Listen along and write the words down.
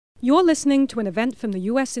You're listening to an event from the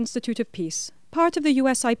U.S. Institute of Peace, part of the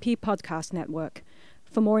USIP podcast network.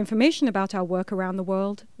 For more information about our work around the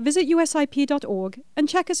world, visit usip.org and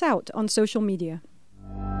check us out on social media.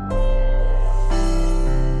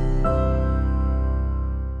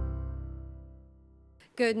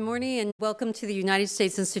 Good morning and welcome to the United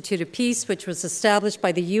States Institute of Peace, which was established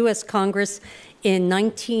by the U.S. Congress in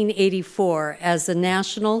 1984 as a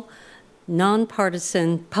national,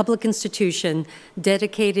 nonpartisan public institution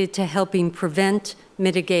dedicated to helping prevent,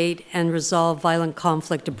 mitigate, and resolve violent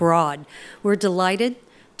conflict abroad. We're delighted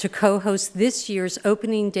to co-host this year's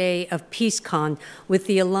opening day of PeaceCon with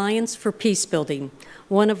the Alliance for Peacebuilding,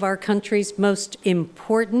 one of our country's most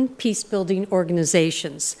important peacebuilding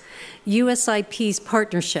organizations. USIP's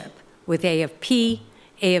partnership with AFP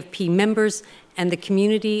members, and the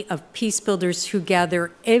community of peacebuilders who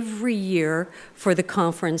gather every year for the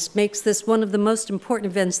conference makes this one of the most important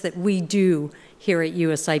events that we do here at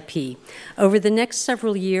USIP. Over the next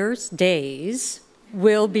several days,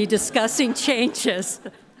 we'll be discussing changes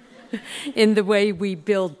in the way we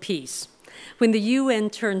build peace. When the UN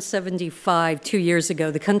turned 75 2 years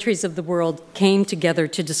ago, the countries of the world came together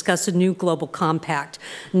to discuss a new global compact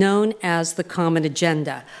known as the Common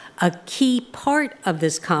Agenda. A key part of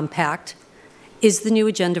this compact is the new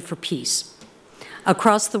agenda for peace.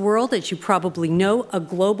 Across the world, as you probably know, a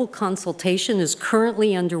global consultation is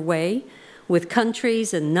currently underway with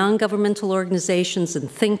countries and non-governmental organizations and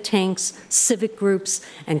think tanks, civic groups,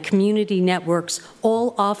 and community networks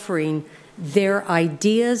all offering their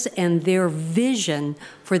ideas and their vision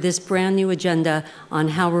for this brand new agenda on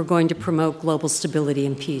how we're going to promote global stability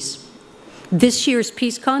and peace. This year's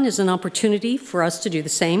PeaceCon is an opportunity for us to do the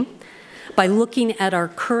same by looking at our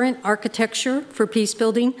current architecture for peace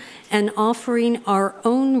building and offering our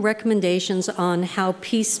own recommendations on how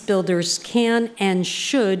peace builders can and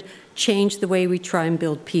should change the way we try and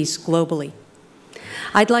build peace globally.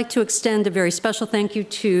 I'd like to extend a very special thank you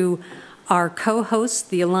to our co-host,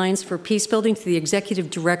 the Alliance for Peacebuilding, to the Executive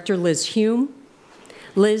Director, Liz Hume.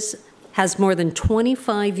 Liz has more than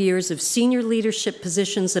 25 years of senior leadership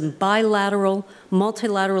positions in bilateral,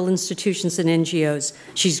 multilateral institutions and NGOs.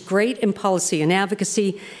 She's great in policy and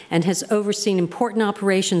advocacy and has overseen important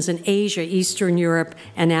operations in Asia, Eastern Europe,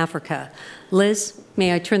 and Africa. Liz,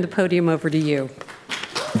 may I turn the podium over to you?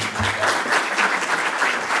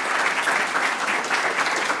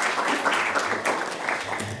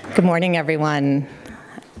 Good morning, everyone.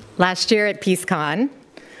 Last year at PeaceCon,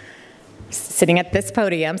 standing at this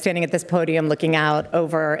podium looking out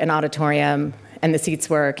over an auditorium, and the seats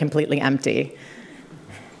were completely empty.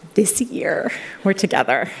 This year, we're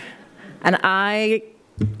together. And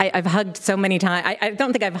I've hugged so many times. I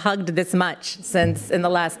don't think I've hugged this much since in the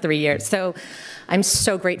last 3 years. So I'm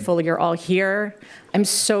so grateful you're all here. I'm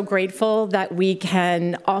so grateful that we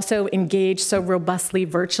can also engage so robustly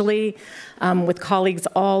virtually with colleagues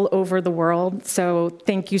all over the world. So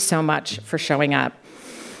thank you so much for showing up.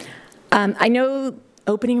 I know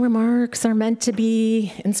opening remarks are meant to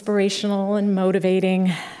be inspirational and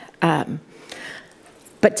motivating,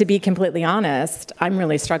 but to be completely honest, I'm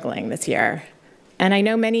really struggling this year. And I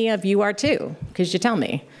know many of you are too, because you tell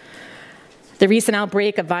me. The recent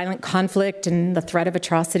outbreak of violent conflict and the threat of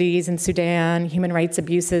atrocities in Sudan, human rights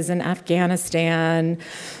abuses in Afghanistan,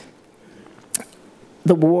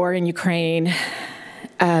 the war in Ukraine,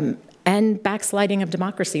 and backsliding of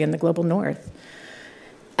democracy in the global north.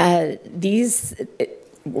 These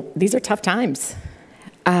are tough times.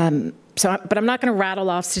 But I'm not going to rattle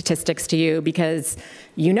off statistics to you because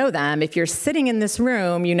you know them. If you're sitting in this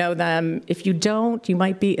room, you know them. If you don't, you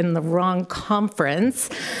might be in the wrong conference.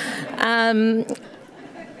 And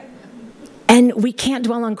we can't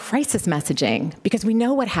dwell on crisis messaging because we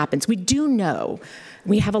know what happens. We do know.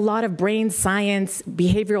 We have a lot of brain science,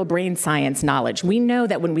 behavioral brain science knowledge. We know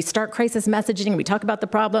that when we start crisis messaging, we talk about the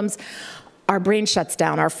problems, our brain shuts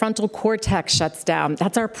down, our frontal cortex shuts down.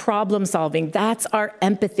 That's our problem solving, that's our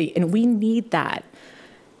empathy, and we need that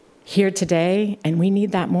here today, and we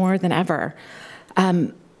need that more than ever.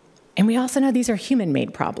 And we also know these are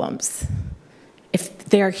human-made problems. If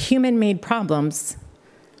they're human-made problems,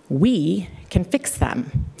 we can fix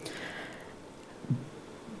them.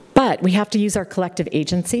 But we have to use our collective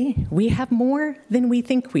agency. We have more than we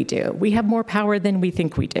think we do. We have more power than we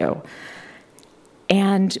think we do.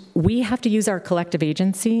 And we have to use our collective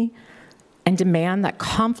agency and demand that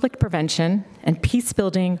conflict prevention and peace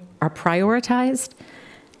building are prioritized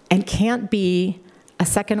and can't be a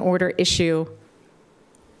second-order issue.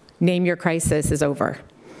 Name your crisis is over.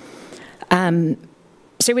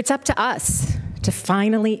 So it's up to us to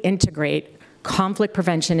finally integrate conflict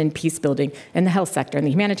prevention and peace building in the health sector, in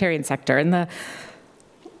the humanitarian sector, in the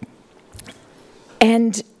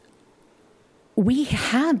And we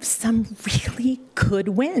have some really good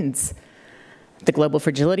wins. The Global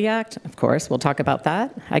Fragility Act, of course, we'll talk about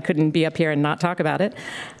that. I couldn't be up here and not talk about it.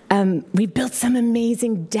 We've built some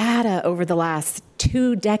amazing data over the last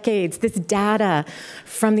 2 decades. This data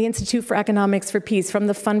from the Institute for Economics for Peace, from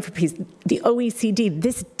the Fund for Peace, the OECD,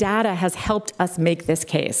 this data has helped us make this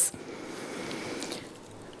case.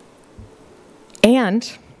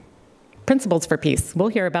 And principles for peace. We'll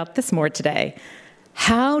hear about this more today.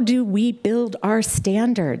 How do we build our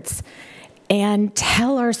standards and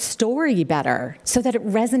tell our story better so that it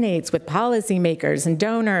resonates with policymakers and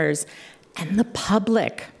donors and the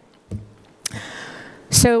public?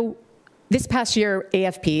 So this past year,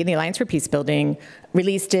 AFP, the Alliance for Peacebuilding,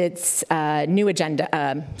 released its new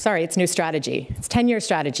strategy, its 10-year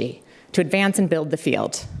strategy to advance and build the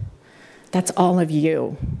field. That's all of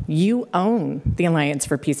you. You own the Alliance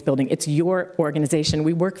for Peacebuilding. It's your organization.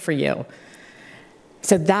 We work for you.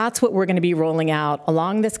 So that's what we're going to be rolling out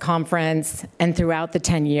along this conference and throughout the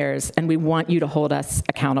 10 years, and we want you to hold us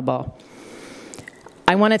accountable.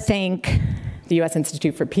 I want to thank the U.S.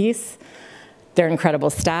 Institute for Peace, their incredible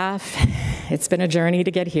staff. It's been a journey to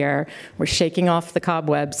get here. We're shaking off the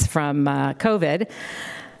cobwebs from COVID.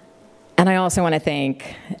 And I also want to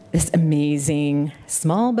thank this amazing,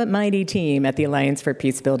 small but mighty team at the Alliance for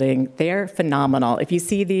Peacebuilding. They're phenomenal. If you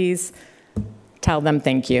see these, tell them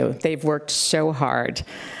thank you. They've worked so hard.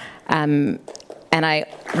 And I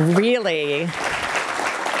really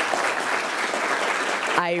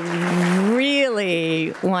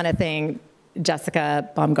want to thank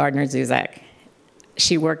Jessica Baumgardner-Zuzek.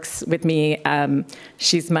 She works with me.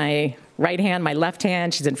 She's my right hand, my left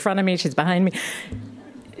hand. She's in front of me. She's behind me.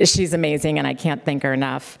 She's amazing, and I can't thank her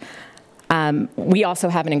enough. We also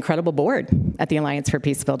have an incredible board at the Alliance for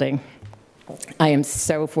Peacebuilding. I am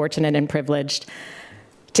so fortunate and privileged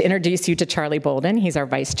to introduce you to Charlie Bolden. He's our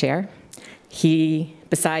vice chair. He,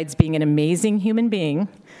 besides being an amazing human being,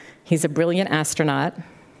 he's a brilliant astronaut,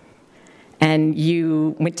 and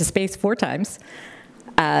you went to space 4 times.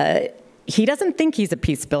 He doesn't think he's a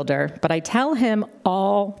peace builder, but I tell him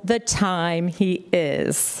all the time he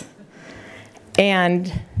is.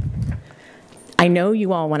 And I know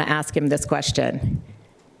you all want to ask him this question.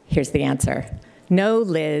 Here's the answer. No,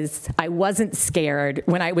 Liz, I wasn't scared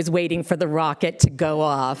when I was waiting for the rocket to go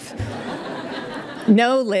off.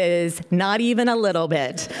 No, Liz, not even a little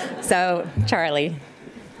bit. So, Charlie.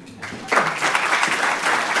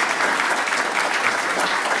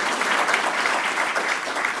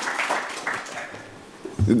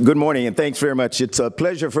 Good morning, and thanks very much. It's a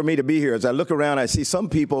pleasure for me to be here. As I look around, I see some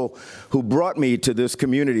people who brought me to this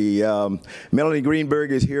community. Melanie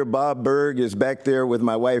Greenberg is here. Bob Berg is back there with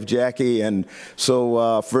my wife, Jackie. And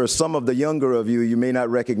so for some of the younger of you, you may not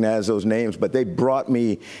recognize those names, but they brought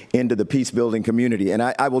me into the peace building community. And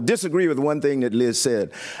I will disagree with one thing that Liz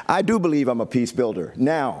said. I do believe I'm a peace builder.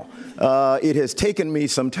 Now, it has taken me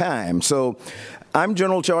some time. So I'm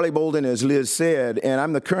General Charlie Bolden, as Liz said, and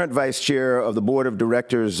I'm the current vice chair of the board of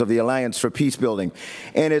directors of the Alliance for Peacebuilding.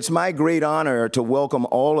 And it's my great honor to welcome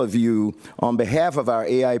all of you on behalf of our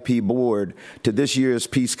AIP board to this year's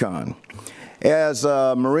PeaceCon. As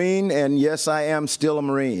a Marine, and yes, I am still a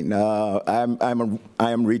Marine. I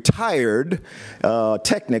am retired,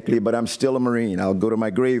 technically, but I'm still a Marine. I'll go to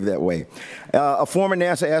my grave that way. A former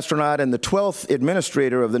NASA astronaut and the 12th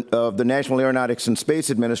administrator of the National Aeronautics and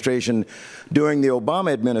Space Administration during the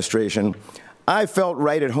Obama administration, I felt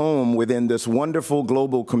right at home within this wonderful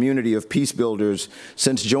global community of peace builders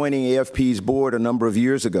since joining AFP's board a number of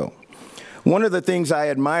years ago. One of the things I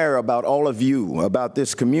admire about all of you, about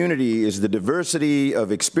this community, is the diversity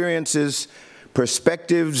of experiences,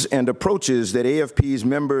 perspectives, and approaches that AFP's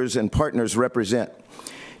members and partners represent,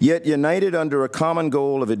 yet united under a common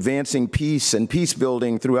goal of advancing peace and peace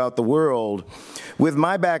building throughout the world. With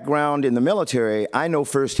my background in the military, I know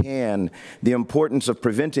firsthand the importance of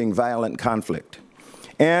preventing violent conflict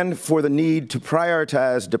and for the need to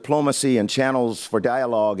prioritize diplomacy and channels for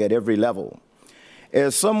dialogue at every level.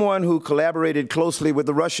 As someone who collaborated closely with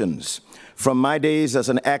the Russians from my days as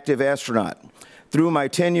an active astronaut, through my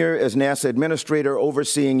tenure as NASA administrator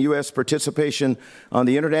overseeing U.S. participation on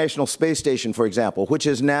the International Space Station, for example, which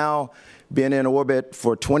has now been in orbit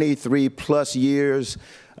for 23 plus years.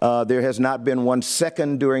 There has not been 1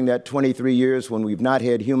 second during that 23 years when we've not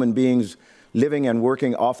had human beings living and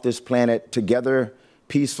working off this planet together,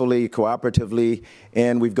 peacefully, cooperatively,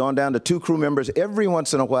 and we've gone down to 2 crew members every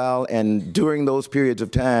once in a while, and during those periods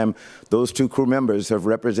of time, those 2 crew members have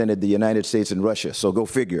represented the United States and Russia, so go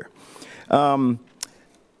figure. You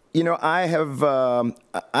know, I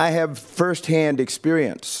have firsthand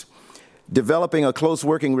experience developing a close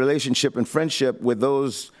working relationship and friendship with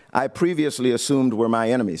those I previously assumed were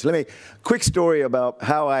my enemies. Quick story about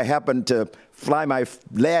how I happened to fly my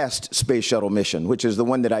last space shuttle mission, which is the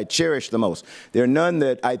one that I cherish the most. There are none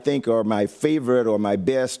that I think are my favorite or my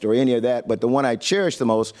best or any of that, but the one I cherish the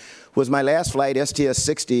most was my last flight,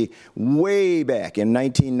 STS-60, way back in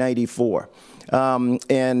 1994.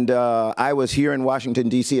 I was here in Washington,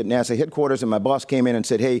 D.C. at NASA headquarters, and my boss came in and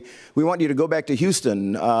said, hey, we want you to go back to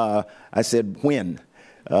Houston. I said, when?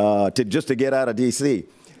 Just to get out of D.C.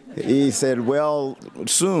 He said, well,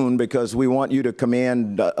 soon, because we want you to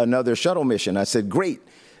command another shuttle mission. I said, great.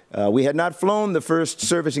 We had not flown the first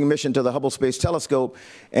servicing mission to the Hubble Space Telescope,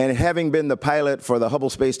 and having been the pilot for the Hubble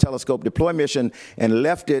Space Telescope deploy mission and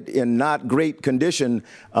left it in not great condition,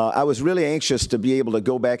 I was really anxious to be able to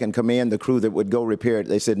go back and command the crew that would go repair it.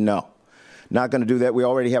 They said, no, not going to do that. We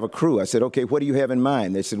already have a crew. I said, okay, what do you have in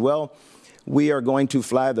mind? They said, well, we are going to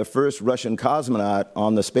fly the first Russian cosmonaut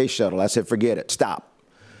on the space shuttle. I said, forget it, stop.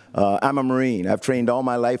 I'm a Marine. I've trained all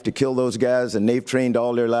my life to kill those guys, and they've trained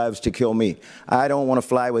all their lives to kill me. I don't want to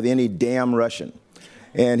fly with any damn Russian.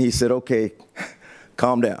 And he said, okay,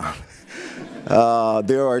 calm down.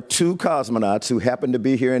 There are 2 cosmonauts who happen to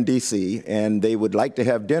be here in D.C., and they would like to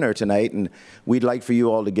have dinner tonight, and we'd like for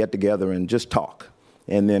you all to get together and just talk,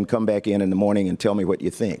 and then come back in the morning and tell me what you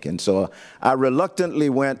think. And so I reluctantly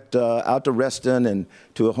went out to Reston and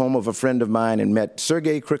to a home of a friend of mine and met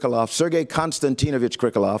Sergei Konstantinovich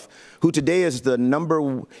Krikalev, who today is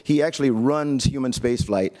he actually runs human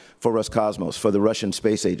spaceflight for Roscosmos, for the Russian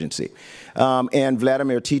Space Agency, and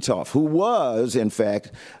Vladimir Titov, who was, in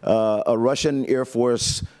fact, a Russian Air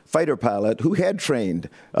Force fighter pilot who had trained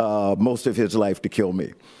most of his life to kill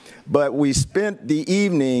me. But we spent the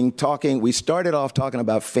evening talking. We started off talking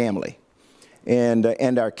about family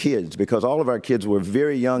and our kids, because all of our kids were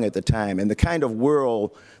very young at the time, and the kind of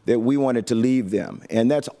world that we wanted to leave them.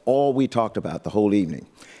 And that's all we talked about the whole evening,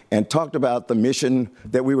 and talked about the mission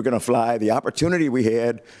that we were going to fly, the opportunity we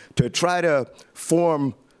had to try to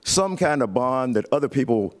form some kind of bond that other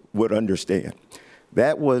people would understand.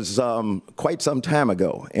 That was quite some time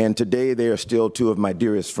ago, and today they are still 2 of my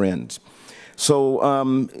dearest friends.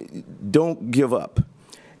 So don't give up.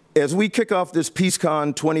 As we kick off this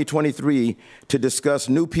PeaceCon 2023 to discuss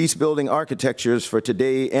new peace-building architectures for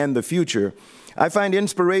today and the future, I find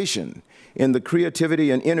inspiration in the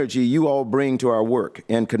creativity and energy you all bring to our work,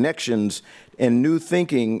 and connections and new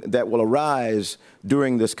thinking that will arise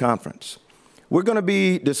during this conference. We're going to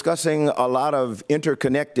be discussing a lot of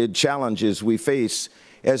interconnected challenges we face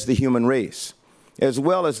as the human race, as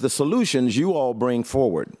well as the solutions you all bring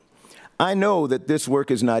forward. I know that this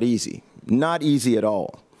work is not easy at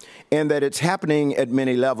all, and that it's happening at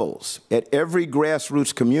many levels, at every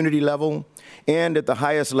grassroots community level and at the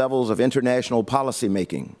highest levels of international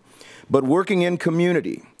policymaking. But working in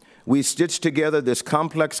community, we stitch together this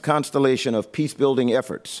complex constellation of peace-building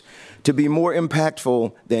efforts to be more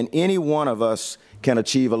impactful than any one of us can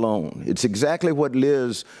achieve alone. It's exactly what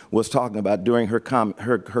Liz was talking about during her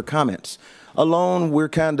comments. Alone,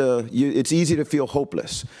 it's easy to feel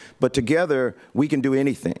hopeless, but together we can do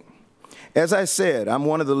anything. As I said, I'm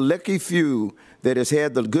one of the lucky few that has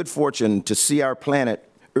had the good fortune to see our planet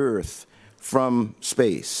Earth from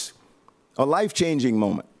space. A life-changing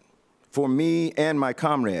moment for me and my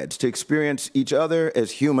comrades to experience each other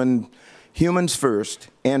as humans first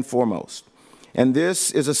and foremost. And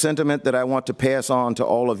this is a sentiment that I want to pass on to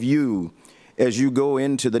all of you as you go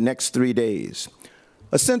into the next 3 days.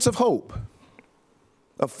 A sense of hope,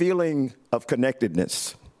 a feeling of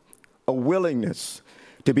connectedness, a willingness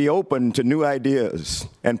to be open to new ideas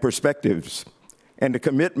and perspectives, and a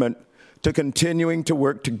commitment to continuing to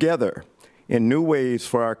work together in new ways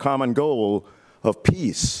for our common goal of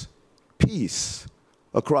peace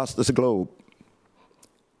across this globe.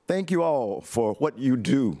 Thank you all for what you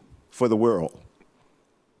do for the world.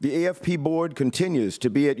 The AFP board continues to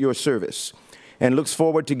be at your service and looks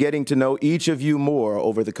forward to getting to know each of you more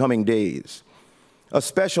over the coming days. A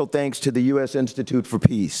special thanks to the U.S. Institute for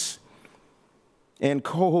Peace and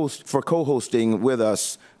for co-hosting with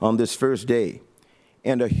us on this first day.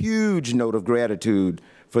 And a huge note of gratitude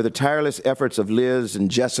for the tireless efforts of Liz and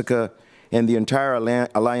Jessica and the entire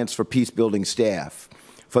Alliance for Peacebuilding staff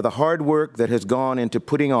for the hard work that has gone into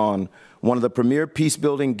putting on one of the premier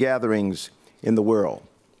peacebuilding gatherings in the world.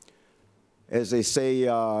 As they say,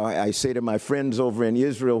 I say to my friends over in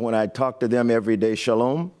Israel when I talk to them every day,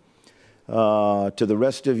 shalom. To the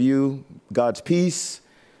rest of you, God's peace.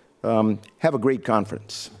 Have a great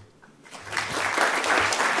conference.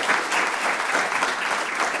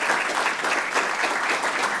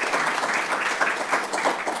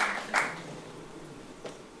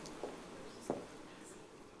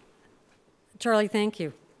 Charlie, thank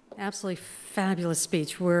you. Absolutely fabulous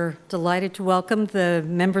speech. We're delighted to welcome the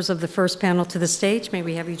members of the first panel to the stage. May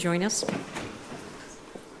we have you join us?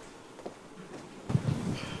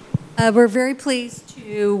 We're very pleased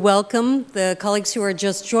to welcome the colleagues who are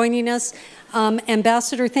just joining us.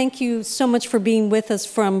 Ambassador, thank you so much for being with us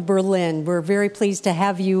from Berlin. We're very pleased to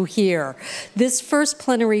have you here. This first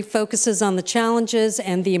plenary focuses on the challenges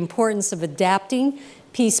and the importance of adapting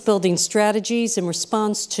peace-building strategies in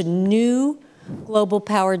response to new global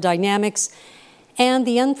power dynamics and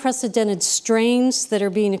the unprecedented strains that are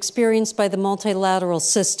being experienced by the multilateral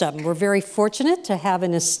system. We're very fortunate to have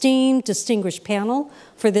an esteemed, distinguished panel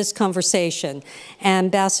for this conversation.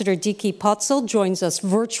 Ambassador Diki Potzel joins us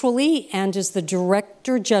virtually and is the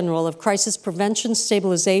Director General of Crisis Prevention,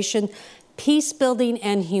 Stabilization, Peacebuilding,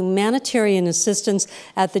 and Humanitarian Assistance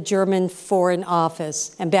at the German Foreign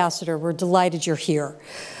Office. Ambassador, we're delighted you're here.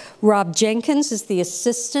 Rob Jenkins is the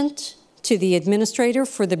Assistant to the Administrator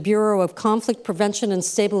for the Bureau of Conflict Prevention and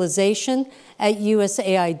Stabilization at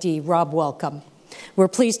USAID. Rob, welcome. We're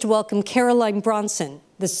pleased to welcome Caroline Bronson,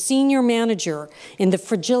 the Senior Manager in the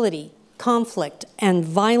Fragility, Conflict, and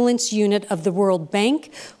Violence Unit of the World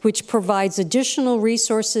Bank, which provides additional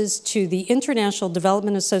resources to the International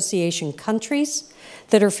Development Association countries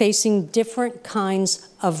that are facing different kinds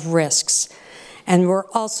of risks. And we're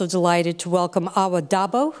also delighted to welcome Awa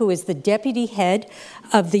Dabo, who is the Deputy Head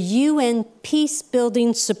of the UN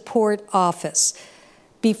Peacebuilding Support Office.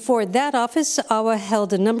 Before that office, Awa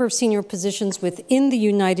held a number of senior positions within the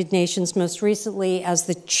United Nations, most recently as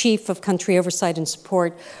the Chief of Country Oversight and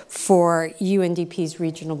Support for UNDP's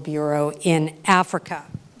Regional Bureau in Africa.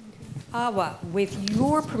 Awa, with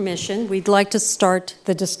your permission, we'd like to start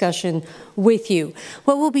the discussion with you.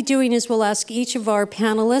 What we'll be doing is we'll ask each of our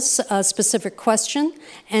panelists a specific question,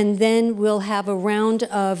 and then we'll have a round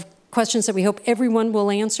of questions that we hope everyone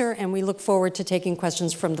will answer, and we look forward to taking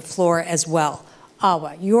questions from the floor as well.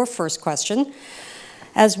 Awa, your first question.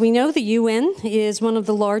 As we know, the UN is one of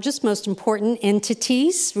the largest, most important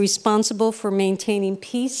entities responsible for maintaining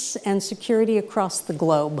peace and security across the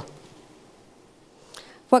globe.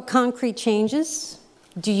 What concrete changes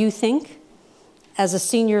do you think, as a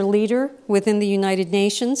senior leader within the United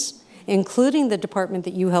Nations, including the department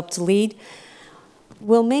that you helped to lead,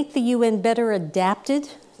 will make the UN better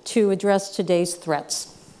adapted to address today's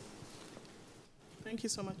threats? Thank you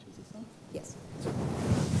so much. Yes.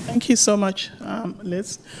 Thank you so much,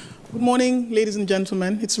 Liz. Good morning, ladies and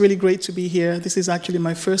gentlemen. It's really great to be here. This is actually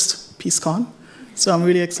my first PeaceCon, so I'm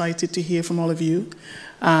really excited to hear from all of you.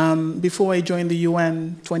 Before I joined the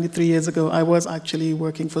UN 23 years ago, I was actually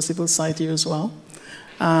working for civil society as well,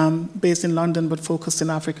 based in London, but focused in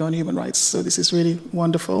Africa on human rights. So this is really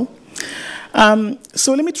wonderful.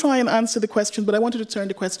 So let me try and answer the question, but I wanted to turn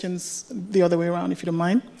the questions the other way around, if you don't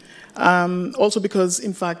mind. Also because,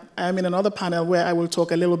 in fact, I'm in another panel where I will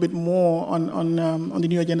talk a little bit more on the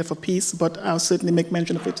new agenda for peace, but I'll certainly make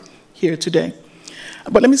mention of it here today.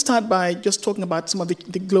 But let me start by just talking about some of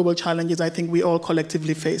the global challenges I think we all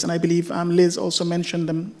collectively face, and I believe Liz also mentioned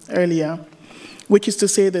them earlier, which is to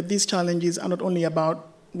say that these challenges are not only about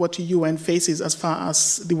what the UN faces as far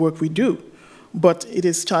as the work we do, but it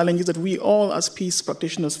is challenges that we all as peace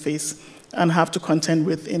practitioners face and have to contend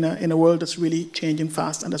with in a world that's really changing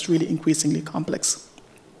fast and that's really increasingly complex.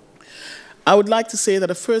 I would like to say that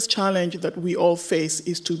the first challenge that we all face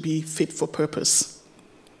is to be fit for purpose.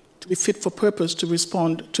 To be fit for purpose to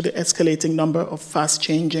respond to the escalating number of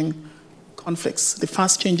fast-changing conflicts, the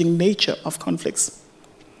fast-changing nature of conflicts.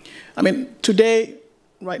 I mean, today,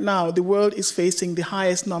 right now, the world is facing the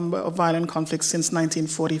highest number of violent conflicts since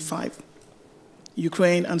 1945.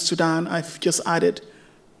 Ukraine and Sudan, I've just added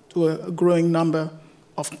to a growing number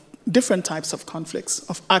of different types of conflicts,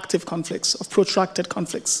 of active conflicts, of protracted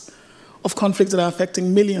conflicts, of conflicts that are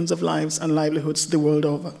affecting millions of lives and livelihoods the world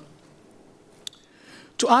over.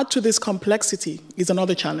 To add to this complexity is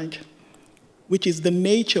another challenge, which is the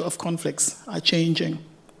nature of conflicts are changing.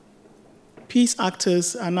 Peace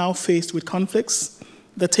actors are now faced with conflicts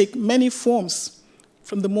that take many forms,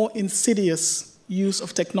 from the more insidious use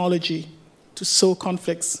of technology to sow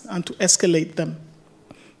conflicts and to escalate them,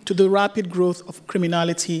 to the rapid growth of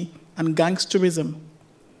criminality and gangsterism,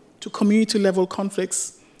 to community-level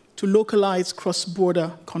conflicts, to localized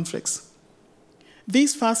cross-border conflicts.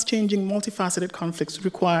 These fast-changing, multifaceted conflicts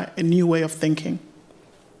require a new way of thinking.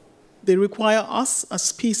 They require us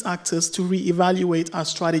as peace actors to reevaluate our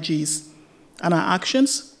strategies and our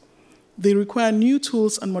actions. They require new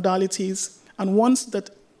tools and modalities, and ones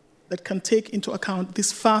that can take into account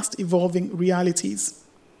these fast-evolving realities.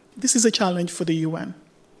 This is a challenge for the UN,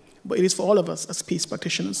 but it is for all of us as peace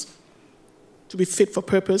practitioners to be fit for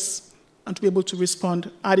purpose, and to be able to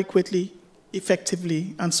respond adequately,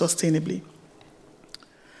 effectively, and sustainably.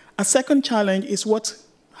 A second challenge is what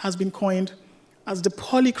has been coined as the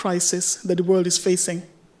polycrisis that the world is facing.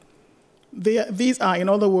 These are, in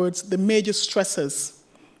other words, the major stressors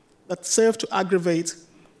that serve to aggravate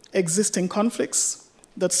existing conflicts,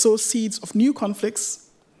 that sow seeds of new conflicts,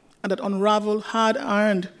 and that unravel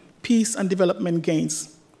hard-earned peace and development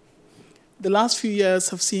gains. The last few years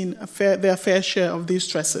have seen their fair share of these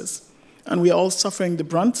stresses, and we are all suffering the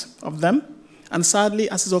brunt of them. And sadly,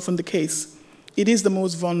 as is often the case, it is the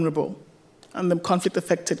most vulnerable and the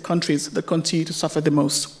conflict-affected countries that continue to suffer the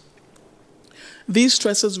most. These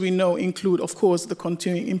stresses we know include, of course, the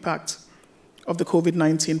continuing impact of the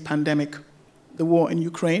COVID-19 pandemic, the war in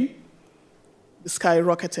Ukraine, the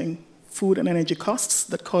skyrocketing food and energy costs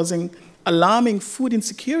that causing alarming food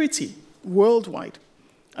insecurity worldwide.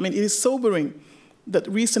 I mean, it is sobering that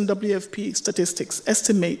recent WFP statistics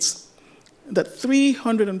estimates that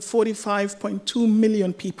 345.2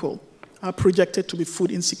 million people are projected to be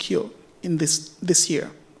food insecure in this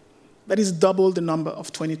year. That is double the number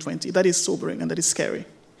of 2020. That is sobering and that is scary.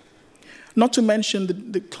 Not to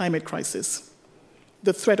mention the climate crisis,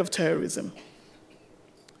 the threat of terrorism,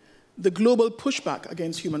 the global pushback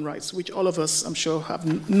against human rights, which all of us, I'm sure,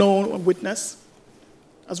 have known or witnessed,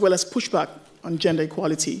 as well as pushback on gender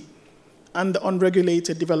equality and the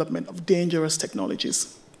unregulated development of dangerous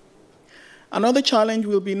technologies. Another challenge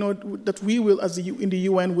will be that we will, in the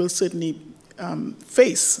UN, will certainly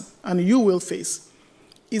face, and you will face,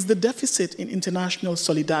 is the deficit in international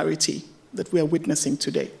solidarity that we are witnessing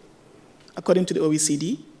today. According to the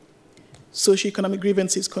OECD, socioeconomic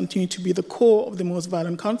grievances continue to be the core of the most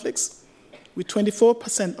violent conflicts, with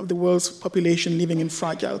 24% of the world's population living in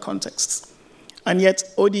fragile contexts. And yet,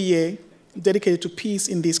 ODA, dedicated to peace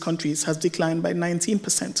in these countries, has declined by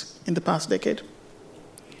 19% in the past decade.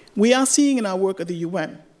 We are seeing in our work at the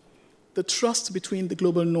UN the trust between the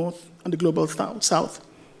global north and the global south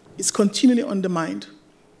is continually undermined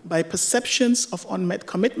by perceptions of unmet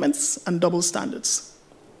commitments and double standards.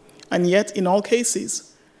 And yet, in all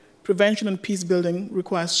cases, prevention and peace building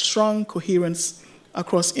requires strong coherence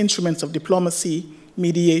across instruments of diplomacy,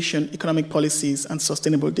 mediation, economic policies, and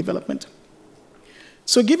sustainable development.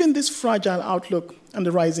 So given this fragile outlook and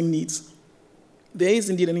the rising needs, there is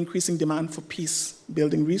indeed an increasing demand for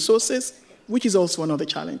peace-building resources, which is also another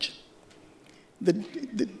challenge. The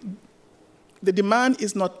demand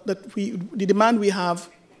is not that the demand we have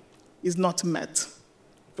is not met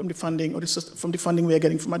from the funding from the funding we are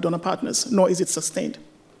getting from our donor partners, nor is it sustained.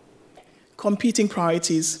 Competing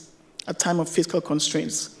priorities at time of fiscal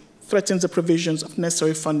constraints threatens the provisions of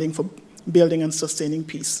necessary funding for building and sustaining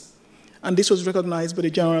peace. And this was recognized by the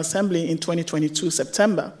General Assembly in 2022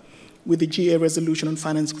 September with the GA resolution on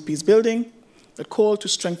finance for peace building that called to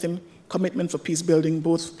strengthen commitment for peace building,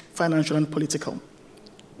 both financial and political.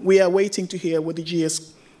 We are waiting to hear what the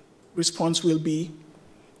GA's response will be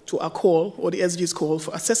to our call, or the SG's call,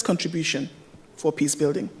 for assessed contribution for peace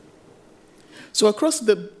building. So across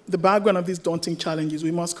the background of these daunting challenges,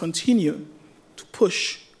 we must continue to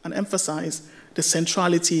push and emphasize the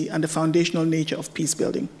centrality and the foundational nature of peace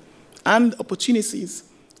building and opportunities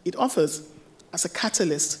it offers as a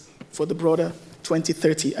catalyst for the broader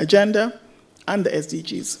 2030 agenda and the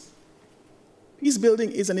SDGs. Peace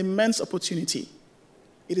building is an immense opportunity.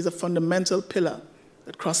 It is a fundamental pillar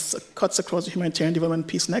that cuts across the humanitarian development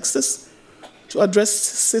peace nexus to address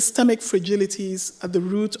systemic fragilities at the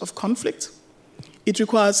root of conflict. It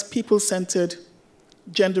requires people-centered,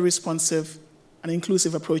 gender-responsive, and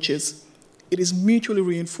inclusive approaches. It is mutually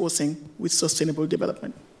reinforcing with sustainable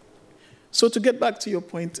development. So to get back to your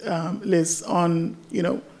point, Liz, on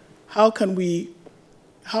how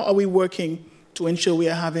are we working to ensure we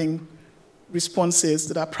are having responses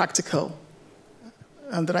that are practical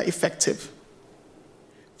and that are effective?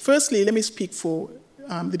 Firstly, let me speak for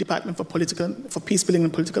the Department for Peace Building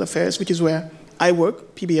and Political Affairs, which is where I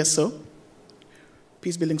work, PBSO,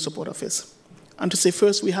 Peace Building Support Office. And to say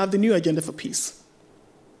first, we have the new agenda for peace.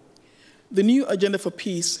 The new agenda for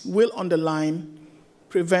peace will underline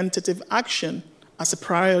preventative action as a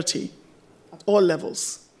priority at all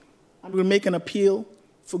levels, and will make an appeal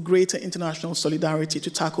for greater international solidarity to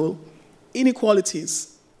tackle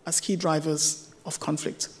inequalities as key drivers of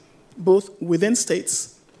conflict, both within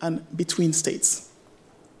states and between states.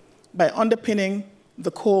 By underpinning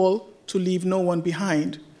the call to leave no one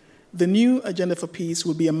behind, the new agenda for peace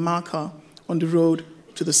will be a marker on the road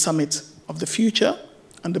to the summit of the future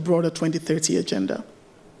and the broader 2030 agenda.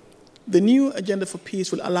 The new agenda for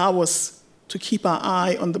peace will allow us to keep our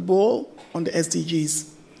eye on the ball on the SDGs,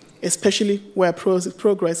 especially where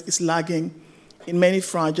progress is lagging in many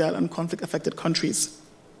fragile and conflict-affected countries.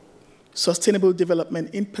 Sustainable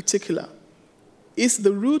development, in particular, is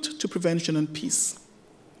the route to prevention and peace.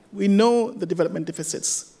 We know the development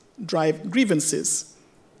deficits drive grievances,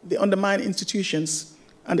 they undermine institutions,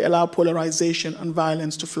 and they allow polarization and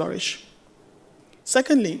violence to flourish.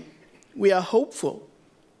 Secondly, we are hopeful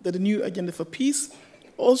that the new Agenda for Peace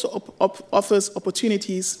also offers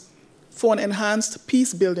opportunities for an enhanced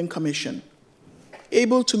peace-building commission,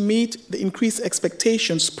 able to meet the increased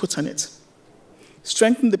expectations put on it.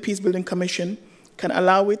 Strengthening the Peace-Building Commission can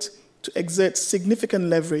allow it to exert significant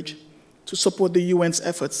leverage to support the UN's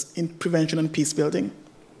efforts in prevention and peace-building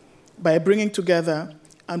by bringing together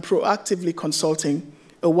and proactively consulting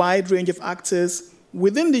a wide range of actors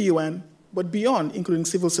within the UN, but beyond, including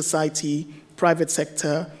civil society, private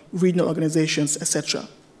sector, regional organizations, etc.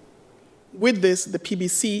 With this, the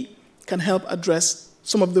PBC can help address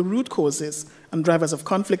some of the root causes and drivers of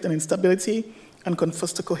conflict and instability and can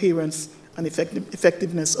foster coherence and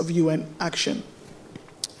effectiveness of UN action.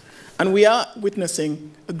 And we are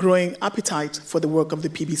witnessing a growing appetite for the work of the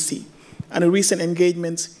PBC, and a recent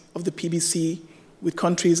engagement of the PBC with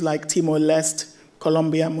countries like Timor-Leste,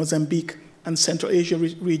 Colombia, Mozambique, and Central Asia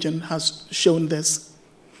region has shown this.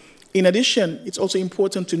 In addition, it's also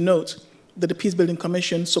important to note that the Peace-Building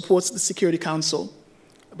Commission supports the Security Council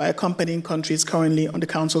by accompanying countries currently on the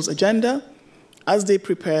Council's agenda as they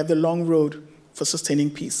prepare the long road for sustaining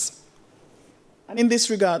peace. And in this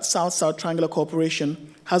regard, South-South Triangular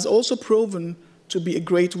Cooperation has also proven to be a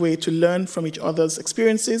great way to learn from each other's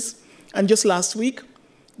experiences. And just last week,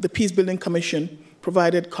 the Peace-Building Commission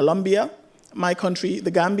provided Colombia, my country,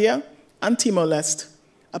 the Gambia, and Timor-Leste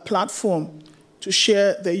a platform to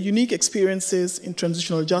share their unique experiences in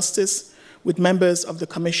transitional justice with members of the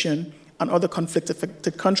Commission and other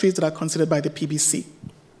conflict-affected countries that are considered by the PBC.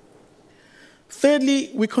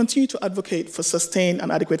 Thirdly, we continue to advocate for sustained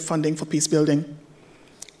and adequate funding for peace building.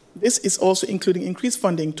 This is also including increased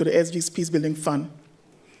funding to the SDG's Peace Building Fund.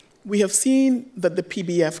 We have seen that the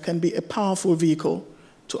PBF can be a powerful vehicle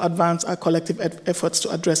to advance our collective efforts to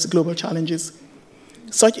address global challenges.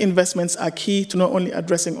 Such investments are key to not only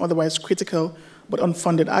addressing otherwise critical but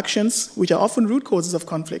unfunded actions, which are often root causes of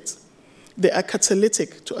conflict. They are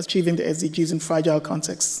catalytic to achieving the SDGs in fragile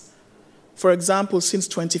contexts. For example, since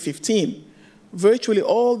 2015, virtually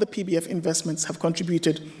all the PBF investments have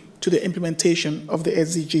contributed to the implementation of the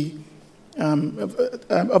SDG, of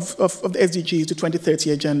the SDGs to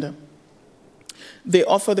 2030 agenda. They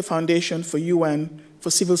offer the foundation for UN,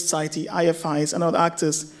 for civil society, IFIs, and other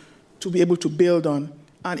actors to be able to build on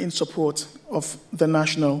and in support of the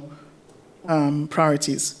national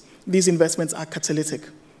priorities. These investments are catalytic.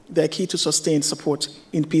 They are key to sustain support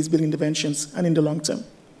in peace-building interventions and in the long term.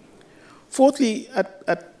 Fourthly, at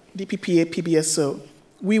DPPA, PBSO,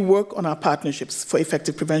 we work on our partnerships for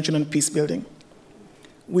effective prevention and peace building.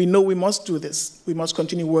 We know we must do this. We must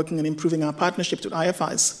continue working and improving our partnerships with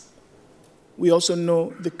IFIs. We also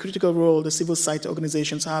know the critical role the civil society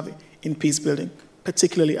organizations have in peace building,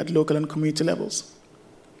 particularly at local and community levels.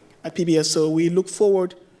 At PBSO, we look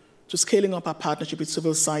forward to scaling up our partnership with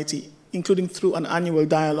civil society, including through an annual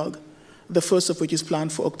dialogue, the first of which is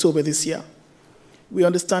planned for October this year. We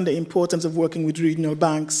understand the importance of working with regional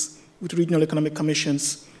banks, with regional economic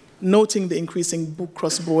commissions, noting the increasing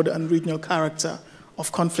cross-border and regional character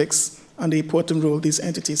of conflicts and the important role these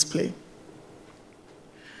entities play.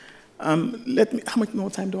 How much more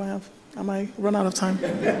time do I have? Am I run out of time?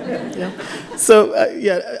 Yeah. So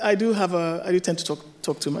I do tend to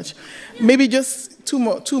talk too much. Maybe just two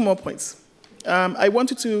more points. I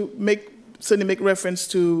wanted to certainly make reference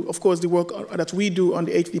to, of course, the work that we do on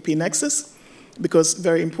the HDP Nexus, because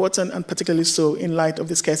very important, and particularly so in light of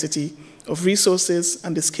the scarcity of resources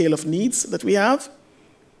and the scale of needs that we have,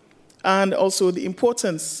 and also the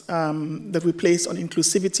importance that we place on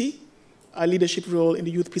inclusivity, our leadership role in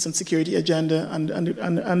the Youth, Peace and Security Agenda and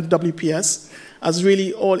WPS as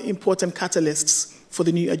really all important catalysts for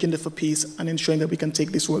the new Agenda for Peace and ensuring that we can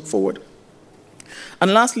take this work forward.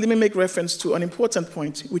 And lastly, let me make reference to an important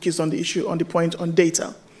point, which is on the point on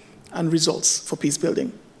data and results for peace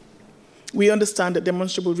building. We understand that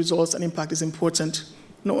demonstrable results and impact is important,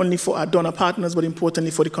 not only for our donor partners, but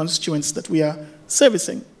importantly for the constituents that we are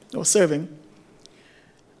serving.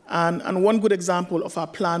 And one good example of our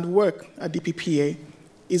planned work at DPPA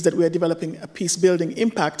is that we are developing a peace-building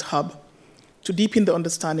impact hub to deepen the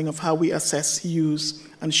understanding of how we assess, use,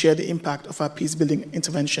 and share the impact of our peace-building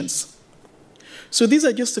interventions. So these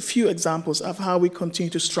are just a few examples of how we continue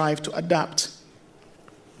to strive to adapt.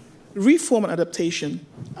 Reform and adaptation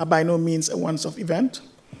are by no means a once-off event.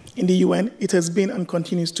 In the UN, it has been and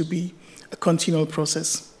continues to be a continual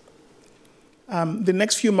process. The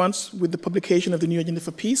next few months, with the publication of the new Agenda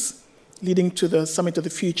for Peace, leading to the Summit of the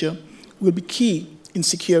Future, will be key in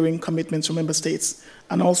securing commitments from member states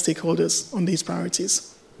and all stakeholders on these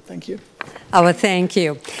priorities. Thank you. Oh, well, thank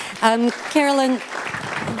you. Carolyn,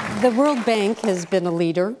 the World Bank has been a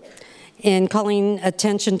leader in calling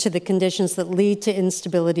attention to the conditions that lead to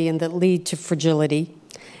instability and that lead to fragility,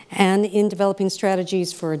 and in developing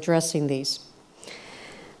strategies for addressing these.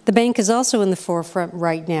 The bank is also in the forefront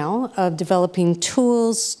right now of developing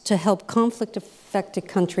tools to help conflict-affected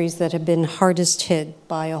countries that have been hardest hit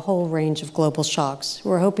by a whole range of global shocks.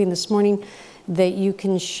 We're hoping this morning that you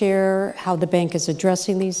can share how the bank is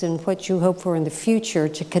addressing these and what you hope for in the future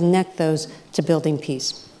to connect those to building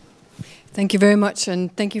peace. Thank you very much,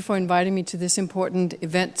 and thank you for inviting me to this important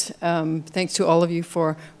event. Thanks to all of you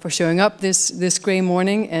for showing up this gray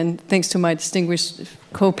morning, and thanks to my distinguished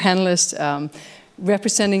co-panelists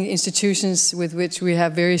representing institutions with which we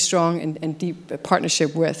have very strong and deep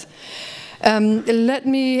partnership with. Let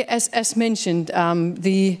me, as mentioned,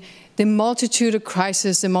 the multitude of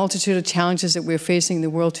crises, the multitude of challenges that we're facing in the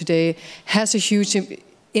world today has a huge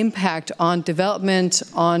impact on development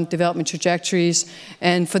trajectories,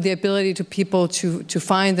 and for the ability to people to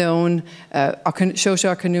find their own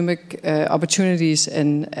socioeconomic opportunities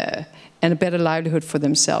and a better livelihood for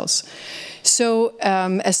themselves. So,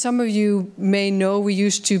 as some of you may know, we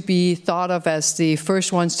used to be thought of as the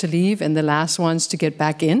first ones to leave and the last ones to get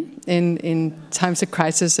back in times of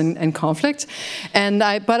crisis and conflict.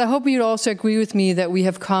 But I hope you'd also agree with me that we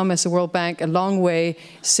have come as a World Bank a long way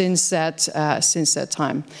since that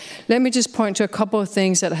time. Let me just point to a couple of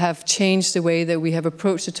things that have changed the way that we have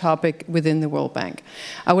approached the topic within the World Bank.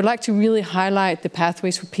 I would like to really highlight the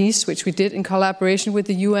Pathways for Peace, which we did in collaboration with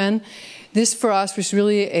the UN. This, for us, was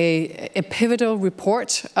really a pivotal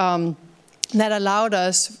report that allowed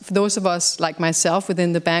us, for those of us like myself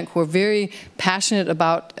within the bank who are very passionate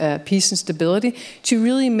about peace and stability, to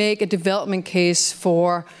really make a development case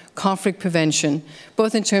for conflict prevention,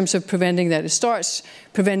 both in terms of preventing that it starts,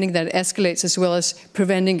 preventing that it escalates, as well as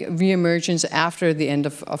preventing reemergence after the end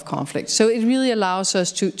of conflict. So it really allows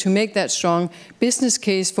us to make that strong business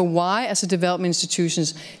case for why, as a development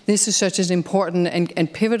institutions, this is such an important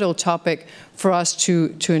and pivotal topic for us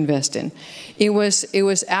to invest in. It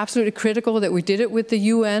was absolutely critical that we did it with the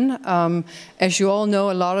UN. As you all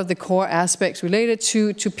know, a lot of the core aspects related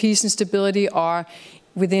to peace and stability are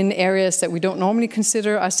within areas that we don't normally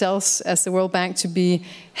consider ourselves as the World Bank to be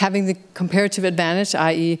having the comparative advantage,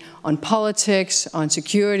 i.e. on politics, on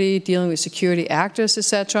security, dealing with security actors,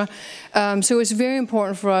 etc. So it's very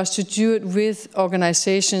important for us to do it with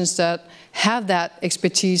organizations that have that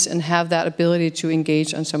expertise and have that ability to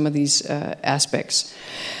engage on some of these aspects.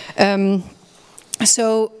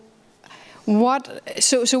 So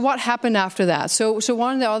what happened after that? So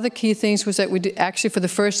one of the other key things was that we actually, for the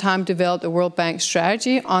first time, developed a World Bank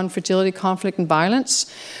strategy on fragility, conflict, and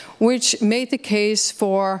violence, which made the case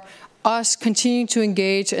for us continuing to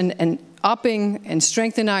engage and upping and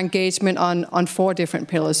strengthen our engagement on 4 different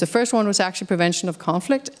pillars. The first one was actually prevention of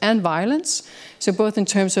conflict and violence, so both in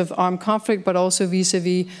terms of armed conflict, but also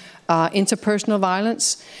vis-a-vis interpersonal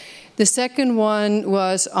violence. The second one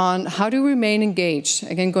was on how to remain engaged.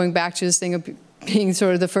 Again, going back to this thing of being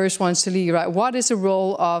sort of the first ones to lead, right? What is the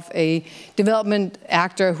role of a development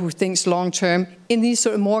actor who thinks long-term in these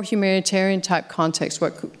sort of more humanitarian type contexts?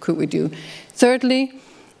 What could we do? Thirdly,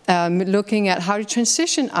 looking at how to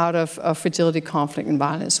transition out of fragility, conflict, and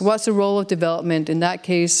violence. What's the role of development in that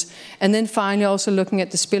case? And then finally, also looking at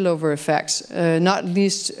the spillover effects, not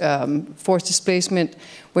least forced displacement,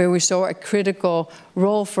 where we saw a critical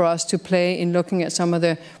role for us to play in looking at some of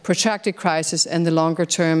the protracted crisis and the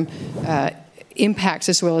longer-term impacts,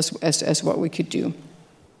 as well as what we could do.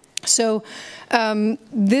 So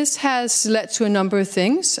this has led to a number of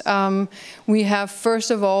things. We have,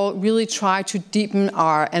 first of all, really tried to deepen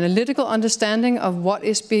our analytical understanding of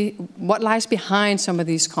what lies behind some of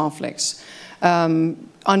these conflicts.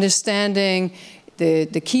 Understanding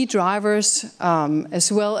the key drivers,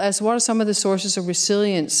 as well as what are some of the sources of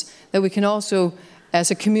resilience that we can also,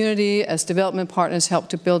 as a community, as development partners, help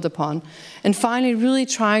to build upon. And finally, really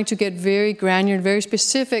trying to get very granular, very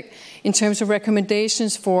specific in terms of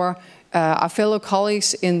recommendations for our fellow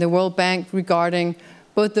colleagues in the World Bank regarding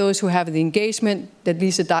both those who have the engagement, that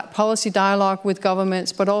leads a policy dialogue with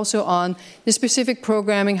governments, but also on the specific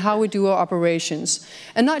programming, how we do our operations.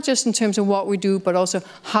 And not just in terms of what we do, but also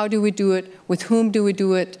how do we do it, with whom do we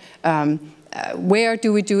do it, where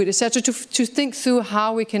do we do it, etc., to think through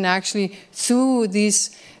how we can actually, through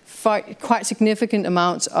these quite significant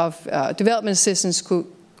amounts of development assistance,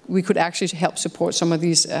 we could actually help support some of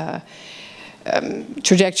these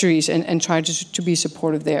trajectories and try to be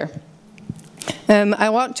supportive there. I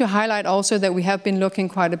want to highlight also that we have been looking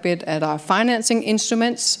quite a bit at our financing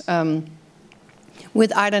instruments.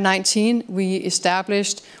 With IDA 19, we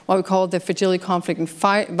established what we call the Fragility, Conflict, and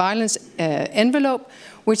Violence envelope,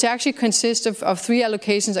 which actually consists of 3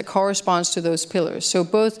 allocations that corresponds to those pillars. So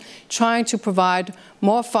both trying to provide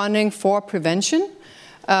more funding for prevention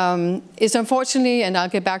is unfortunately, and I'll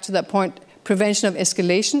get back to that point, prevention of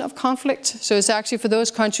escalation of conflict. So it's actually for those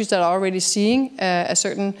countries that are already seeing a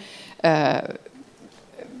certain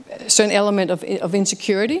element of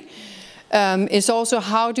insecurity. It's also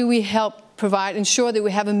how do we help ensure that we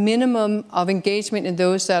have a minimum of engagement in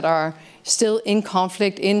those that are still in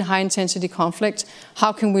conflict, in high-intensity conflict.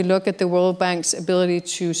 How can we look at the World Bank's ability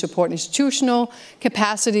to support institutional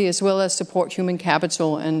capacity as well as support human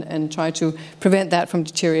capital and try to prevent that from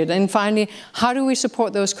deteriorating? And finally, how do we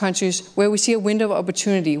support those countries where we see a window of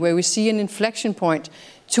opportunity, where we see an inflection point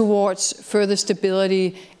towards further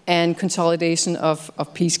stability and consolidation of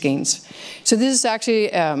peace gains? So this is actually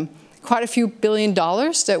quite a few $1 billion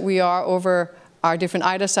that we are over our different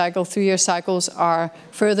IDA cycle, 3-year cycles, are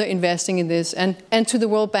further investing in this. And to the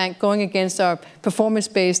World Bank, going against our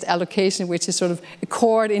performance-based allocation, which is sort of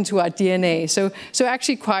core into our DNA. So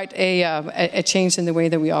actually quite a change in the way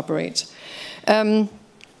that we operate.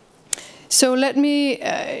 So let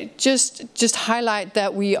me just highlight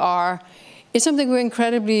that it's something we're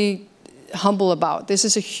incredibly humble about. This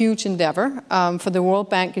is a huge endeavor. For the World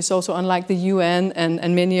Bank, it's also unlike the UN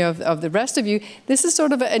and many of the rest of you. This is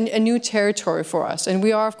sort of a new territory for us. And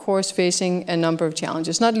we are, of course, facing a number of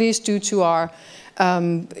challenges, not least due to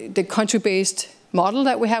the country-based model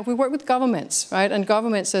that we have. We work with governments, right? And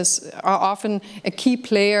governments are often a key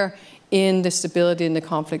player in the stability and the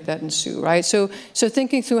conflict that ensue, right? So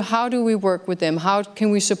thinking through how do we work with them? How can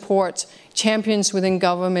we support champions within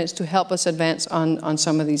governments to help us advance on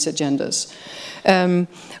some of these agendas?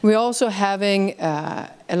 We're also having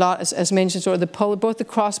a lot, as mentioned, sort of both the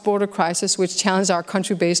cross-border crisis, which challenged our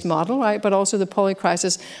country-based model, right? But also the poly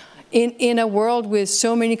crisis. In a world with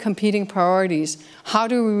so many competing priorities, how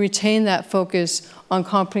do we retain that focus on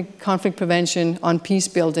conflict prevention, on peace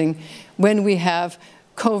building, when we have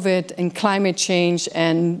COVID and climate change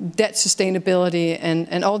and debt sustainability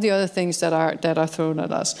and all the other things that are thrown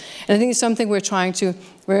at us? And I think it's something we're trying to,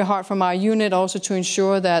 very hard from our unit also to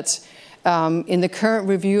ensure that in the current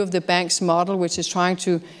review of the bank's model, which is trying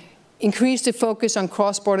to increase the focus on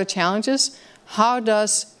cross-border challenges, how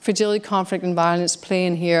does fragility, conflict, and violence play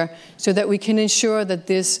in here so that we can ensure that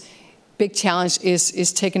this big challenge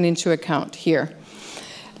is taken into account here?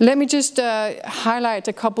 Let me just highlight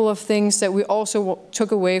a couple of things that we also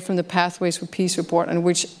took away from the Pathways for Peace report, and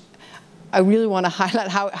which I really want to highlight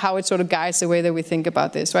how it sort of guides the way that we think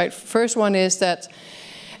about this, right? First one is that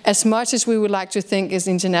as much as we would like to think as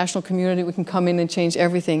the international community we can come in and change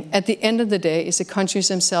everything, at the end of the day, it's the countries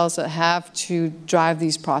themselves that have to drive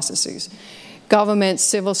these processes. Governments,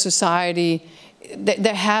 civil society,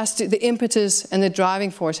 the impetus and the driving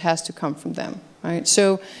force has to come from them. Right?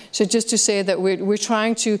 So just to say that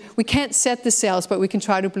we can't set the sails, but we can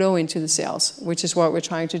try to blow into the sails, which is what we're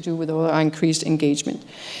trying to do with all our increased engagement.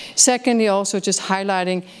 Secondly, also just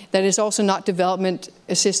highlighting that it's also not development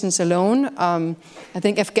assistance alone. I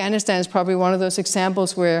think Afghanistan is probably one of those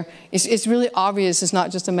examples where it's really obvious it's not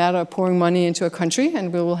just a matter of pouring money into a country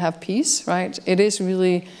and we will have peace, right? It is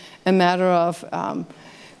really a matter of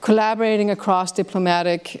collaborating across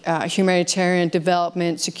diplomatic, humanitarian,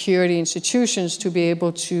 development, security institutions to be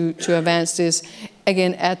able to advance this,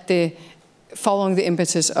 again, following the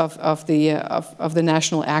impetus of the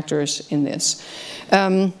national actors in this.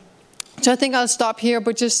 So I think I'll stop here,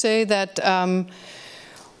 but just say that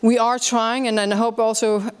we are trying, and I hope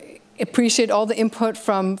also appreciate all the input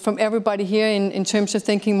from everybody here in terms of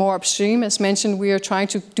thinking more upstream. As mentioned, we are trying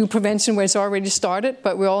to do prevention where it's already started,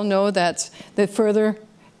 but we all know that the further,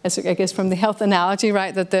 as I guess from the health analogy,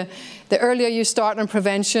 right, that the earlier you start on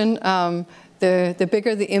prevention, the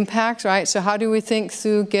bigger the impact, right? So how do we think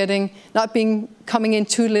through coming in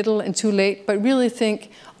too little and too late, but really think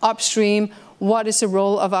upstream, what is the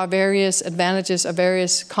role of our various advantages, our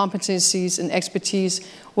various competencies and expertise,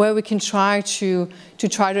 where we can try to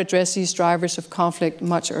address these drivers of conflict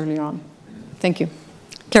much earlier on. Thank you.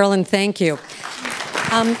 Carolyn, thank you.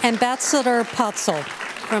 Ambassador Potzel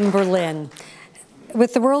from Berlin.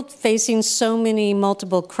 With the world facing so many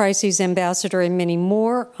multiple crises, Ambassador, and many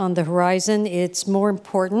more on the horizon, it's more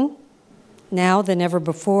important now than ever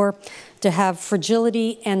before to have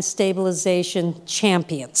fragility and stabilization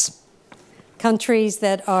champions. Countries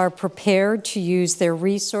that are prepared to use their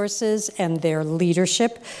resources and their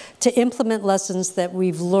leadership to implement lessons that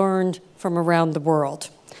we've learned from around the world.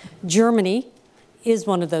 Germany is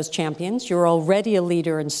one of those champions. You're already a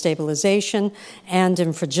leader in stabilization and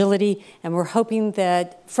in fragility, and we're hoping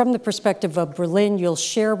that from the perspective of Berlin, you'll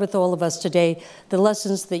share with all of us today the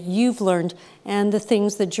lessons that you've learned and the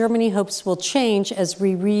things that Germany hopes will change as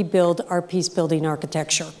we rebuild our peace-building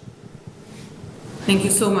architecture. Thank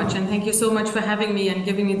you so much, and thank you so much for having me and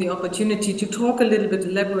giving me the opportunity to talk a little bit,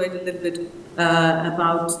 elaborate a little bit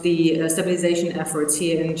about the stabilization efforts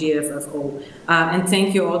here in GFFO. And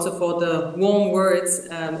thank you also for the warm words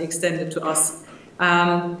extended to us.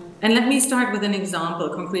 And let me start with an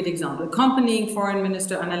example, a concrete example. Accompanying Foreign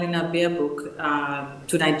Minister Annalena Baerbock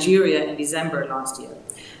to Nigeria in December last year,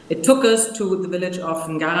 it took us to the village of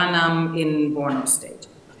Ngaranam in Borno State.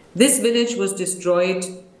 This village was destroyed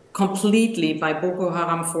completely by Boko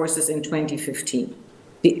Haram forces in 2015.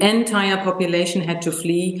 The entire population had to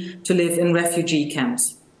flee to live in refugee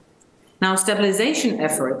camps. Now, stabilization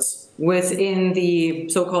efforts within the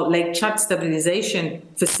so-called Lake Chad Stabilization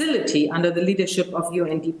Facility under the leadership of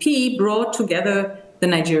UNDP brought together the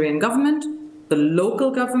Nigerian government, the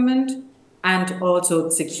local government, and also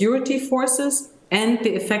security forces and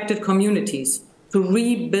the affected communities to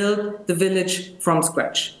rebuild the village from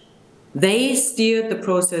scratch. They steered the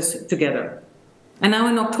process together. And now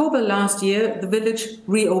in October last year, the village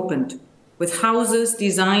reopened with houses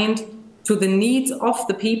designed to the needs of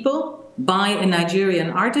the people by a Nigerian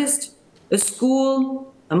artist, a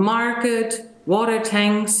school, a market, water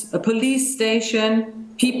tanks, a police station,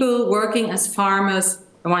 people working as farmers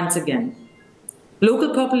once again.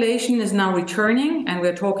 Local population is now returning, and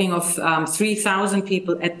we're talking of 3,000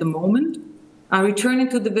 people at the moment, are returning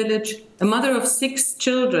to the village. A mother of 6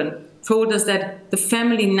 children told us that the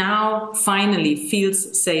family now finally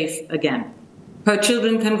feels safe again. Her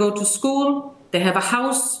children can go to school, they have a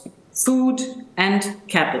house, food, and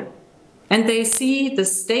cattle. And they see the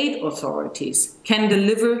state authorities can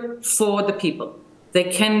deliver for the people. They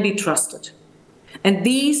can be trusted. And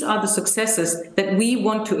these are the successes that we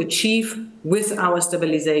want to achieve with our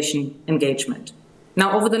stabilization engagement.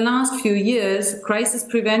 Now, over the last few years, crisis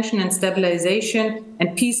prevention and stabilization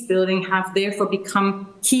and peace building have therefore become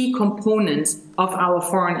key components of our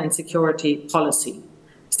foreign and security policy.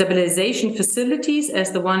 Stabilization facilities,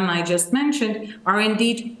 as the one I just mentioned, are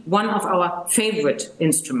indeed one of our favorite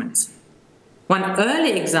instruments. One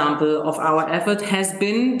early example of our effort has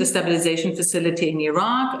been the stabilization facility in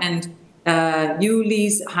Iraq, and you,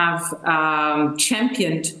 Lise, have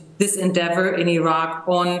championed this endeavor in Iraq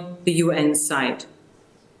on the UN side.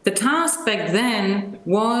 The task back then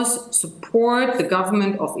was support the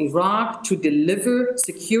government of Iraq to deliver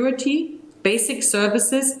security, basic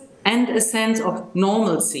services, and a sense of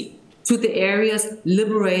normalcy to the areas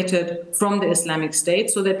liberated from the Islamic State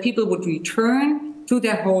so that people would return to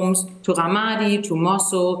their homes, to Ramadi, to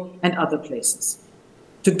Mosul, and other places.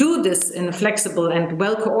 To do this in a flexible and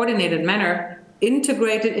well-coordinated manner,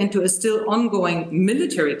 integrated into a still ongoing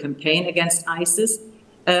military campaign against ISIS,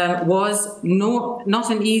 was not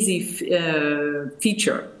an easy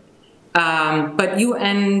feature. But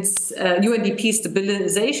UNDP's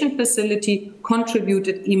stabilization facility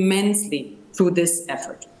contributed immensely to this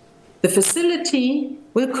effort. The facility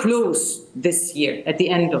will close this year, at the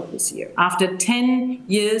end of this year, after 10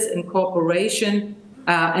 years in cooperation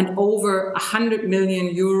and over 100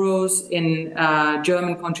 million euros in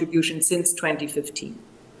German contribution since 2015.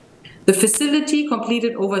 The facility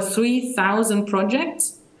completed over 3,000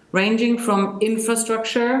 projects, ranging from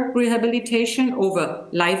infrastructure rehabilitation over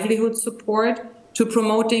livelihood support to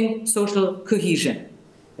promoting social cohesion.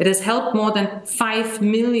 It has helped more than 5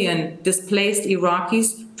 million displaced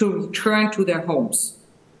Iraqis to return to their homes.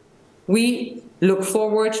 We look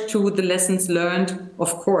forward to the lessons learned,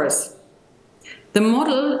 of course. The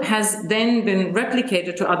model has then been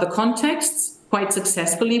replicated to other contexts, quite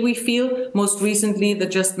successfully, we feel, most recently the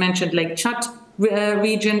just mentioned Lake Chad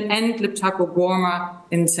region and Liptako-Gorma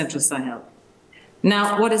in Central Sahel.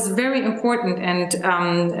 Now, what is very important, and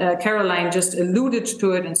Caroline just alluded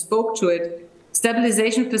to it and spoke to it,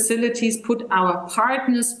 stabilization facilities put our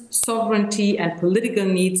partners' sovereignty and political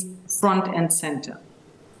needs front and center.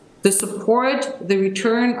 They support the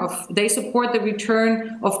return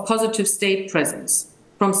of positive state presence,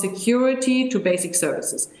 from security to basic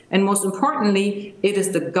services. And most importantly, it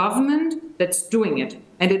is the government that's doing it,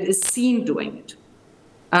 and it is seen doing it.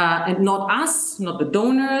 And not us, not the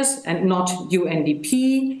donors, and not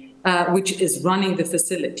UNDP, which is running the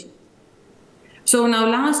facility. So now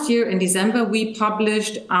last year in December, we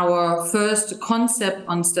published our first concept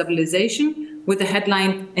on stabilization with the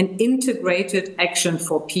headline, An Integrated Action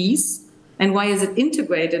for Peace. And why is it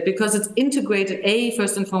integrated? Because it's integrated,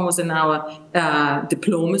 first and foremost, in our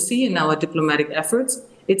diplomacy, in our diplomatic efforts.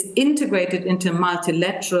 It's integrated into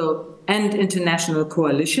multilateral and international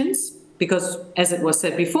coalitions, because, as it was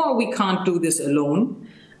said before, we can't do this alone.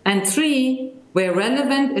 And 3, where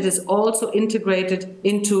relevant, it is also integrated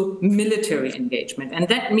into military engagement. And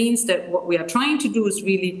that means that what we are trying to do is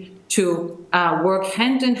really to work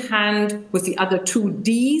hand in hand with the other 2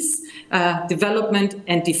 Ds, development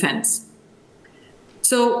and defense.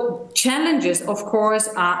 So challenges, of course,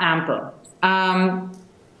 are ample.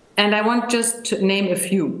 And I want just to name a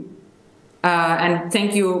few. And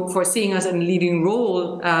thank you for seeing us in a leading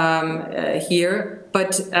role here.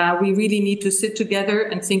 But we really need to sit together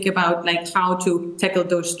and think about how to tackle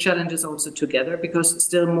those challenges also together, because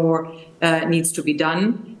still more needs to be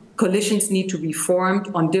done. Coalitions need to be formed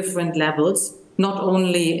on different levels, not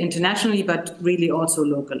only internationally, but really also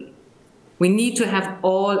locally. We need to have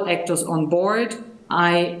all actors on board,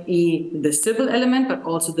 i.e. the civil element, but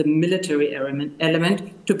also the military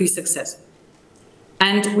element to be successful.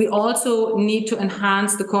 And we also need to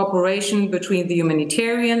enhance the cooperation between the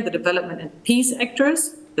humanitarian, the development and peace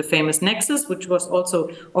actors, the famous nexus, which was also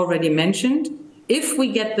already mentioned. If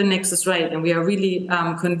we get the nexus right, and we are really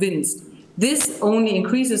convinced, this only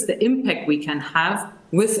increases the impact we can have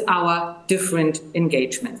with our different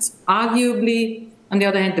engagements. Arguably, on the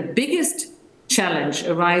other hand, the biggest challenge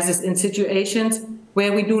arises in situations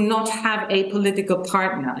where we do not have a political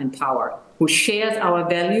partner in power who shares our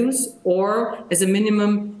values, or, as a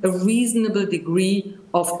minimum, a reasonable degree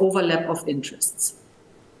of overlap of interests.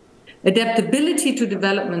 Adaptability to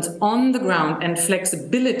developments on the ground and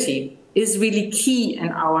flexibility is really key in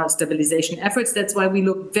our stabilization efforts. That's why we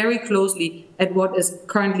look very closely at what is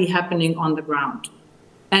currently happening on the ground.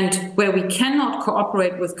 And where we cannot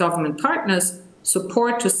cooperate with government partners,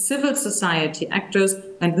 support to civil society actors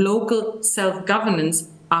and local self-governance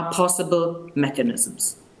are possible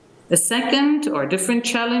mechanisms. A second or different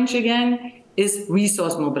challenge, again, is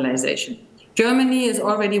resource mobilization. Germany is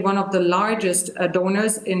already one of the largest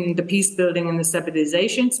donors in the peace building and the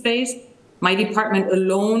stabilization space. My department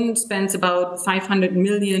alone spends about 500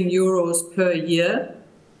 million euros per year.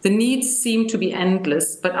 The needs seem to be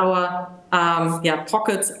endless, but our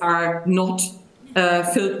pockets are not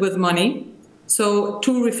filled with money. So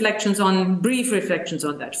brief reflections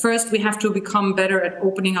on that. First, we have to become better at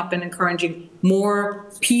opening up and encouraging more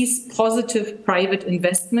peace-positive private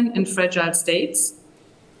investment in fragile states.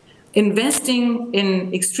 Investing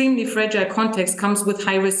in extremely fragile contexts comes with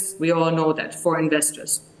high risks, we all know that, for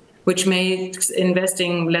investors, which makes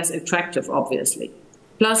investing less attractive, obviously.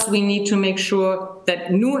 Plus, we need to make sure that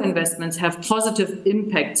new investments have positive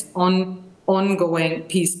impacts on ongoing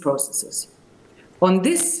peace processes. On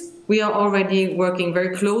this, we are already working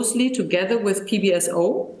very closely together with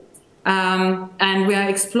PBSO, and we are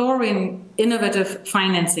exploring innovative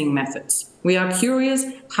financing methods. We are curious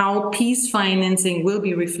how peace financing will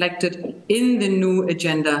be reflected in the new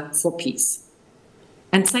agenda for peace.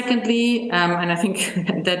 And secondly, and I think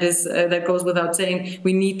that goes without saying,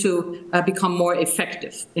 we need to become more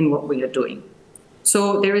effective in what we are doing.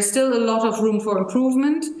 So there is still a lot of room for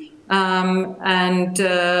improvement. And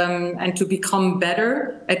to become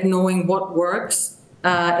better at knowing what works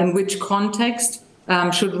in which context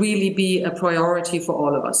should really be a priority for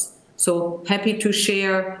all of us. So happy to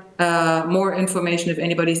share more information if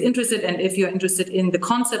anybody's interested. And if you're interested in the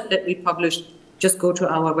concept that we published, just go to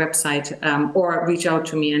our website or reach out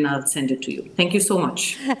to me and I'll send it to you. Thank you so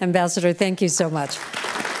much. Ambassador, thank you so much.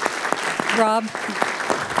 Rob?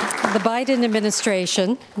 The Biden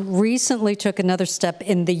administration recently took another step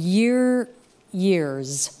in the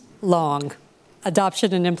years-long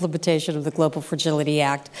adoption and implementation of the Global Fragility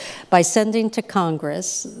Act by sending to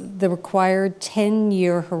Congress the required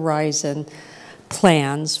 10-year horizon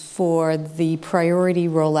plans for the priority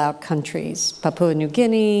rollout countries, Papua New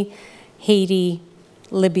Guinea, Haiti,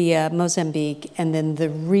 Libya, Mozambique, and then the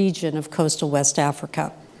region of coastal West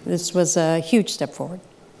Africa. This was a huge step forward.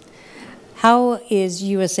 How is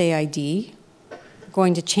USAID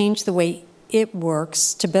going to change the way it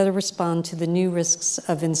works to better respond to the new risks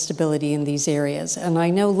of instability in these areas? And I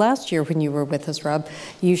know last year when you were with us, Rob,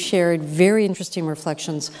 you shared very interesting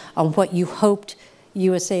reflections on what you hoped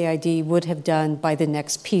USAID would have done by the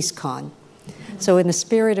next PeaceCon. So in the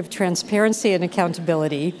spirit of transparency and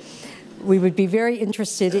accountability, we would be very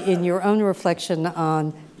interested in your own reflection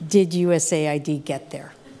on, did USAID get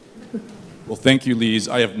there? Well, thank you, Lise.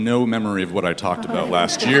 I have no memory of what I talked about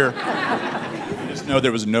last year. I just know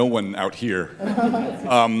there was no one out here.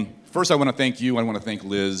 First, I want to thank you. I want to thank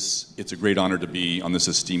Liz. It's a great honor to be on this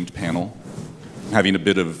esteemed panel. I'm having a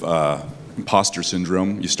bit of imposter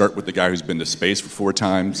syndrome. You start with the guy who's been to space for 4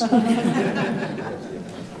 times.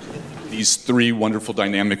 These 3 wonderful,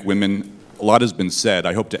 dynamic women, a lot has been said.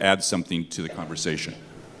 I hope to add something to the conversation.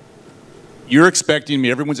 You're expecting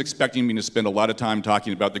me, everyone's expecting me to spend a lot of time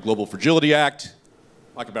talking about the Global Fragility Act,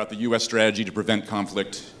 talk about the U.S. strategy to prevent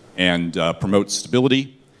conflict and promote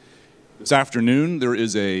stability. This afternoon, there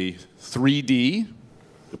is a 3D,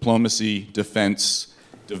 diplomacy, defense,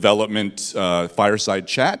 development, fireside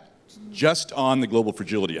chat, just on the Global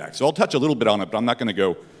Fragility Act. So I'll touch a little bit on it, but I'm not going to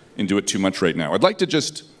go into it too much right now. I'd like to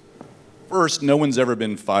just, first, no one's ever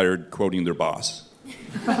been fired quoting their boss.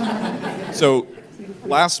 So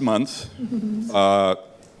last month, the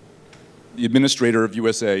administrator of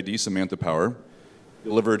USAID, Samantha Power,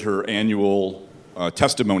 delivered her annual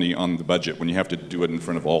testimony on the budget when you have to do it in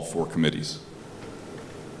front of all 4 committees.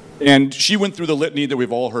 And she went through the litany that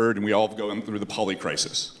we've all heard, and we all have gone through the poly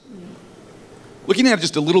crisis. Looking at it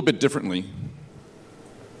just a little bit differently,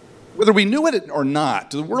 whether we knew it or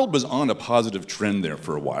not, the world was on a positive trend there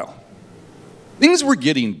for a while. Things were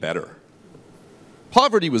getting better.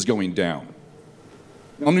 Poverty was going down.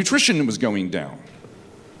 Malnutrition was going down.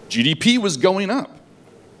 GDP was going up.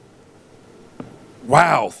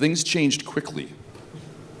 Wow, things changed quickly.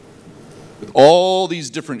 With all these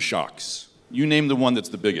different shocks. You name the one that's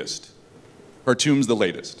the biggest. Khartoum's the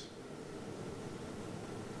latest.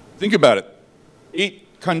 Think about it.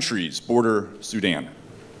 8 countries border Sudan.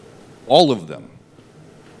 All of them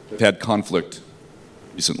have had conflict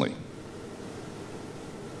recently.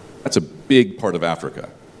 That's a big part of Africa,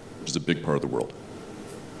 which is a big part of the world.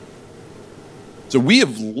 So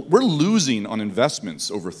we're losing on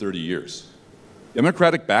investments over 30 years.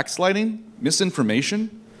 Democratic backsliding,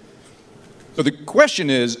 misinformation. So the question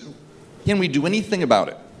is, can we do anything about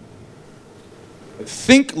it? I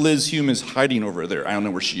think Liz Hume is hiding over there. I don't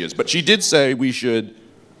know where she is, but she did say we should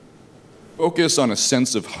focus on a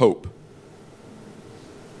sense of hope.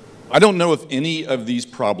 I don't know if any of these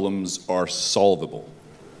problems are solvable.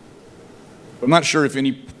 I'm not sure if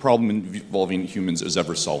any problem involving humans is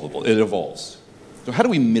ever solvable. It evolves. So how do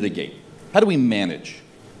we mitigate? How do we manage?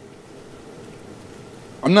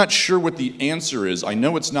 I'm not sure what the answer is. I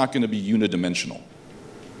know it's not going to be unidimensional.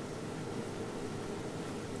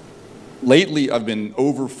 Lately, I've been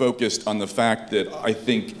over-focused on the fact that I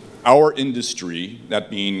think our industry,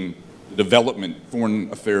 that being the development,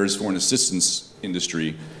 foreign affairs, foreign assistance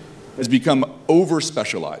industry, has become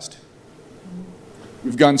over-specialized.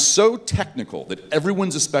 We've gone so technical that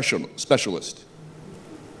everyone's a specialist.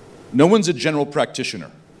 No one's a general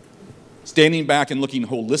practitioner, standing back and looking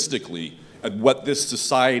holistically at what this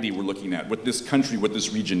society we're looking at, what this country, what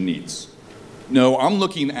this region needs. No, I'm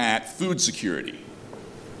looking at food security.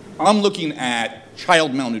 I'm looking at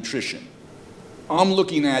child malnutrition. I'm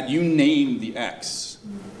looking at you name the X.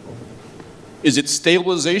 Is it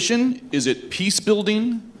stabilization? Is it peace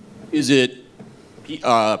building? Is it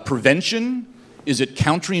prevention? Is it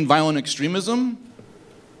countering violent extremism?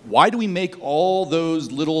 Why do we make all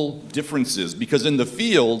those little differences? Because in the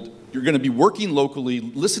field, you're going to be working locally,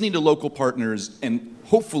 listening to local partners, and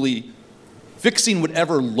hopefully fixing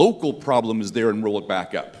whatever local problem is there and roll it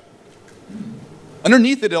back up.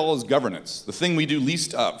 Underneath it all is governance, the thing we do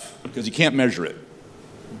least of, because you can't measure it.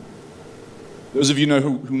 Those of you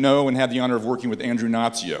who know and had the honor of working with Andrew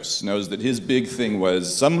Natsios knows that his big thing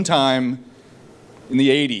was sometime in the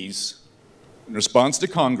 80s, in response to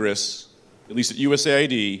Congress, at least at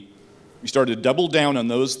USAID, we started to double down on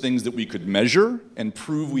those things that we could measure and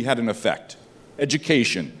prove we had an effect.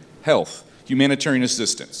 Education, health, humanitarian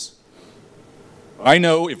assistance. I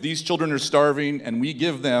know if these children are starving and we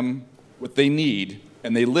give them what they need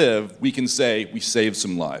and they live, we can say we saved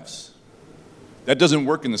some lives. That doesn't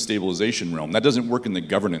work in the stabilization realm. That doesn't work in the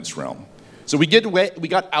governance realm. So we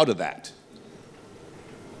got out of that.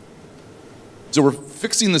 So we're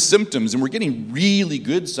fixing the symptoms, and we're getting really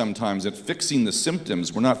good sometimes at fixing the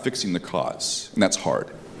symptoms. We're not fixing the cause, and that's hard.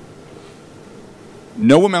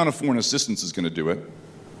 No amount of foreign assistance is going to do it.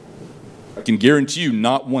 I can guarantee you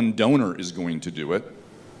not one donor is going to do it.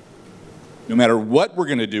 No matter what we're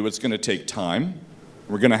going to do, it's going to take time.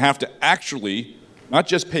 We're going to have to actually not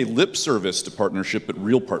just pay lip service to partnership, but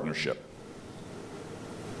real partnership.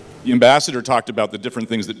 The ambassador talked about the different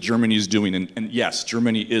things that Germany is doing, and yes,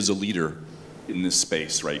 Germany is a leader in this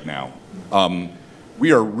space right now.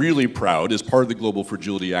 We are really proud, as part of the Global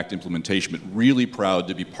Fragility Act implementation, but really proud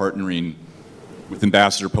to be partnering with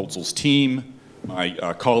Ambassador Potzel's team,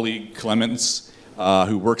 my colleague Clemens,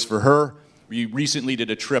 who works for her. We recently did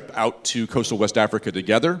a trip out to coastal West Africa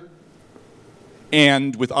together.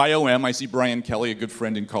 And with IOM, I see Brian Kelly, a good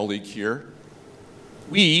friend and colleague here.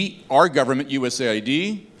 Our government,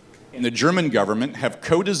 USAID, and the German government have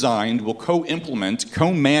co-designed, will co-implement,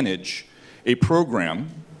 co-manage a program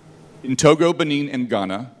in Togo, Benin, and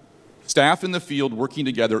Ghana, staff in the field working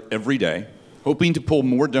together every day, hoping to pull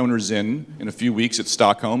more donors in a few weeks at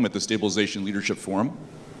Stockholm at the Stabilization Leadership Forum,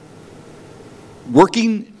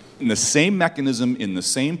 working in the same mechanism, in the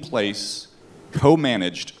same place,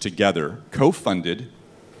 co-managed together, co-funded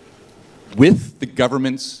with the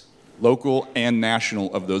governments, local and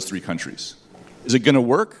national, of those three countries. Is it going to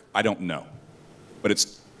work? I don't know. But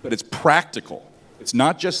it's practical. It's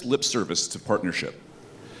not just lip service to partnership.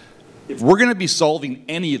 If we're going to be solving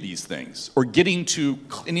any of these things, or getting to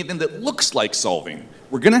anything that looks like solving,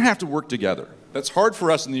 we're going to have to work together. That's hard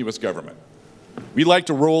for us in the US government. We like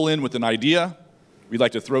to roll in with an idea, we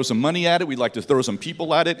like to throw some money at it, we like to throw some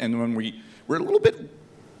people at it, and when we're a little bit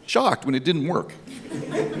shocked when it didn't work.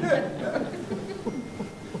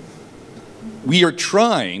 We are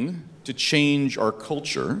trying to change our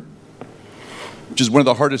culture, which is one of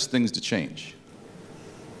the hardest things to change.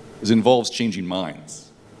 It involves changing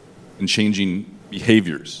minds and changing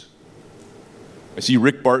behaviors. I see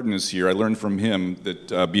Rick Barton is here. I learned from him that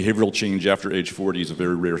behavioral change after age 40 is a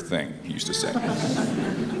very rare thing, he used to say.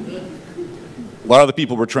 A lot of the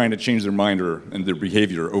people were trying to change their mind and their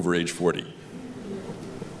behavior over age 40.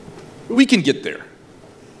 But we can get there.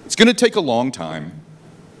 It's going to take a long time.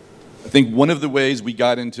 I think one of the ways we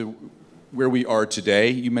got into where we are today,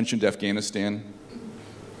 you mentioned Afghanistan,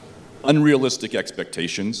 unrealistic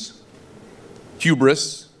expectations,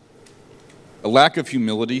 hubris, a lack of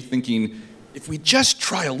humility, thinking, if we just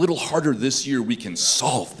try a little harder this year, we can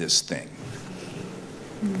solve this thing.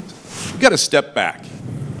 We've got to step back.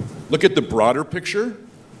 Look at the broader picture.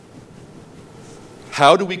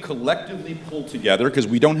 How do we collectively pull together, because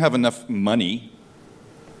we don't have enough money.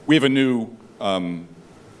 We have a new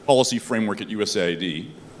policy framework at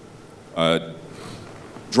USAID,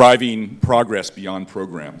 driving progress beyond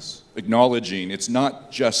programs, acknowledging it's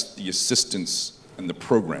not just the assistance and the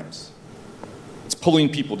programs. It's pulling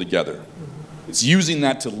people together. It's using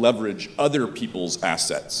that to leverage other people's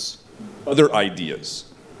assets, other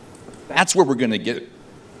ideas. That's where we're going to get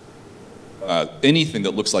anything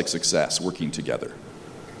that looks like success, working together.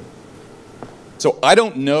 So I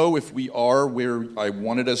don't know if we are where I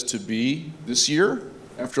wanted us to be this year,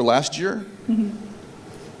 after last year.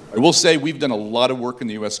 I will say we've done a lot of work in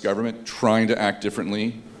the US government trying to act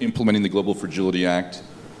differently, implementing the Global Fragility Act.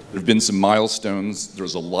 There have been some milestones.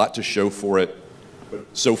 There's a lot to show for it. But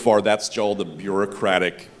so far, that's all the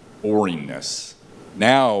bureaucratic boringness.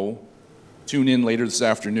 Now, tune in later this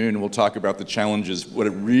afternoon and we'll talk about the challenges, what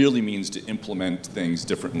it really means to implement things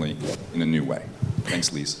differently in a new way.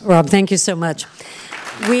 Thanks, Lise. Rob, thank you so much.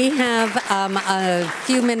 We have a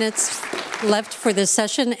few minutes left for this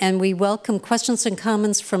session, and we welcome questions and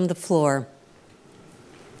comments from the floor.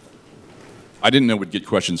 I didn't know we'd get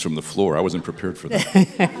questions from the floor. I wasn't prepared for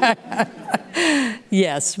that.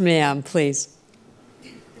 Yes, ma'am, please.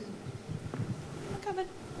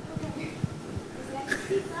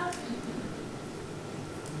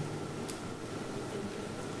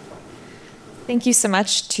 Thank you so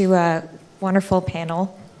much to a wonderful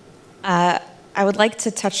panel. I would like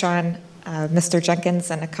to touch on Mr. Jenkins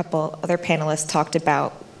and a couple other panelists talked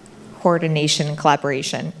about coordination and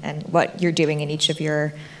collaboration and what you're doing in each of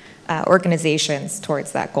your organizations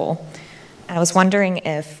towards that goal. I was wondering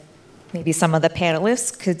if maybe some of the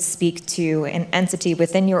panelists could speak to an entity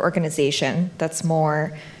within your organization that's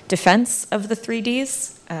more defense of the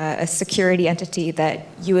 3Ds, a security entity that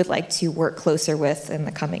you would like to work closer with in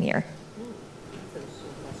the coming year.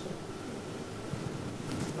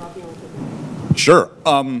 Sure.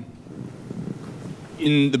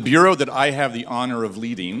 In the bureau that I have the honor of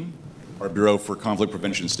leading, our Bureau for Conflict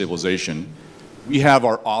Prevention and Stabilization, we have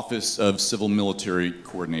our Office of Civil-Military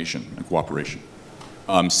Coordination and Cooperation,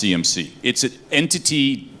 CMC. It's an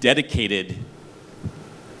entity dedicated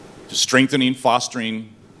to strengthening,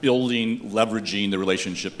 fostering, building, leveraging the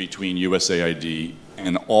relationship between USAID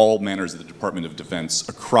and all manners of the Department of Defense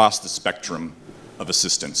across the spectrum of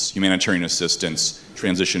assistance, humanitarian assistance,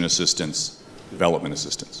 transition assistance, development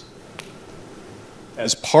assistance.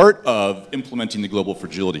 As part of implementing the Global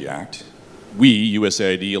Fragility Act, we,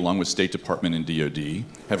 USAID, along with State Department and DoD,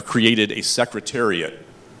 have created a secretariat,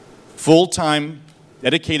 full-time,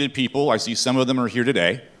 dedicated people, I see some of them are here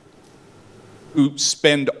today, who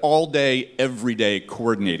spend all day, every day,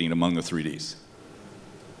 coordinating among the 3Ds.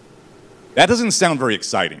 That doesn't sound very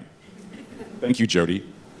exciting. Thank you, Jody.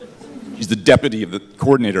 She's the deputy of the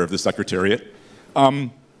coordinator of the secretariat.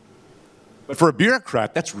 But for a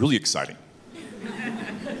bureaucrat, that's really exciting.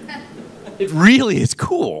 It really is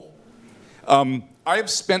cool. I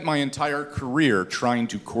have spent my entire career trying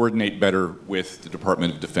to coordinate better with the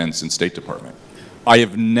Department of Defense and State Department. I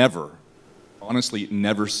have never, honestly,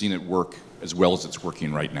 never seen it work as well as it's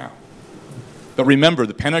working right now. But remember,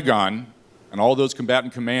 the Pentagon and all those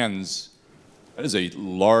combatant commands, that is a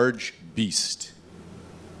large beast.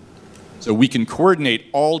 So we can coordinate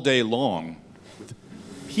all day long with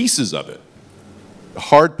pieces of it. The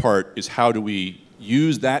hard part is how do we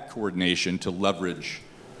use that coordination to leverage,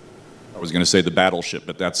 I was going to say the battleship,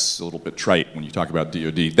 but that's a little bit trite when you talk about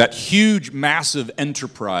DoD, that huge, massive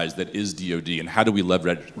enterprise that is DoD, and how do we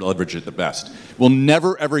leverage it the best? We'll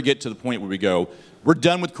never, ever get to the point where we go, we're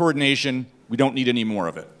done with coordination, we don't need any more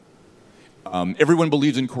of it. Everyone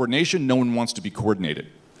believes in coordination, no one wants to be coordinated.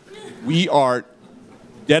 We are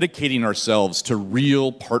dedicating ourselves to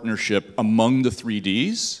real partnership among the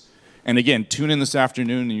 3Ds. And again, tune in this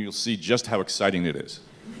afternoon and you'll see just how exciting it is.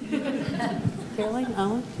 Caroline,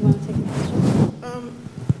 Alan, do you want to take a question?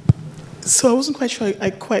 So I wasn't quite sure I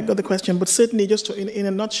quite got the question, but certainly just in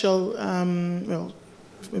a nutshell,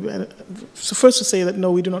 so first to say that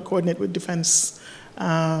no, we do not coordinate with defense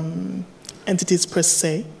entities per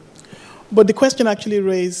se. But the question actually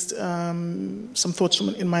raised some thoughts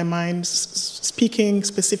in my mind, speaking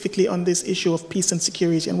specifically on this issue of peace and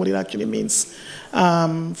security and what it actually means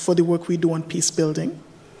for the work we do on peace building.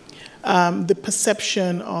 The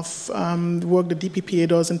perception of the work the DPPA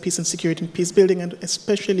does in peace and security and peace building, and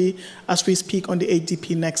especially as we speak on the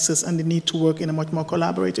HDP nexus and the need to work in a much more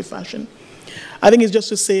collaborative fashion. I think it's just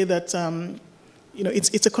to say that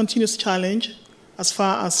it's a continuous challenge as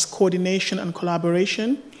far as coordination and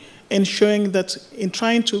collaboration, ensuring that in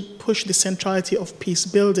trying to push the centrality of peace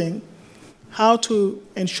building, how to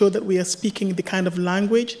ensure that we are speaking the kind of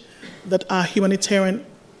language that our humanitarian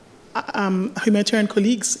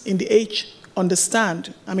colleagues in the H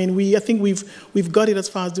understand. I mean, I think we've got it as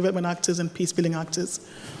far as development actors and peace building actors.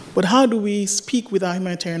 But how do we speak with our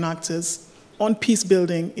humanitarian actors on peace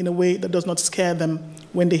building in a way that does not scare them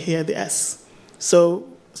when they hear the S? So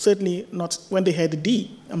certainly not when they hear the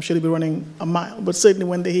D. I'm sure they'll be running a mile. But certainly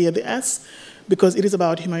when they hear the S, because it is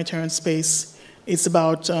about humanitarian space. It's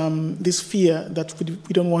about this fear that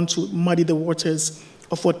we don't want to muddy the waters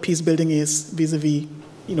of what peace building is vis-a-vis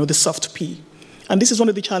the soft P. And this is one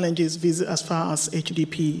of the challenges as far as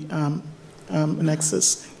HDP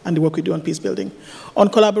nexus and the work we do on peace building. On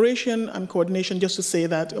collaboration and coordination, just to say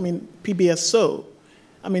that, PBSO,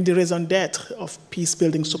 the raison d'etre of Peace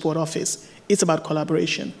Building Support Office, it's about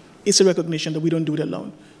collaboration. It's a recognition that we don't do it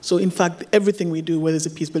alone. So in fact, everything we do, whether it's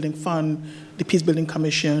the Peace Building Fund, the Peace Building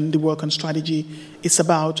Commission, the work on strategy, it's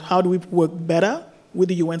about how do we work better with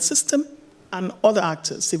the UN system and other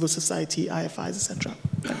actors, civil society, IFIs, etc.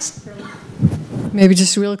 Thanks. Maybe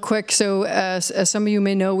just real quick. So as some of you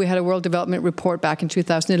may know, we had a World Development Report back in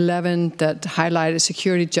 2011 that highlighted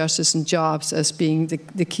security, justice, and jobs as being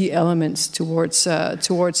the key elements towards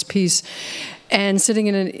peace. And sitting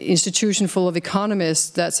in an institution full of economists,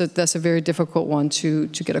 that's a very difficult one to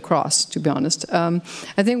get across, to be honest. I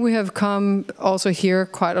think we have come also here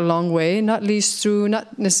quite a long way, not least through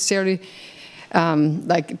not necessarily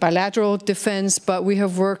like bilateral defense, but we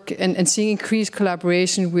have worked and seeing increased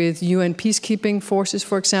collaboration with UN peacekeeping forces,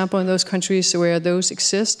 for example, in those countries where those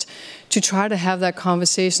exist, to try to have that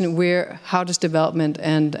conversation where how does development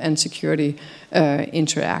and security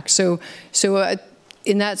interact. So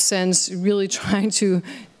in that sense, really trying to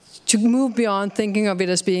move beyond thinking of it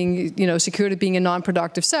as being, security being a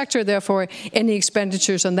non-productive sector, therefore any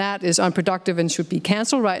expenditures on that is unproductive and should be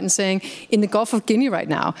canceled, right? And saying, in the Gulf of Guinea right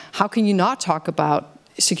now, how can you not talk about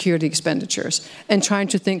security expenditures? And trying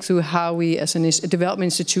to think through how we as a development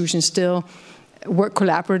institution still work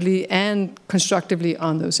collaboratively and constructively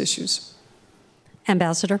on those issues.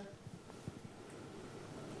 Ambassador?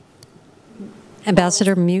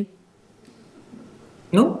 Ambassador, mute.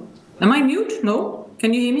 No? Am I mute? No?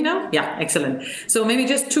 Can you hear me now? Yeah, excellent. So maybe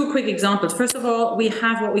just two quick examples. First of all, we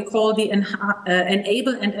have what we call the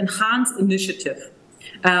Enable and Enhance initiative.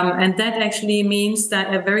 And that actually means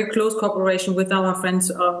that a very close cooperation with our friends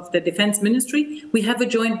of the Defense Ministry, we have a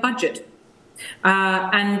joint budget.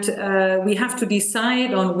 And we have to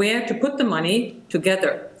decide on where to put the money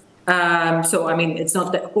together. It's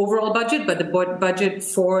not the overall budget, but the budget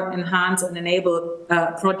for Enhance and Enable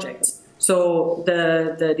projects. So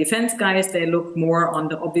the defense guys, they look more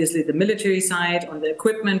on obviously the military side, on the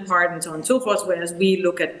equipment part and so on and so forth, whereas we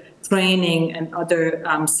look at training and other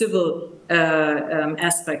civil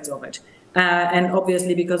aspects of it. And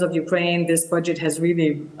obviously because of Ukraine, this budget has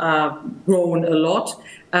really grown a lot,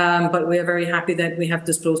 but we are very happy that we have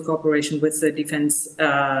this close cooperation with the defense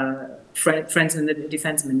friends in the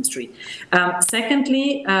Defense Ministry.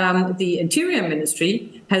 Secondly, the Interior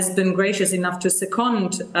Ministry has been gracious enough to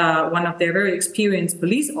second one of their very experienced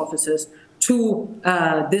police officers to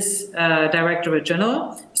this Directorate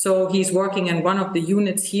General. So he's working in one of the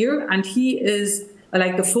units here, and he is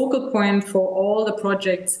like the focal point for all the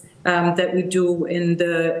projects that we do in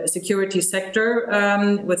the security sector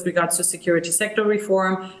with regards to security sector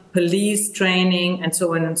reform, police training, and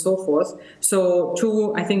so on and so forth. So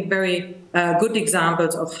two, I think, very good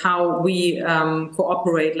examples of how we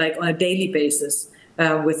cooperate like on a daily basis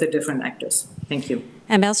with the different actors. Thank you.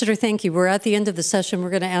 Ambassador, thank you. We're at the end of the session. We're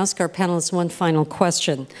going to ask our panelists one final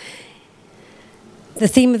question. The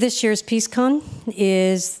theme of this year's PeaceCon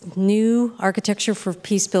is new architecture for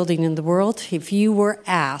peace building in the world. If you were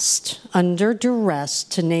asked under duress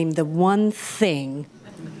to name the one thing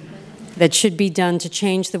that should be done to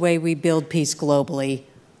change the way we build peace globally,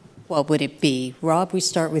 what would it be? Rob, we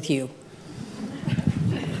start with you.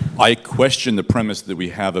 I question the premise that we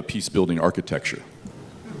have a peace-building architecture.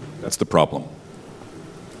 That's the problem.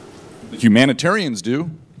 The humanitarians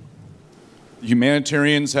do. The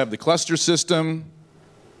humanitarians have the cluster system.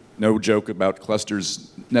 No joke about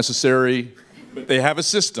clusters necessary, but they have a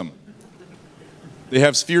system. They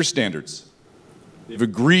have sphere standards. They've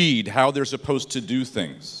agreed how they're supposed to do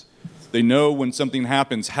things. They know when something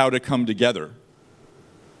happens how to come together.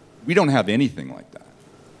 We don't have anything like that.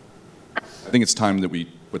 I think it's time that we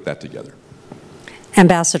put that together.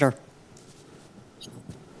 Ambassador.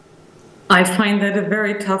 I find that a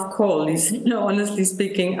very tough call, honestly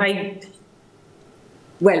speaking.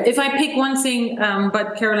 Well, if I pick one thing,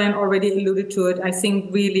 but Caroline already alluded to it, I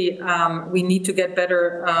think really we need to get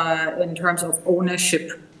better in terms of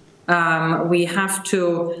ownership. We have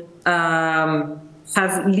to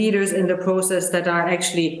have leaders in the process that are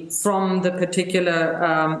actually from the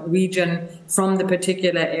particular region, from the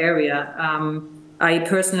particular area. I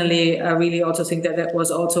personally really also think that that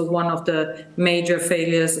was also one of the major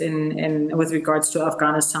failures in with regards to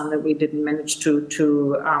Afghanistan, that we didn't manage to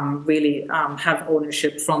really have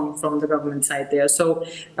ownership from the government side there. So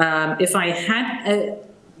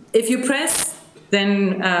if you press,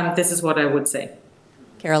 then this is what I would say.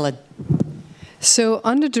 Carolyn. So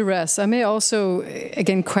under duress, I may also,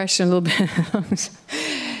 again, question a little bit.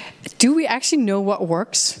 Do we actually know what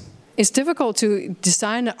works? It's difficult to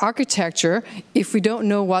design an architecture if we don't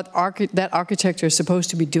know what that architecture is supposed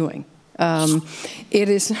to be doing.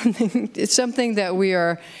 It's something that we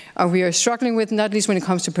are struggling with, not least when it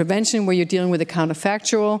comes to prevention, where you're dealing with the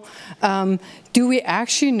counterfactual. Do we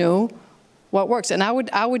actually know what works? And I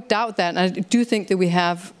would doubt that. And I do think that we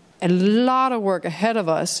have a lot of work ahead of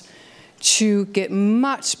us to get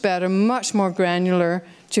much better, much more granular,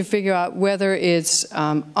 to figure out whether it's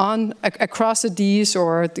across the Ds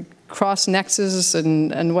or the cross nexus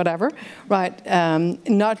and whatever, right?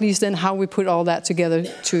 Not least then how we put all that together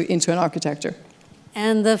into an architecture.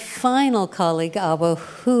 And the final colleague, Awa,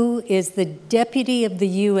 who is the deputy of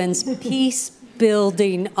the UN's Peace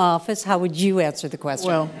Building Office. How would you answer the question?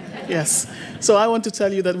 Well, yes. So I want to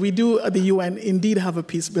tell you that we do at the UN indeed have a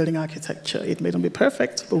peace-building architecture. It may not be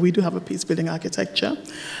perfect, but we do have a peace-building architecture.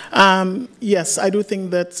 Yes, I do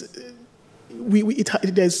think that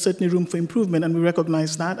there's certainly room for improvement, and we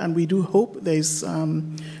recognize that, and we do hope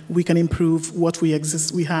we can improve what we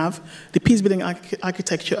have. The peace-building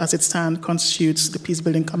architecture as it stands constitutes the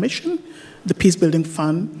Peace-Building Commission, the Peace-Building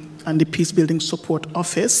Fund, and the Peace-Building Support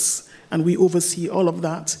Office, and we oversee all of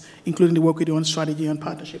that, including the work we do on strategy and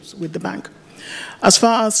partnerships with the bank. As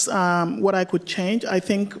far as what I could change, I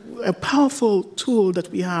think a powerful tool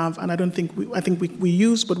that we have, and I think we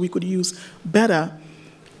use, but we could use better,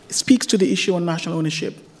 speaks to the issue on national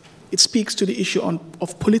ownership. It speaks to the issue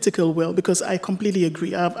of political will, because I completely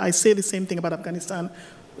agree. I say the same thing about Afghanistan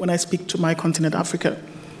when I speak to my continent, Africa.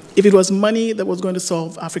 If it was money that was going to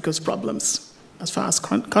solve Africa's problems, as far as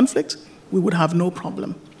conflict, we would have no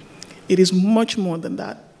problem. It is much more than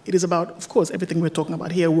that. It is about, of course, everything we're talking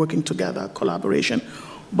about here, working together, collaboration.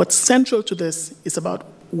 But central to this is about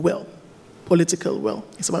will, political will.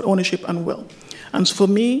 It's about ownership and will. And so for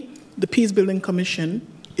me, the Peace Building Commission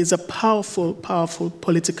is a powerful, powerful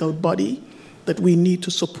political body that we need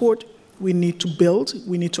to support, we need to build,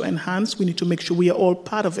 we need to enhance, we need to make sure we are all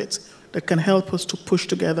part of it, that can help us to push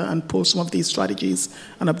together and pull some of these strategies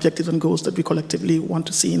and objectives and goals that we collectively want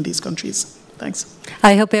to see in these countries. Thanks.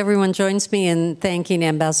 I hope everyone joins me in thanking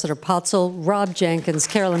Ambassador Potzel, Rob Jenkins,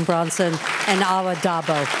 Carolyn Bronson, and Awa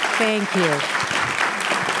Dabo. Thank you.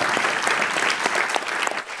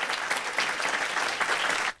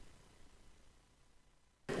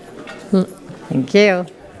 Thank you.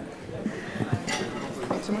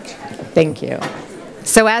 Thanks so much. Thank you.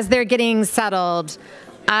 So as they're getting settled,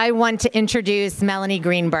 I want to introduce Melanie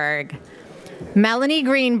Greenberg. Melanie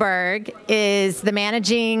Greenberg is the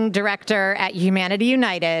managing director at Humanity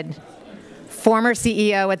United, former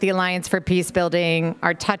CEO at the Alliance for Peacebuilding,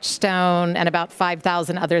 our touchstone, and about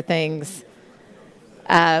 5,000 other things.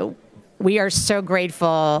 We are so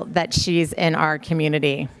grateful that she's in our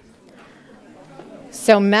community.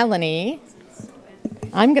 So Melanie,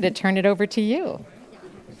 I'm going to turn it over to you.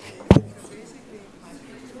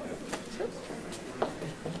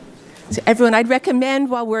 So everyone, I'd recommend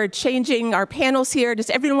while we're changing our panels here, does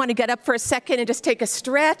everyone want to get up for a second and just take a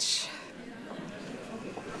stretch?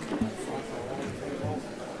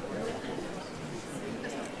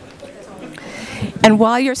 And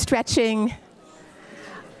while you're stretching,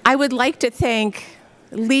 I would like to thank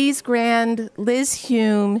Lise Grand, Liz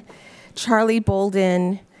Hume, Charlie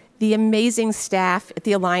Bolden, the amazing staff at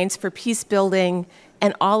the Alliance for Peacebuilding,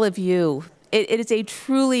 and all of you. It is a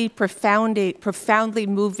truly profoundly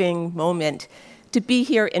moving moment to be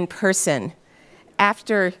here in person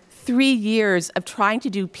after 3 years of trying to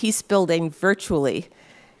do peacebuilding virtually.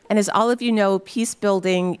 And as all of you know,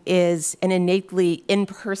 peacebuilding is an innately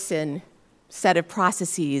in-person set of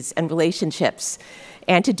processes and relationships.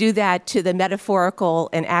 And to do that to the metaphorical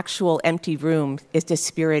and actual empty room is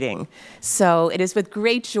dispiriting. So it is with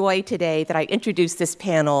great joy today that I introduce this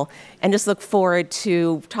panel and just look forward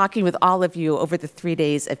to talking with all of you over the 3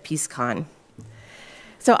 days of PeaceCon.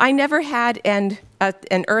 So I never had an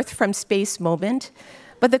Earth from space moment,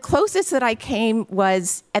 but the closest that I came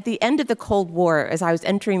was at the end of the Cold War as I was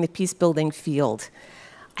entering the peacebuilding field.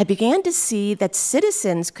 I began to see that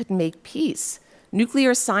citizens could make peace.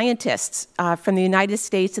 Nuclear scientists from the United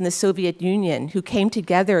States and the Soviet Union who came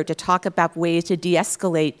together to talk about ways to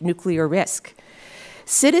de-escalate nuclear risk.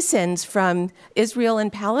 Citizens from Israel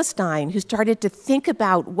and Palestine who started to think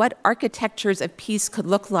about what architectures of peace could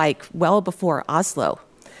look like well before Oslo.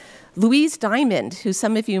 Louise Diamond, who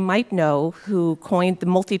some of you might know, who coined the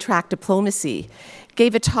multi-track diplomacy,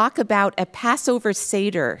 gave a talk about a Passover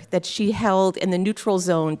Seder that she held in the neutral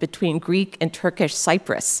zone between Greek and Turkish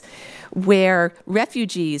Cyprus, where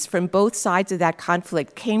refugees from both sides of that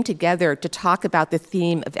conflict came together to talk about the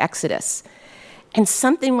theme of Exodus. And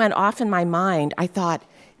something went off in my mind. I thought,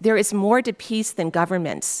 there is more to peace than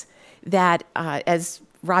governments. That, as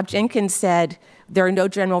Rob Jenkins said, there are no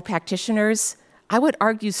general practitioners. I would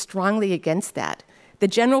argue strongly against that. The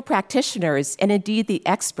general practitioners, and indeed the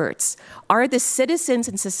experts, are the citizens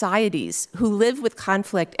and societies who live with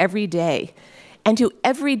conflict every day and who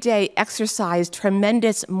every day exercise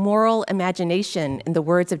tremendous moral imagination, in the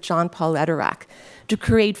words of John Paul Lederach, to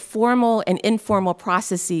create formal and informal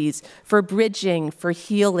processes for bridging, for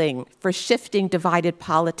healing, for shifting divided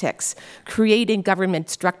politics, creating government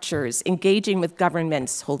structures, engaging with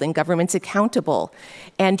governments, holding governments accountable,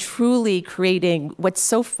 and truly creating what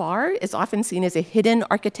so far is often seen as a hidden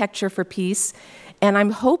architecture for peace. And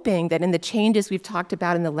I'm hoping that in the changes we've talked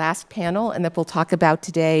about in the last panel and that we'll talk about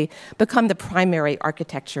today, become the primary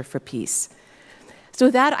architecture for peace. So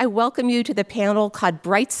with that, I welcome you to the panel called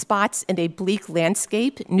Bright Spots in a Bleak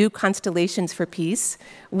Landscape, New Constellations for Peace.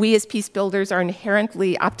 We as peace builders are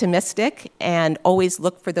inherently optimistic and always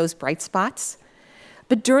look for those bright spots.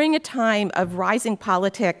 But during a time of rising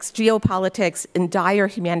politics, geopolitics, and dire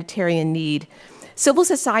humanitarian need, civil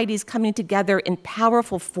society is coming together in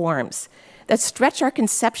powerful forms that stretch our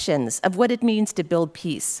conceptions of what it means to build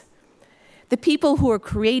peace. The people who are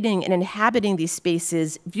creating and inhabiting these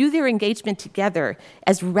spaces view their engagement together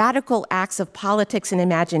as radical acts of politics and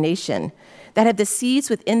imagination that have the seeds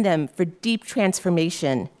within them for deep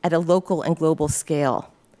transformation at a local and global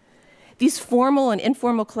scale. These formal and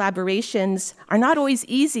informal collaborations are not always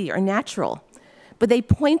easy or natural, but they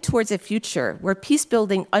point towards a future where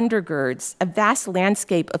peacebuilding undergirds a vast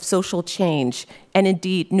landscape of social change and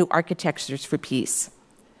indeed new architectures for peace.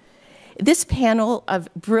 This panel of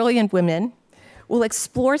brilliant women will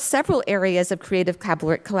explore several areas of creative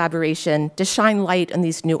collaboration to shine light on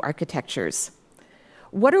these new architectures.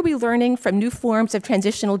 What are we learning from new forms of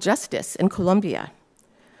transitional justice in Colombia?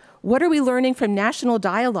 What are we learning from national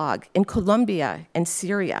dialogue in Colombia and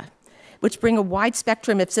Syria, which bring a wide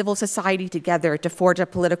spectrum of civil society together to forge a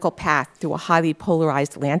political path through a highly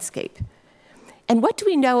polarized landscape? And what do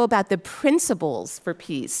we know about the principles for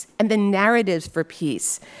peace and the narratives for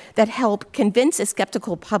peace that help convince a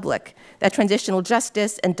skeptical public that transitional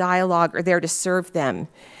justice and dialogue are there to serve them?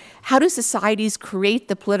 How do societies create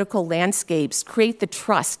the political landscapes, create the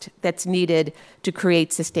trust that's needed to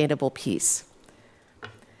create sustainable peace?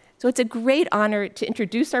 So it's a great honor to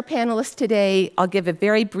introduce our panelists today. I'll give a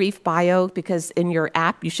very brief bio because in your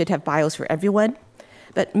app you should have bios for everyone.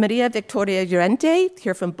 But Maria Victoria Llorente,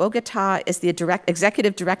 here from Bogota, is the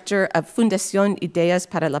executive director of Fundación Ideas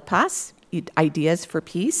para la Paz, Ideas for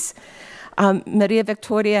Peace. Maria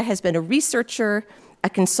Victoria has been a researcher, a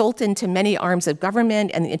consultant to many arms of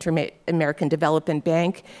government and the Inter-American Development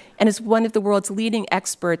Bank, and is one of the world's leading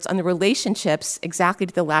experts on the relationships, exactly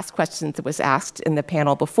to the last question that was asked in the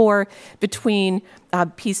panel before, between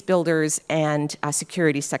peace builders and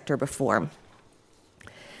security sector reform.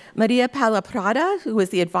 Maria Paula Prada, who is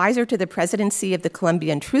the advisor to the presidency of the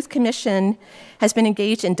Colombian Truth Commission, has been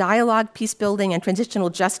engaged in dialogue, peace building, and transitional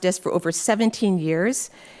justice for over 17 years.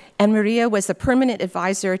 And Maria was the permanent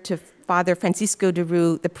advisor to Father Francisco de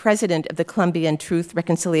Rue, the president of the Colombian Truth,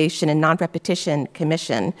 Reconciliation, and Non-Repetition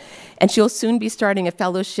Commission. And she'll soon be starting a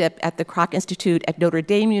fellowship at the Kroc Institute at Notre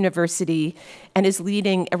Dame University and is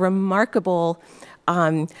leading a remarkable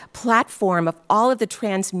platform of all of the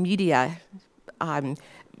transmedia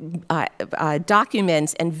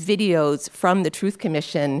documents and videos from the Truth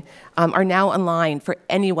Commission are now online for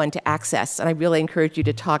anyone to access. And I really encourage you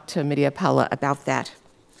to talk to Maria Paula about that.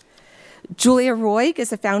 Julia Roig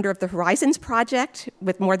is the founder of the Horizons Project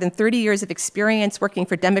with more than 30 years of experience working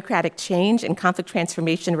for democratic change and conflict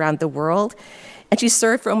transformation around the world. And she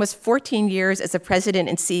served for almost 14 years as the president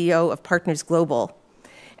and CEO of Partners Global.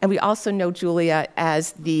 And we also know Julia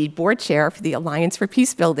as the board chair for the Alliance for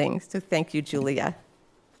Peace Building. So thank you, Julia.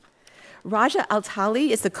 Raja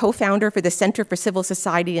Al-Tali is the co-founder for the Center for Civil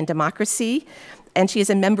Society and Democracy, and she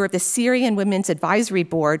is a member of the Syrian Women's Advisory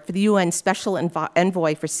Board for the UN Special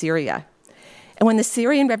Envoy for Syria. And when the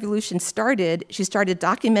Syrian revolution started, she started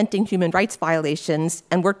documenting human rights violations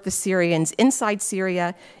and worked with Syrians inside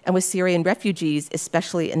Syria and with Syrian refugees,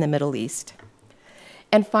 especially in the Middle East.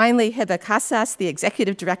 And finally, Heba Casas, the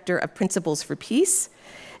executive director of Principles for Peace.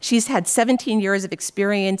 She's had 17 years of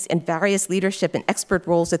experience in various leadership and expert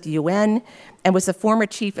roles at the UN and was the former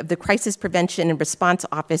chief of the Crisis Prevention and Response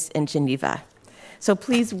Office in Geneva. So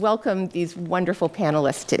please welcome these wonderful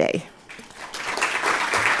panelists today.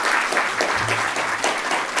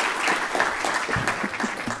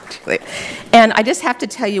 And I just have to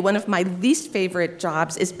tell you, one of my least favorite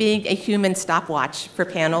jobs is being a human stopwatch for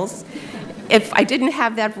panels. If I didn't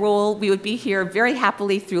have that role, we would be here very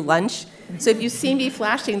happily through lunch. So if you see me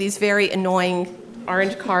flashing these very annoying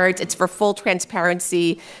orange cards, it's for full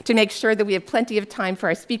transparency to make sure that we have plenty of time for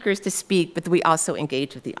our speakers to speak, but that we also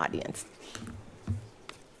engage with the audience.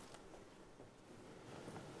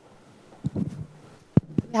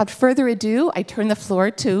 Without further ado, I turn the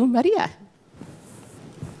floor to Maria.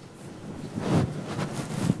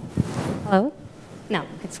 Hello? No,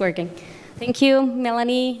 it's working. Thank you,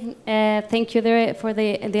 Melanie. Thank you for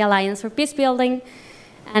the Alliance for Peace Building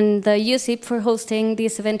and the UCIP for hosting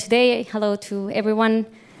this event today. Hello to everyone.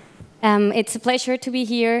 It's a pleasure to be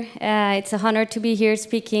here. It's an honor to be here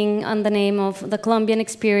speaking on the name of the Colombian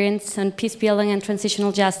experience on peace building and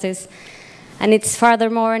transitional justice. And it's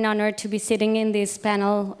furthermore an honor to be sitting in this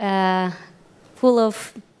panel full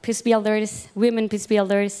of peace builders, women peace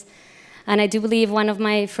builders. And I do believe one of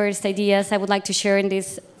my first ideas I would like to share in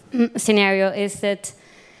this scenario is that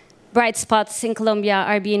bright spots in Colombia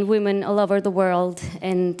are being women all over the world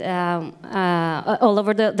and all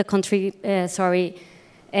over the country,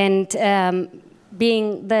 and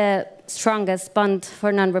being the strongest bond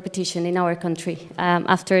for non-repetition in our country.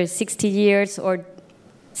 After 60 years or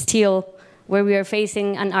still where we are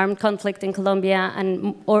facing an armed conflict in Colombia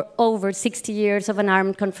or over 60 years of an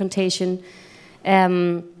armed confrontation,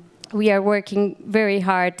 we are working very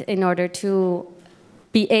hard in order to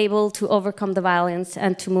be able to overcome the violence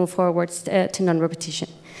and to move forwards to non-repetition.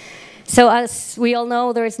 So as we all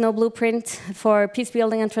know, there is no blueprint for peace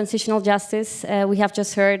building and transitional justice. We have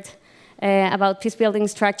just heard about peace building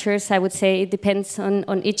structures. I would say it depends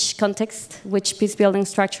on each context, which peace building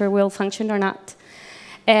structure will function or not.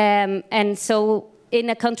 And so in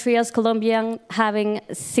a country as Colombia, having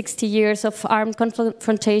 60 years of armed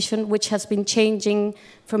confrontation, which has been changing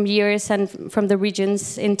from years and from the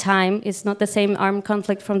regions in time, it's not the same armed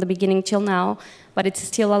conflict from the beginning till now, but it's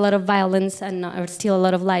still a lot of violence and still a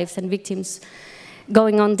lot of lives and victims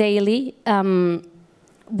going on daily.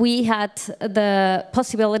 We had the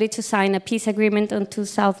possibility to sign a peace agreement in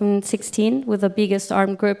 2016 with the biggest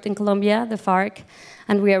armed group in Colombia, the FARC,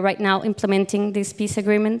 and we are right now implementing this peace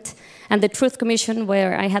agreement. And the Truth Commission,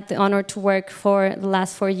 where I had the honor to work for the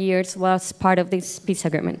last 4 years, was part of this peace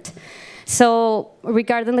agreement. So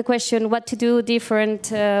regarding the question, what to do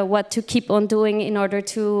different, what to keep on doing in order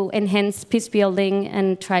to enhance peace building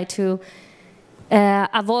and try to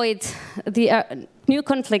avoid the new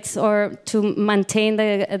conflicts or to maintain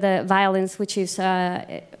the violence which is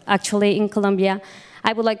actually in Colombia,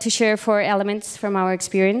 I would like to share 4 elements from our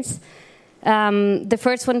experience. The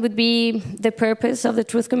first one would be the purpose of the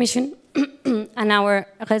Truth Commission and our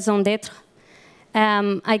raison d'être.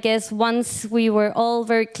 I guess once we were all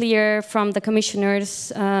very clear from the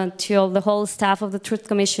commissioners to the whole staff of the Truth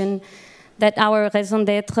Commission that our raison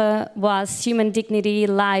d'être was human dignity,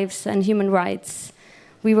 lives, and human rights,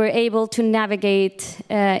 we were able to navigate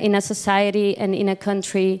in a society and in a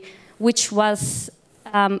country which was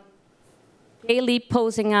daily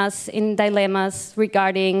posing us in dilemmas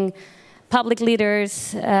regarding public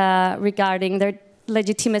leaders, regarding their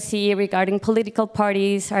legitimacy, regarding political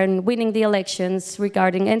parties and winning the elections,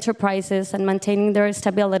 regarding enterprises and maintaining their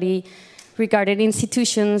stability, regarding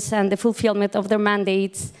institutions and the fulfillment of their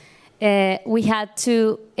mandates. We had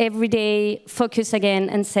to every day focus again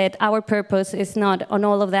and said our purpose is not on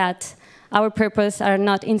all of that. Our purpose are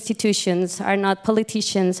not institutions, are not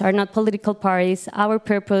politicians, are not political parties. Our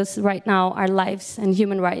purpose right now are lives and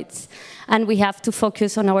human rights. And we have to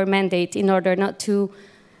focus on our mandate in order not to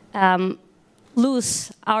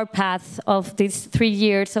lose our path of these 3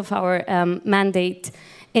 years of our mandate,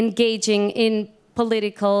 engaging in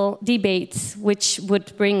political debates which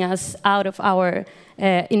would bring us out of our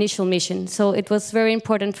initial mission. So it was very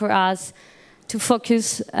important for us to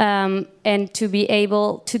focus and to be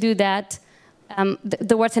able to do that.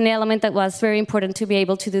 There was an element that was very important to be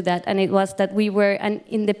able to do that, and it was that we were an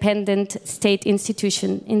independent state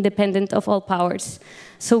institution, independent of all powers.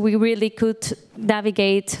 So we really could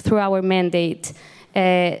navigate through our mandate,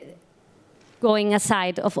 going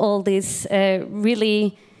aside of all these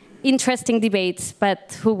really interesting debates,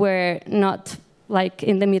 but who were not like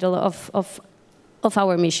in the middle of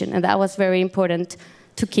our mission, and that was very important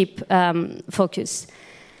to keep focus.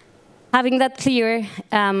 Having that clear,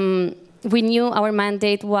 we knew our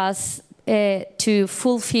mandate was to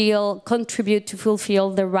contribute to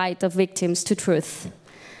fulfill the right of victims to truth.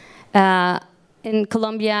 In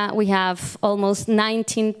Colombia, we have almost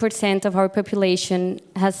 19% of our population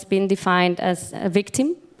has been defined as a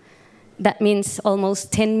victim. That means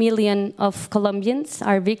almost 10 million of Colombians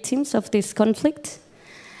are victims of this conflict.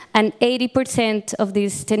 And 80% of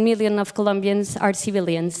these 10 million of Colombians are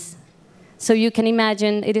civilians. So you can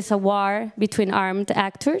imagine it is a war between armed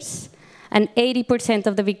actors, and 80%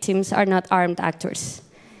 of the victims are not armed actors.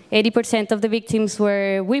 80% of the victims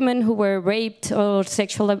were women who were raped or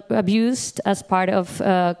sexually abused as part of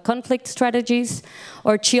conflict strategies,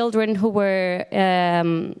 or children who were,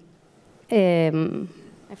 I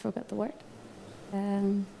forgot the word,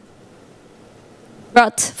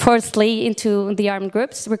 brought forcibly into the armed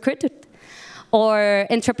groups, recruited, or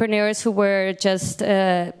entrepreneurs who were just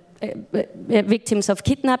victims of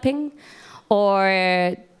kidnapping,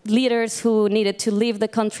 or leaders who needed to leave the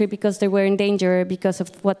country because they were in danger because of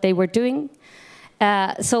what they were doing.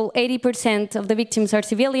 So 80% of the victims are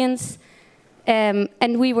civilians, and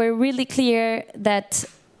we were really clear that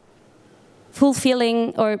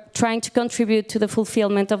fulfilling or trying to contribute to the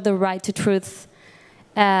fulfillment of the right to truth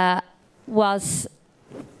was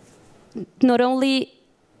not only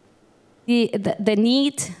the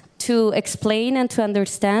need to explain and to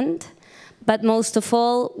understand, but most of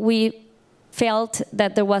all, we felt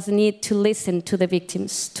that there was a need to listen to the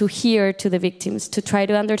victims, to hear to the victims, to try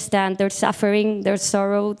to understand their suffering, their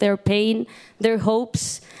sorrow, their pain, their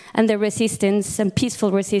hopes, and their resistance, and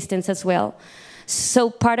peaceful resistance as well. So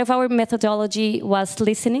part of our methodology was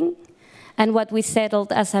listening, and what we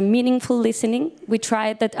settled as a meaningful listening. We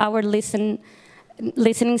tried that our listening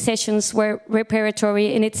sessions were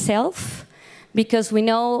reparatory in itself, because we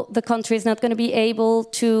know the country is not going to be able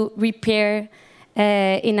to repair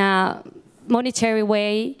in a monetary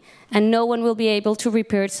way, and no one will be able to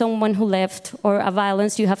repair someone who left or a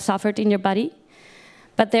violence you have suffered in your body.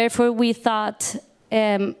 But therefore, we thought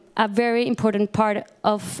a very important part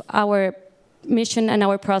of our mission and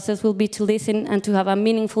our process will be to listen and to have a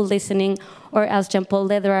meaningful listening, or as Jean-Paul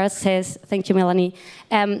Ledra says, thank you, Melanie,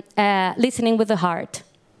 listening with the heart.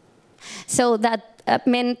 So that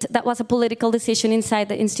meant that was a political decision inside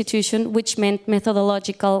the institution, which meant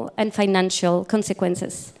methodological and financial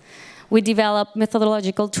consequences. We developed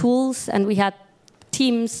methodological tools, and we had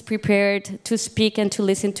teams prepared to speak and to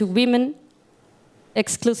listen to women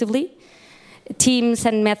exclusively, teams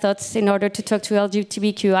and methods in order to talk to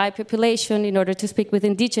LGBTQI population, in order to speak with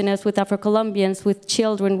indigenous, with Afro-Colombians, with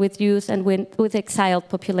children, with youth, and with exiled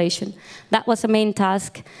population. That was a main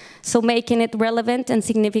task. So making it relevant and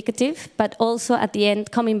significative, but also at the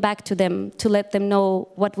end coming back to them to let them know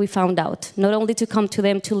what we found out. Not only to come to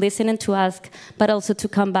them to listen and to ask, but also to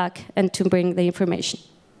come back and to bring the information.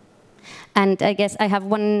 And I guess I have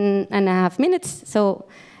 1.5 minutes, so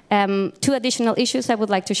Two additional issues I would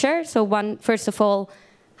like to share. So one, first of all,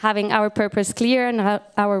 having our purpose clear and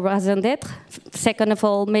our raison d'être. Second of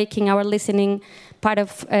all, making our listening part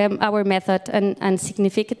of our method and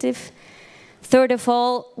significative. Third of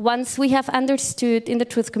all, once we have understood in the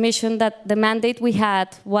Truth Commission that the mandate we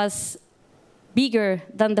had was bigger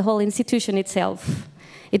than the whole institution itself,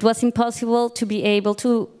 it was impossible to be able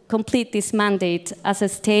to complete this mandate as a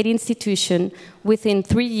state institution within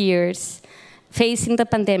 3 years, facing the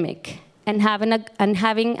pandemic, and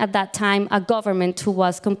having at that time a government who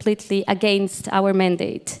was completely against our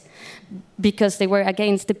mandate because they were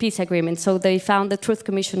against the peace agreement. So they found the Truth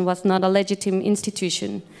Commission was not a legitimate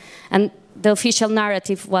institution. And the official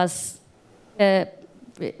narrative was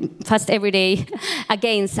fast every day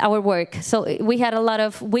against our work. So we had a lot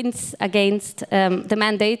of wins against the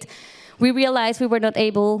mandate. We realized we were not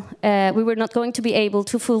going to be able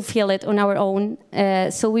to fulfill it on our own.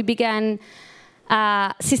 So we began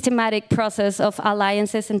a systematic process of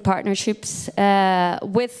alliances and partnerships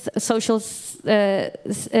with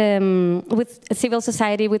with civil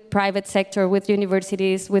society, with private sector, with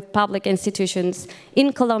universities, with public institutions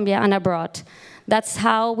in Colombia and abroad. That's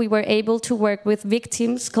how we were able to work with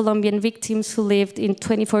victims, Colombian victims who lived in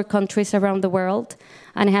 24 countries around the world.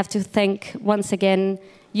 And I have to thank once again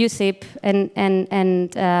USIP and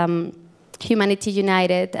Humanity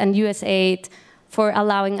United and USAID for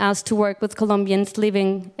allowing us to work with Colombians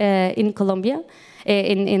living in Colombia,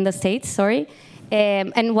 in the States, sorry.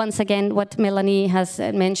 And once again, what Melanie has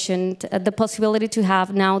mentioned, the possibility to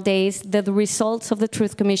have nowadays the results of the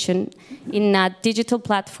Truth Commission in a digital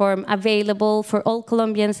platform available for all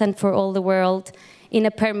Colombians and for all the world in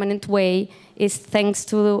a permanent way is thanks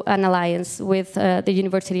to an alliance with the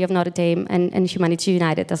University of Notre Dame and Humanity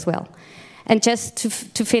United as well. And just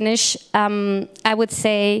to finish, I would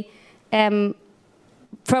say,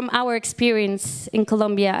 from our experience in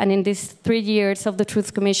Colombia and in these 3 years of the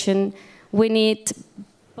Truth Commission, we need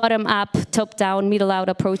bottom-up, top-down, middle-out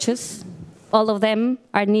approaches. All of them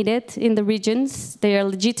are needed in the regions. They are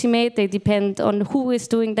legitimate. They depend on who is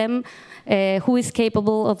doing them, who is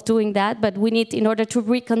capable of doing that. But we need, in order to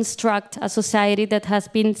reconstruct a society that has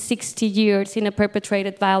been 60 years in a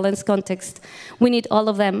perpetrated violence context, we need all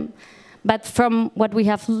of them. But from what we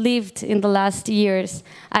have lived in the last years,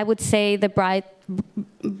 I would say the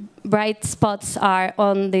bright spots are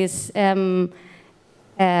on this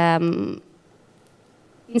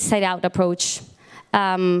inside-out approach.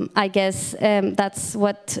 I guess that's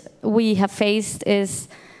what we have faced, is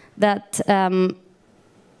that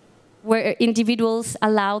where individuals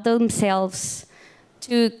allow themselves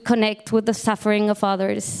to connect with the suffering of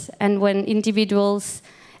others, and when individuals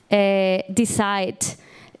decide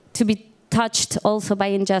to be touched also by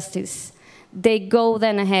injustice, they go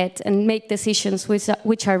then ahead and make decisions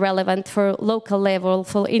which are relevant for local level,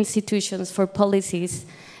 for institutions, for policies,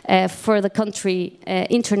 for the country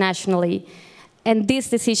internationally. And these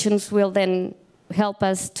decisions will then help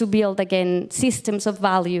us to build again systems of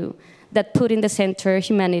value that put in the center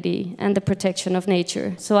humanity and the protection of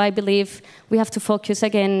nature. So I believe we have to focus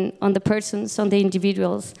again on the persons, on the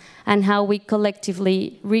individuals, and how we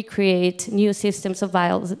collectively recreate new systems of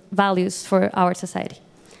values for our society.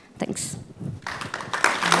 Thanks.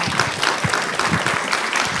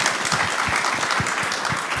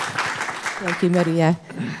 Thank you, Maria.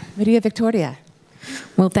 Maria Victoria.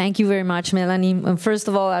 Well, thank you very much, Melanie. First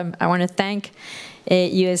of all, I want to thank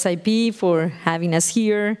USIP for having us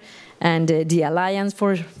here, and the Alliance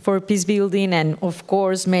for Peace Building, and of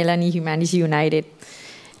course, Melanie, Humanity United.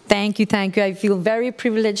 Thank you, thank you. I feel very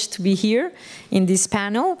privileged to be here in this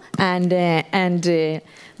panel and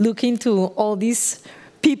look into all these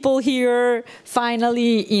people here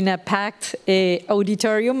finally in a packed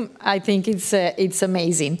auditorium. I think it's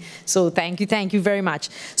amazing. So thank you very much.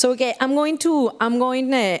 So okay, I'm going to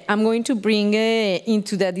bring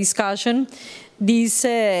into the discussion these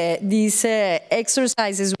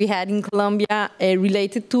exercises we had in Colombia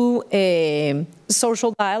related to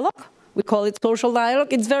social dialogue. We call it social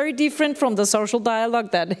dialogue. It's very different from the social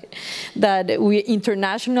dialogue that we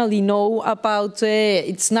internationally know about.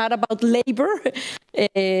 It's not about labor,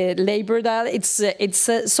 labor dialogue. It's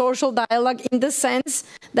a social dialogue in the sense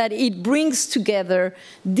that it brings together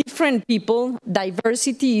different people.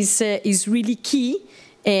 Diversity is really key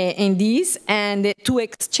in this, and to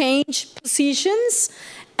exchange positions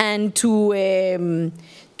and to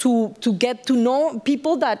get to know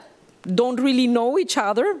people that don't really know each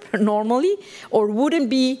other normally, or wouldn't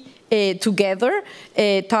be together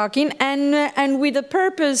talking, and with the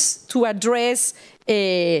purpose to address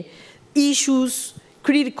issues,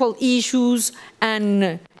 critical issues,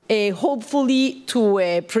 and hopefully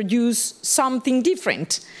to produce something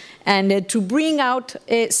different and to bring out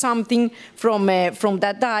something from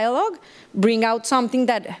that dialogue, bring out something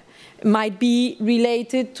that might be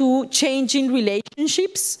related to changing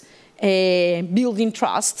relationships, building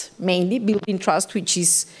trust, mainly building trust, which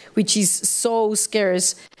is so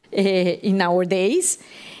scarce in our days,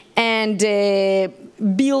 and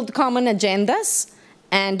build common agendas,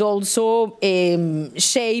 and also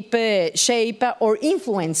shape or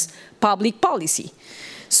influence public policy.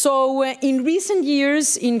 So in recent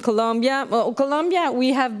years in Colombia, we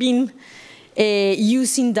have been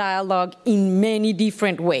using dialogue in many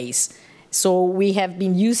different ways. So we have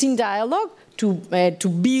been using dialogue to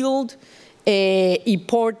build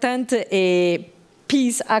important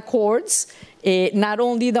peace accords, not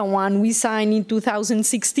only the one we signed in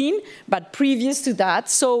 2016, but previous to that.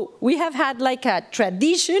 So we have had like a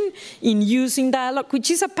tradition in using dialogue, which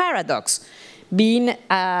is a paradox, being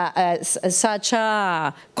such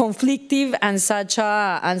a conflictive and such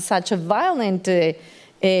a violent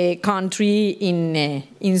country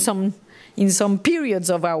in some periods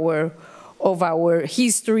of our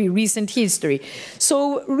history, recent history.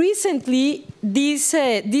 So recently, this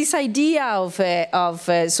idea of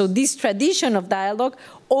this tradition of dialogue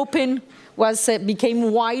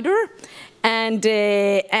became wider, and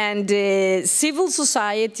civil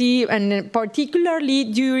society, and particularly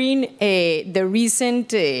during the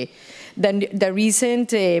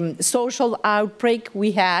recent social outbreak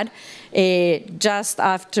we had just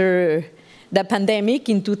after the pandemic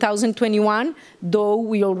in 2021, though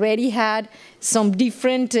we already had some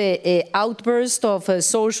different outbursts of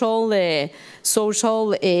social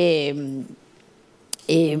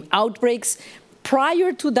outbreaks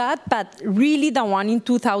prior to that, but really the one in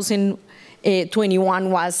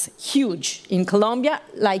 2021 was huge in Colombia,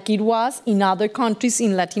 like it was in other countries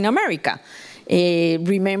in Latin America.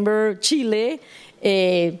 Remember Chile,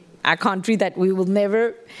 a country that we will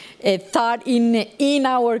never thought in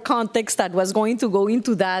our context that was going to go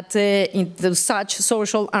into that, into such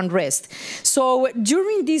social unrest. So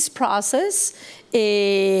during this process,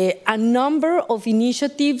 a number of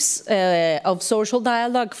initiatives of social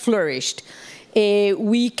dialogue flourished.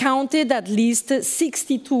 We counted at least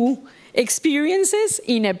 62 experiences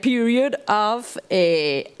in a period of,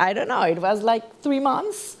 I don't know, it was like 3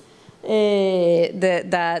 months.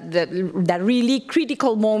 That really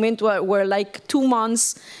critical moment were like 2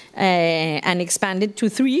 months and expanded to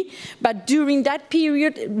 3. But during that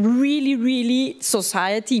period, really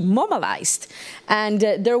society mobilized. And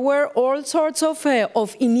there were all sorts of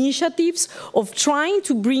initiatives of trying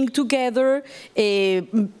to bring together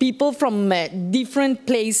people from different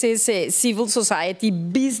places, civil society,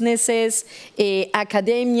 businesses,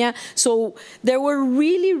 academia. So there were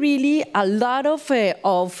really a lot of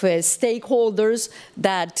stakeholders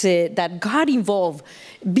that got involved.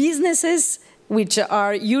 Businesses, which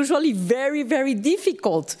are usually very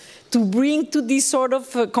difficult to bring to these sort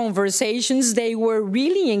of conversations, they were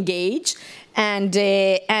really engaged.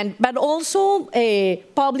 But also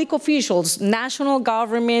public officials, national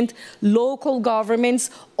government, local governments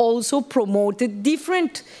also promoted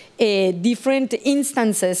different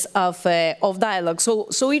instances of dialogue.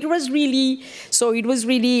 So it was really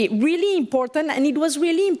important, and it was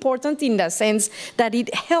really important in the sense that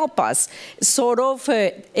it helped us sort of.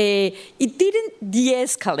 It didn't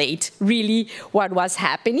de-escalate really what was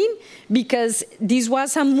happening, because this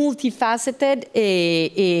was a multifaceted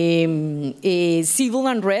civil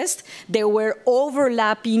unrest. There were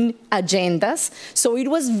overlapping agendas, so it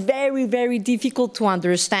was very difficult to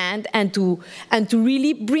understand and to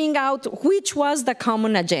really bring out which was the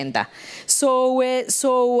common agenda. So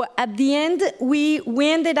at the end, we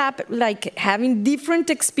ended up like having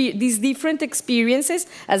these different experiences,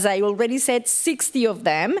 as I already said, 60 of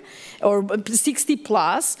them, or 60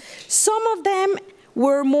 plus. Some of them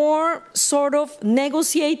were more sort of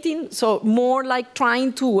negotiating, so more like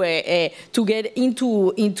trying to get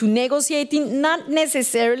into negotiating, not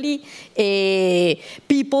necessarily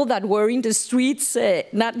people that were in the streets,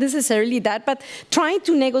 not necessarily that, but trying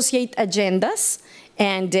to negotiate agendas.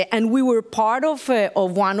 And we were part of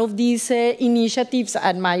one of these initiatives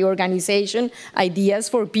at my organization, Ideas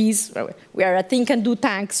for Peace. We are a think and do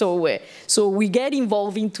tank, so we get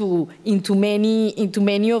involved into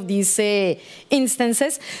many of these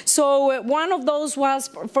instances. So one of those was,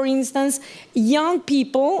 for instance, young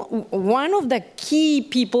people. One of the key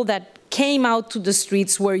people that came out to the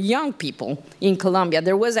streets were young people in Colombia.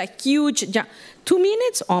 There was a huge, 2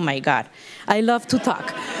 minutes? Oh my God, I love to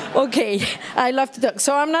talk. Okay, I love to talk.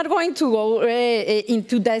 So I'm not going to go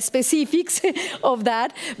into the specifics of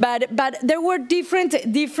that, but there were different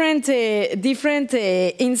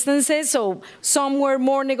instances. So some were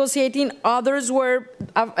more negotiating, others were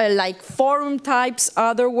like forum types,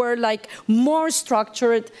 others were like more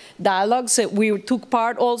structured dialogues. We took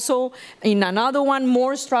part also in another one,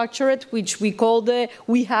 more structured, which we called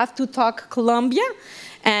We Have to Talk Colombia.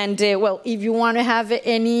 And well, if you want to have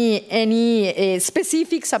any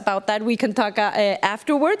specifics about that, we can talk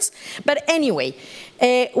afterwards. But anyway,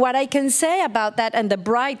 what I can say about that and the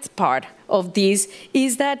bright part of this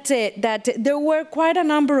is that that there were quite a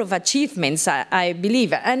number of achievements, I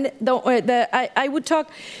believe. And I would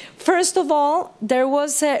talk, first of all, there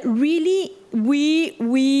was really, we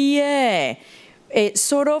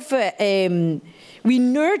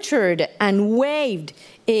nurtured and waved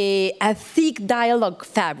a thick dialogue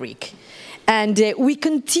fabric, and we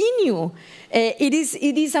continue. It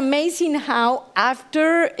is amazing how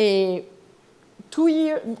after 2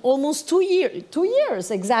 years, almost 2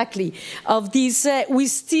 years exactly, of this, we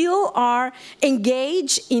still are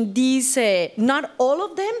engaged in these, not all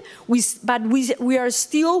of them, but we are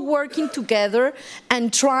still working together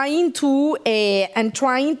and trying to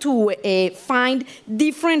find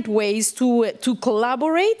different ways to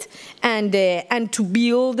collaborate and to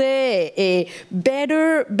build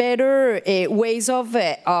better ways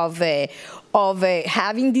of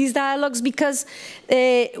having these dialogues, because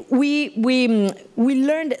we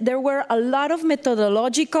learned there were a lot of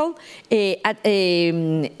methodological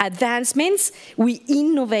advancements. We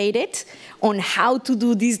innovated on how to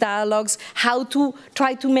do these dialogues, how to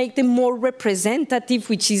try to make them more representative,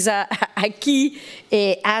 which is a key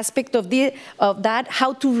aspect of that,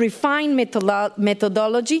 how to refine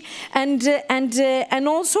methodology, and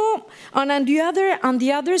also on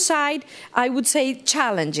the other side, I would say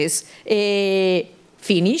challenges.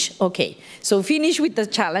 Finish? Okay. So finish with the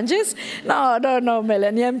challenges? No,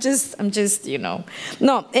 Melanie. I'm just, you know.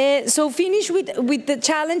 No. So finish with the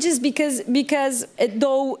challenges because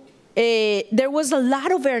though there was a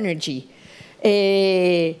lot of energy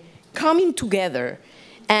coming together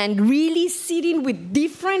and really sitting with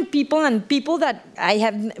different people and people that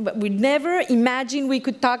we never imagined we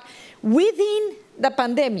could talk within the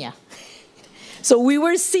pandemic. So we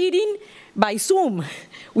were sitting by Zoom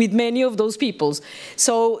with many of those peoples.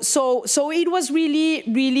 So it was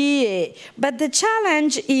really, but the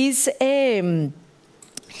challenge is, and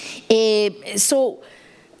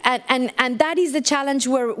that is the challenge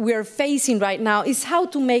we're facing right now, is how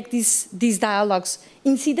to make these dialogues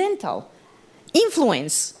incidental,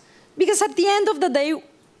 influence. Because at the end of the day,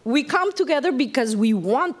 we come together because we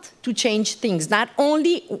want to change things, not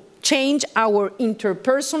only change our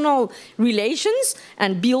interpersonal relations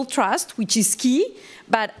and build trust, which is key,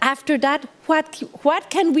 but after that, what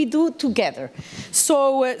can we do together?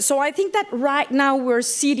 So I think that right now we're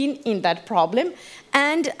sitting in that problem,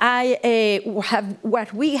 and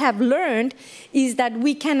what we have learned is that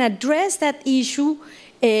we can address that issue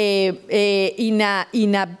in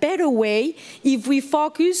a better way if we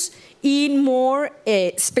focus in more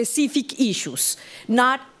specific issues,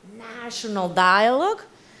 not national dialogue,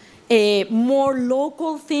 more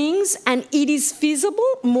local things, and it is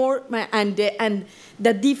feasible more, and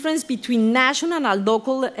the difference between national and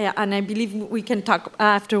local, and I believe we can talk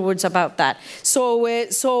afterwards about that.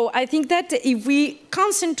 So I think that if we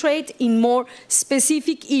concentrate in more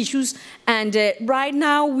specific issues, and right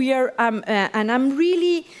now we are, and I'm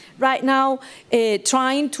really right now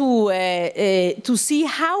trying to see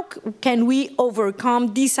how can we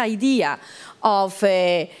overcome this idea of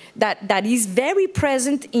that is very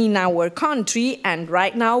present in our country, and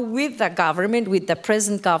right now with the government, with the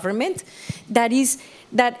present government, that is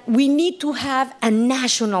that we need to have a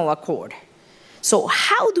national accord. So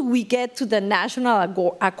how do we get to the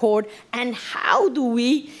national accord, and how do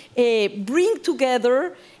we bring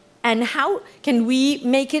together, and how can we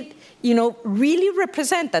make it, you know, really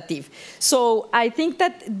representative? So I think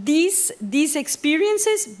that these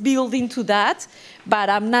experiences build into that, but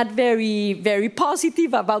I'm not very, very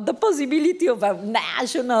positive about the possibility of a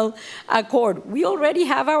national accord. We already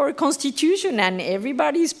have our constitution, and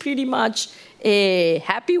everybody is pretty much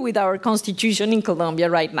happy with our constitution in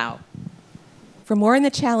Colombia right now. For more on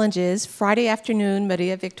the challenges, Friday afternoon,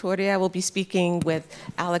 Maria Victoria will be speaking with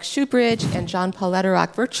Alex Shoebridge and John Paul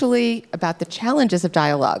Lederach virtually about the challenges of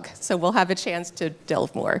dialogue. So we'll have a chance to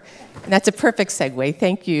delve more. And that's a perfect segue.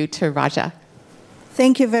 Thank you to Raja.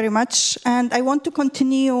 Thank you very much. And I want to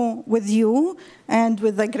continue with you and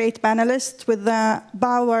with the great panelists with the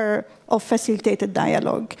power of facilitated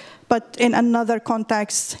dialogue, but in another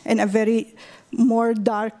context, in a very more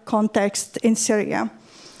dark context in Syria.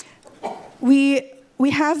 We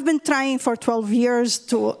have been trying for 12 years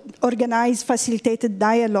to organize facilitated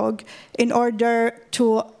dialogue in order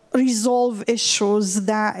to resolve issues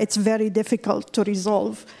that it's very difficult to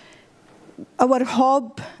resolve. Our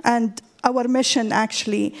hope and our mission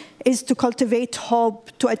actually is to cultivate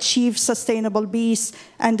hope to achieve sustainable peace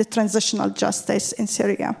and transitional justice in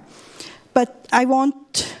Syria. But I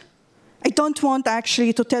don't want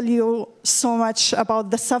actually to tell you so much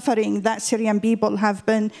about the suffering that Syrian people have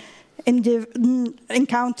been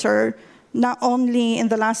encounter not only in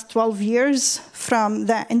the last 12 years from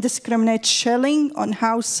the indiscriminate shelling on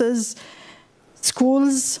houses,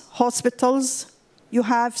 schools, hospitals. You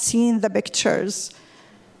have seen the pictures.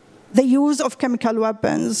 The use of chemical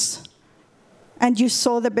weapons. And you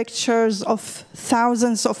saw the pictures of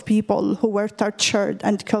thousands of people who were tortured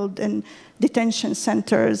and killed in detention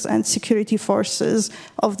centers and security forces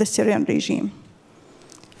of the Syrian regime.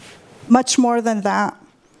 Much more than that.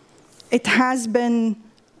 It has been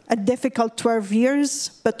a difficult 12 years,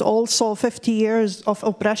 but also 50 years of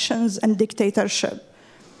oppressions and dictatorship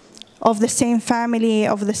of the same family,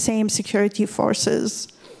 of the same security forces.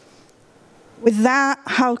 With that,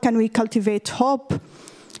 how can we cultivate hope?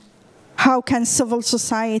 How can civil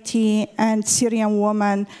society and Syrian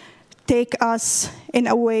women take us in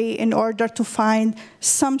a way in order to find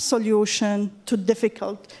some solution to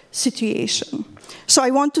difficult situation? So I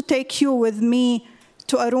want to take you with me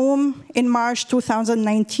to a room in March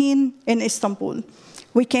 2019 in Istanbul.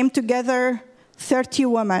 We came together, 30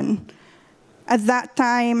 women. At that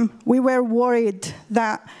time, we were worried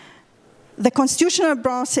that the constitutional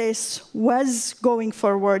process was going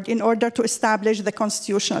forward in order to establish the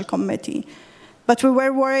Constitutional Committee. But we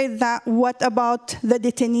were worried that what about the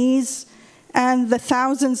detainees and the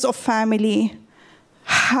thousands of family,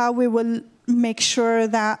 how we will make sure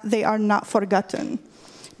that they are not forgotten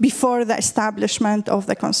before the establishment of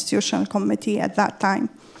the Constitutional Committee at that time.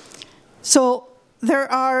 So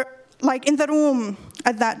there are, like in the room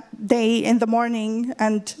at that day in the morning,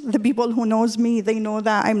 and the people who knows me, they know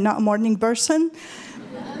that I'm not a morning person.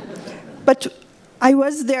 But I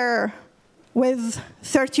was there with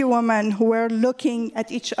 30 women who were looking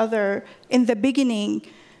at each other in the beginning.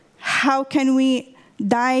 How can we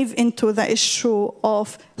dive into the issue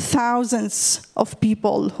of thousands of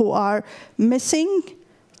people who are missing?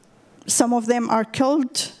 Some of them are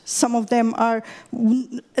killed. Some of them are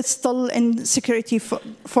still in security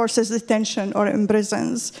forces detention or in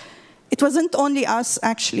prisons. It wasn't only us,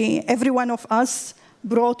 actually. Every one of us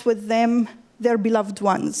brought with them their beloved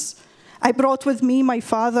ones. I brought with me my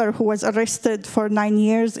father, who was arrested for 9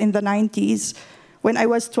 years in the 90s when I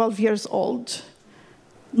was 12 years old.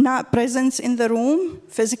 Not present in the room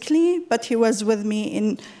physically, but he was with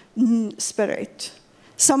me in spirit.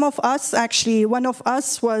 Some of us, actually, one of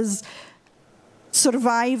us was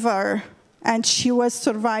survivor, and she was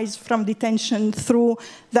survived from detention through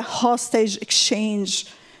the hostage exchange.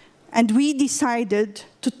 And we decided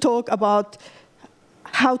to talk about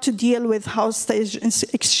how to deal with hostage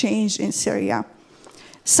exchange in Syria.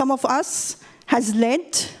 Some of us has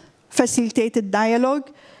led facilitated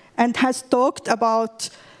dialogue and has talked about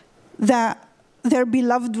their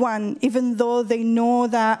beloved one, even though they know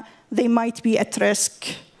that they might be at risk.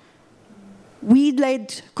 We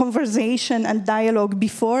led conversation and dialogue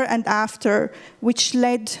before and after, which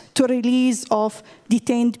led to release of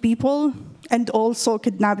detained people and also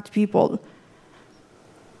kidnapped people.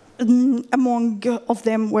 Among of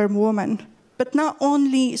them were women. But not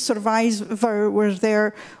only survivors were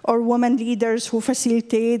there, or women leaders who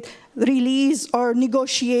facilitated release or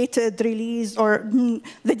negotiated release or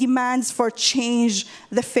the demands for change,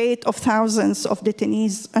 the fate of thousands of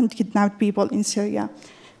detainees and kidnapped people in Syria.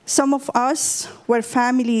 Some of us were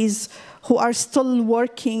families who are still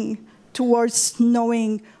working towards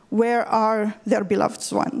knowing where are their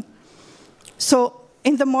beloved ones. So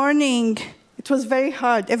in the morning, it was very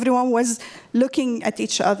hard. Everyone was looking at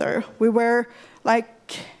each other. We were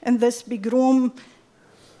like in this big room,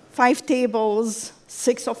 5 tables,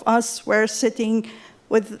 6 of us were sitting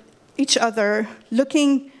with each other,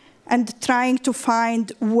 looking and trying to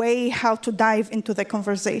find a way how to dive into the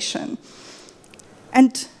conversation.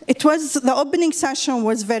 And the opening session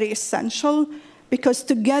was very essential because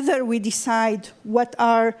together we decide what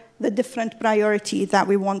are the different priorities that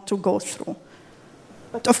we want to go through.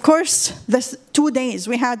 But of course, there's 2 days.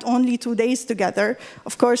 We had only 2 days together.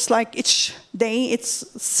 Of course, like each day, it's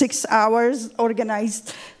 6 hours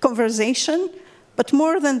organized conversation. But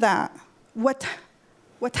more than that,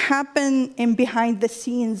 what happened in behind the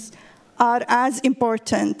scenes are as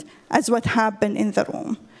important as what happened in the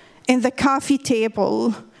room. In the coffee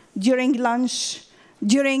table, during lunch,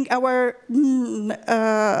 during our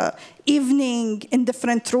evening in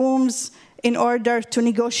different rooms, in order to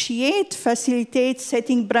negotiate, facilitate,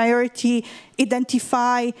 setting priority,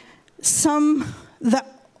 identify some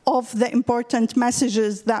of the important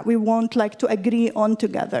messages that we want to agree on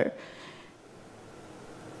together.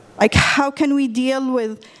 Like, how can we deal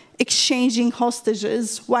with exchanging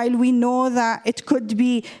hostages while we know that it could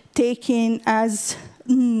be taken as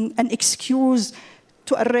an excuse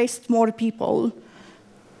to arrest more people?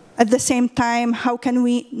 At the same time, how can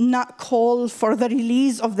we not call for the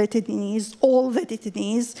release of the detainees, all the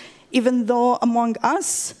detainees, even though among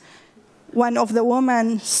us, one of the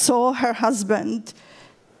women saw her husband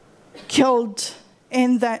killed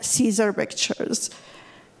in the Caesar pictures,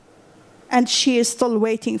 and she is still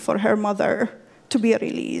waiting for her mother to be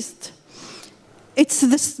released. It's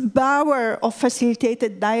this power of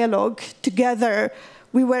facilitated dialogue. Together,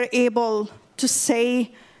 we were able to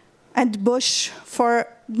say and push for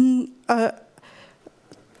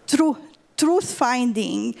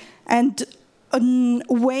truth-finding and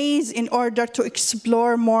ways in order to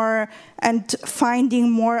explore more and finding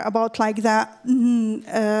more about that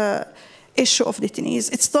issue of detainees.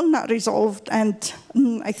 It's still not resolved, and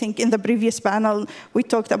I think in the previous panel we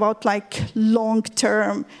talked about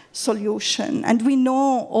long-term solution. And we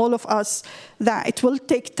know, all of us, that it will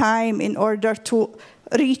take time in order to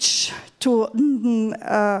reach to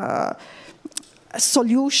a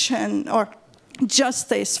solution or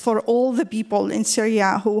justice for all the people in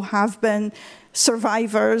Syria who have been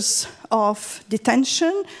survivors of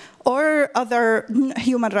detention or other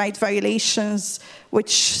human rights violations,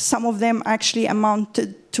 which some of them actually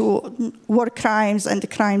amounted to war crimes and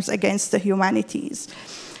crimes against the humanities.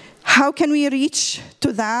 How can we reach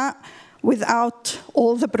to that without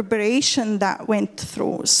all the preparation that went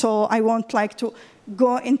through? So I won't to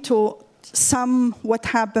go into what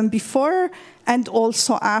happened before and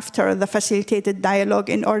also after the facilitated dialogue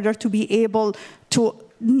in order to be able to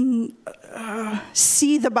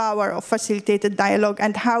see the power of facilitated dialogue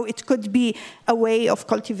and how it could be a way of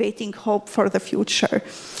cultivating hope for the future.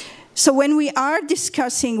 So when we are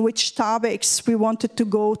discussing which topics we wanted to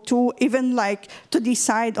go to, even to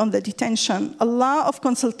decide on the detention, a lot of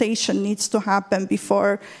consultation needs to happen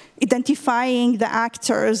before identifying the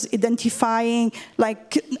actors, identifying,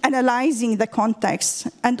 analyzing the context.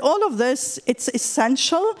 And all of this, it's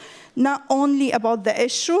essential, not only about the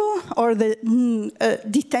issue or the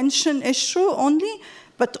detention issue only,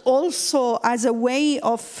 but also as a way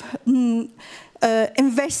of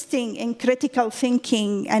investing in critical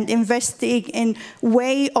thinking and investing in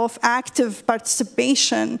way of active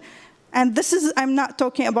participation. And this is, I'm not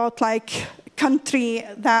talking about country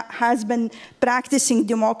that has been practicing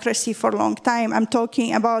democracy for a long time. I'm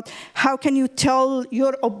talking about how can you tell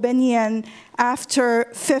your opinion after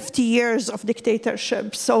 50 years of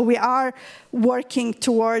dictatorship. So we are working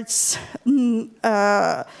towards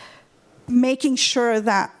making sure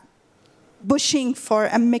that pushing for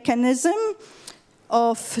a mechanism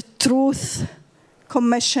of truth,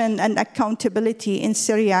 commission, and accountability in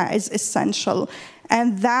Syria is essential.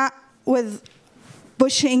 And that with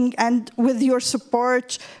pushing and with your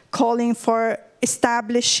support, calling for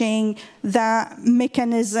establishing the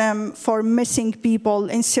mechanism for missing people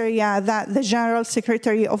in Syria that the General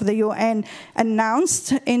Secretary of the UN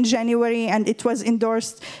announced in January, and it was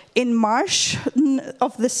endorsed in March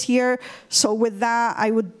of this year. So with that, I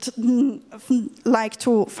would like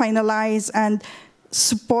to finalize and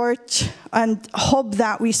support and hope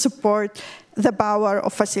that we support the power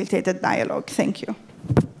of facilitated dialogue. Thank you.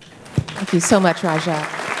 Thank you so much, Raja.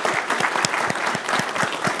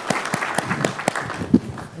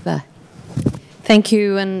 Thank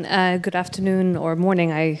you, and good afternoon or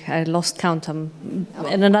morning. I lost count. I'm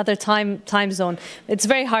in another time zone. It's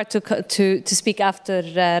very hard to speak after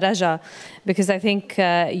Raja, because I think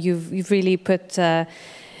you've really put in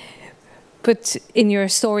your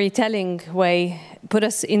storytelling way, put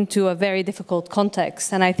us into a very difficult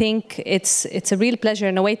context. And I think it's a real pleasure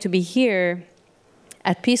in a way to be here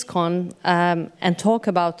at PeaceCon and talk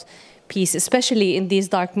about peace, especially in these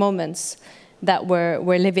dark moments that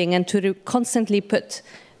we're living, and to constantly put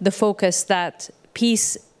the focus that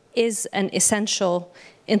peace is an essential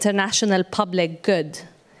international public good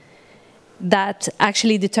that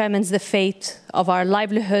actually determines the fate of our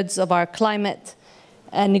livelihoods, of our climate,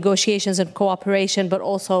 and negotiations and cooperation, but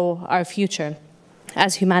also our future.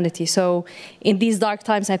 as humanity. So in these dark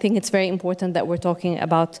times, I think it's very important that we're talking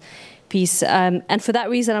about peace. And for that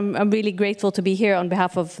reason, I'm really grateful to be here on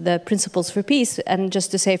behalf of the Principles for Peace, and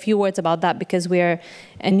just to say a few words about that, because we are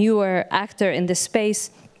a newer actor in this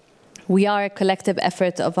space. We are a collective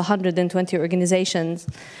effort of 120 organizations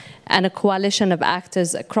and a coalition of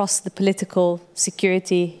actors across the political,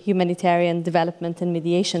 security, humanitarian, development, and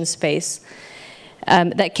mediation space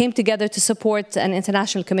that came together to support an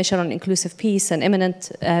International Commission on Inclusive Peace, an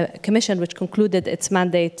imminent commission which concluded its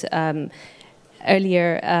mandate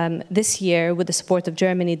earlier this year with the support of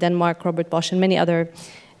Germany, Denmark, Robert Bosch, and many other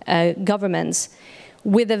governments,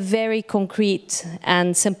 with a very concrete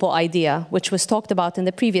and simple idea, which was talked about in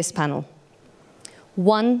the previous panel.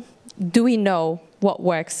 One, do we know what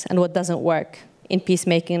works and what doesn't work in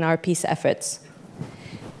peacemaking and our peace efforts?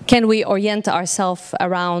 Can we orient ourselves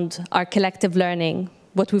around our collective learning,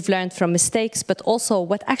 what we've learned from mistakes, but also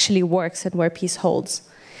what actually works and where peace holds?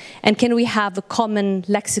 And can we have a common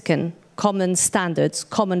lexicon, common standards,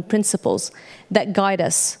 common principles that guide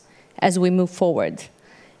us as we move forward?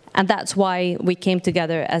 And that's why we came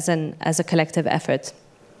together as a collective effort.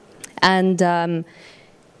 And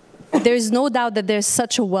there is no doubt that there's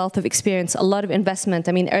such a wealth of experience, a lot of investment.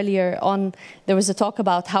 I mean, earlier on, there was a talk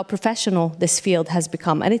about how professional this field has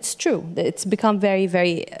become. And it's true. It's become very,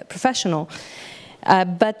 very professional.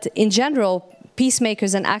 But in general,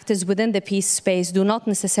 peacemakers and actors within the peace space do not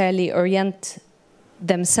necessarily orient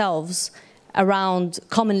themselves around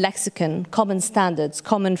common lexicon, common standards,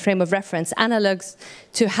 common frame of reference, analogs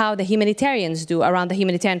to how the humanitarians do around the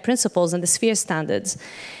humanitarian principles and the sphere standards.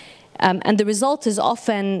 And the result is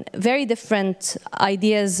often very different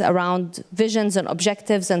ideas around visions and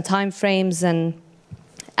objectives and timeframes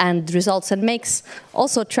and results, and makes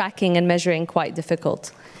also tracking and measuring quite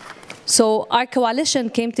difficult. So our coalition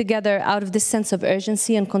came together out of this sense of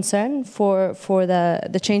urgency and concern for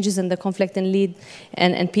the changes in the conflict and lead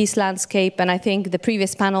and peace landscape. And I think the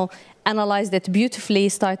previous panel analyzed it beautifully,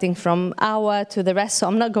 starting from Awa to the rest, so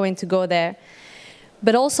I'm not going to go there.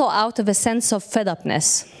 But also out of a sense of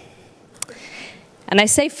fed-upness. And I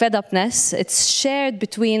say fed-upness, it's shared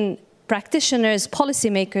between practitioners,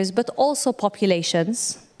 policymakers, but also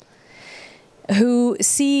populations who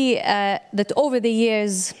see that over the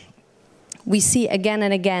years, we see again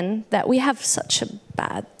and again that we have such a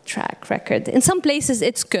bad track record. In some places,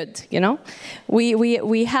 it's good, you know.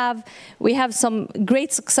 We have some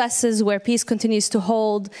great successes where peace continues to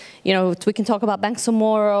hold. You know, we can talk about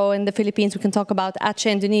Bangsamoro in the Philippines. We can talk about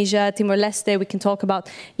Aceh, Indonesia, Timor-Leste. We can talk about,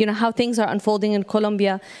 you know, how things are unfolding in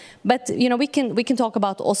Colombia. But, you know, we can talk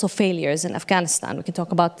about also failures in Afghanistan. We can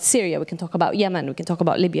talk about Syria. We can talk about Yemen. We can talk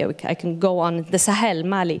about Libya. I can go on, the Sahel,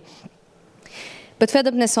 Mali. But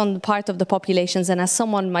fed-upness on the part of the populations, and as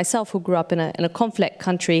someone myself who grew up in a conflict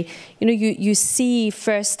country, you know, you see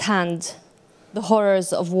firsthand the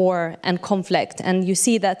horrors of war and conflict, and you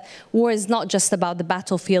see that war is not just about the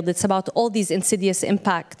battlefield, it's about all these insidious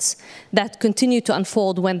impacts that continue to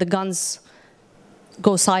unfold when the guns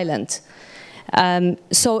go silent.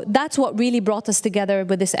 So that's what really brought us together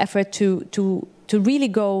with this effort to really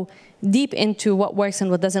go deep into what works and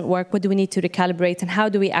what doesn't work, what do we need to recalibrate, and how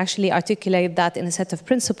do we actually articulate that in a set of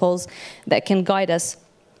principles that can guide us.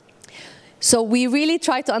 So we really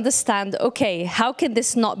try to understand, okay, how can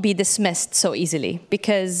this not be dismissed so easily?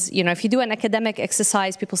 Because, you know, if you do an academic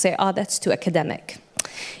exercise, people say, oh, that's too academic.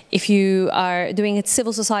 If you are doing a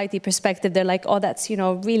civil society perspective, they're like, oh, that's, you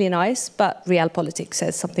know, really nice, but realpolitik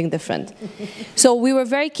says something different. So we were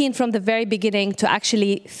very keen from the very beginning to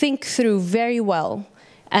actually think through very well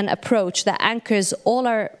an approach that anchors all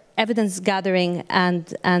our evidence gathering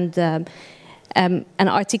and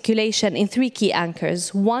articulation in three key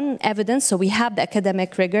anchors. One, evidence, so we have the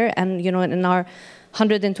academic rigor, and, you know, in our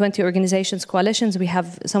 120 organizations, coalitions, we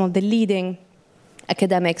have some of the leading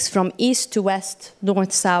academics from east to west,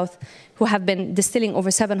 north, south, who have been distilling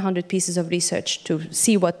over 700 pieces of research to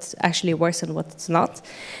see what actually works and what's not.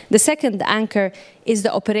 The second anchor is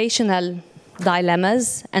the operational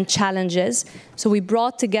dilemmas and challenges. So we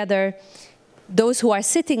brought together those who are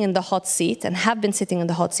sitting in the hot seat and have been sitting in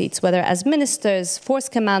the hot seats, whether as ministers, force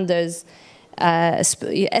commanders,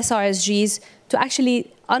 SRSGs, to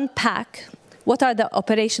actually unpack what are the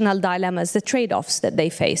operational dilemmas, the trade-offs that they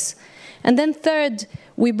face. And then third,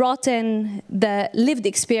 we brought in the lived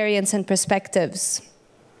experience and perspectives.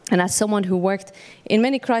 And as someone who worked in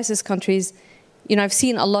many crisis countries, you know, I've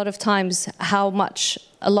seen a lot of times how much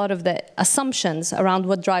a lot of the assumptions around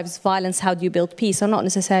what drives violence, how do you build peace, are not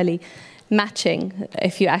necessarily matching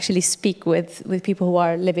if you actually speak with people who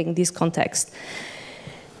are living these contexts.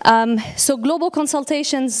 So global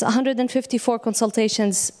consultations, 154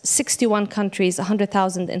 consultations, 61 countries,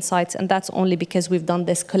 100,000 insights, and that's only because we've done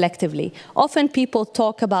this collectively. Often people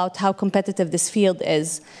talk about how competitive this field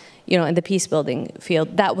is, you know, in the peace building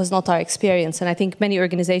field. That was not our experience, and I think many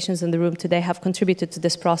organizations in the room today have contributed to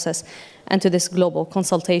this process and to this global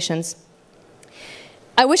consultations.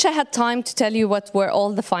 I wish I had time to tell you what were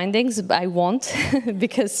all the findings, but I won't,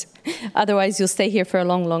 because otherwise you'll stay here for a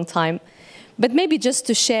long, long time. But maybe just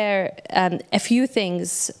to share a few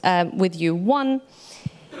things with you. One,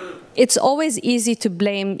 it's always easy to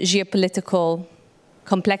blame geopolitical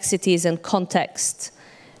complexities and context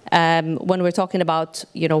when we're talking about,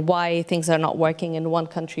 you know, why things are not working in one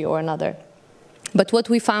country or another. But what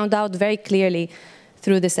we found out very clearly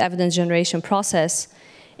through this evidence generation process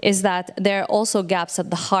is that there are also gaps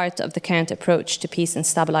at the heart of the current approach to peace and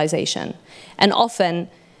stabilization. And often,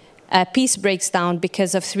 peace breaks down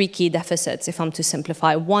because of three key deficits, if I'm to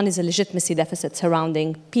simplify. One is a legitimacy deficit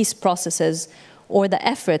surrounding peace processes or the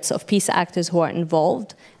efforts of peace actors who are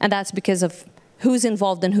involved, and that's because of who's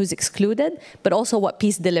involved and who's excluded, but also what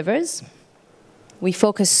peace delivers. We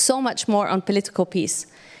focus so much more on political peace,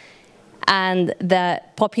 and the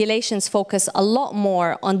populations focus a lot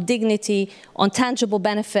more on dignity, on tangible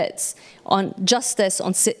benefits, on justice,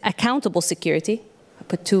 on accountable security. I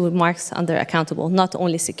put two marks under accountable, not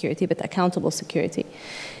only security, but accountable security,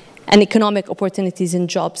 and economic opportunities in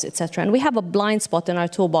jobs, etc. And we have a blind spot in our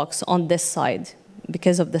toolbox on this side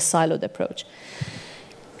because of the siloed approach.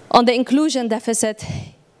 On the inclusion deficit,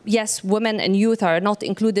 yes, women and youth are not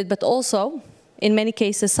included, but also, in many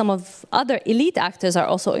cases, some of other elite actors are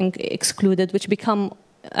also excluded, which become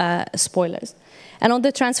spoilers. And on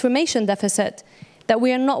the transformation deficit, that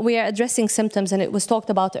we are addressing symptoms, and it was talked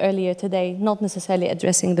about earlier today, not necessarily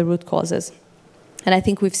addressing the root causes. And I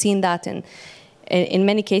think we've seen that in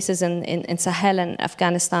many cases in Sahel and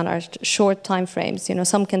Afghanistan are short time frames. You know,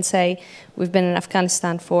 some can say we've been in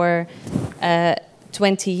Afghanistan for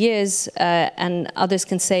 20 years, and others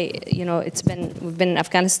can say, you know, we've been in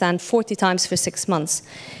Afghanistan 40 times for 6 months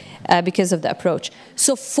because of the approach.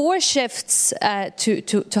 So 4 shifts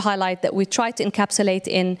to highlight that we try to encapsulate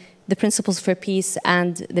in the principles for peace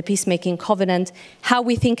and the peacemaking covenant, how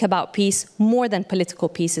we think about peace more than political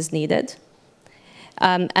peace is needed.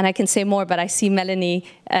 And I can say more, but I see Melanie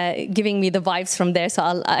giving me the vibes from there,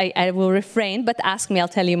 so I will refrain, but ask me, I'll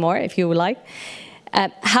tell you more if you would like.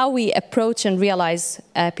 How we approach and realize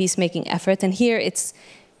peacemaking effort. And here it's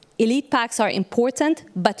elite pacts are important,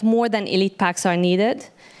 but more than elite pacts are needed.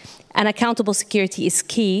 And accountable security is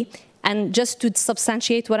key. And just to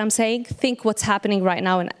substantiate what I'm saying, think what's happening right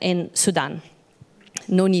now in Sudan.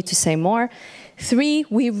 No need to say more. 3,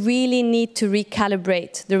 we really need to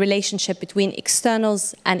recalibrate the relationship between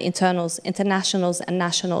externals and internals, internationals and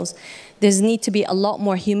nationals. There's need to be a lot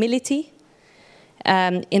more humility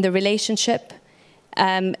in the relationship.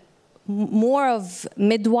 More of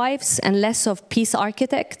midwives and less of peace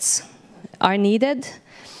architects are needed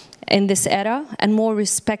in this era, and more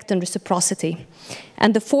respect and reciprocity.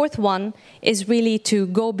 And the 4th one is really to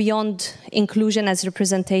go beyond inclusion as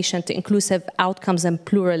representation to inclusive outcomes and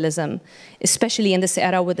pluralism, especially in this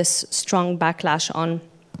era with this strong backlash on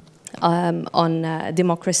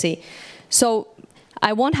democracy. So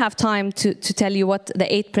I won't have time to tell you what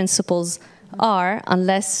the 8 principles are,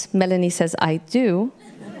 unless Melanie says I do.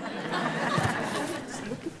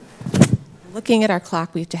 Looking at our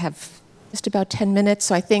clock, we have to have just about 10 minutes,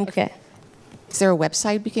 so I think, okay. Is there a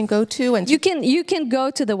website we can go to? And you can go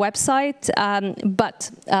to the website, but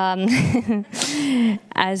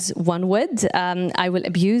as one would, I will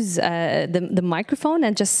abuse the microphone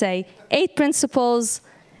and just say 8 principles.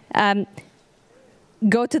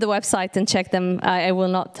 Go to the website and check them. I will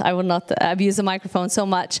not abuse the microphone so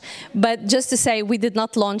much. But just to say, we did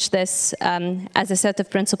not launch this as a set of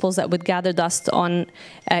principles that would gather dust on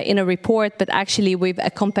in a report, but actually we've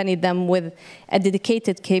accompanied them with a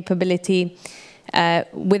dedicated capability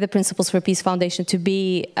with the Principles for Peace Foundation to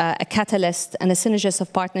be a catalyst and a synergist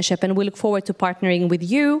of partnership. And we look forward to partnering with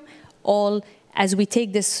you all as we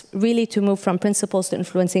take this really to move from principles to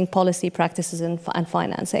influencing policy, practices, and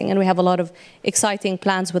financing. And we have a lot of exciting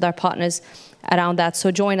plans with our partners around that.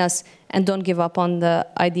 So join us and don't give up on the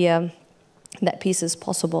idea that peace is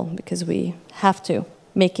possible, because we have to,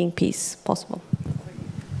 making peace possible.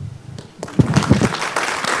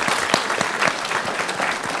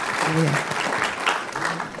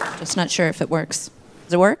 Just not sure if it works.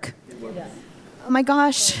 Does it work? Oh my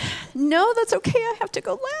gosh, no, that's okay. I have to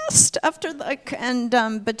go last after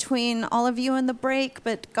between all of you and the break.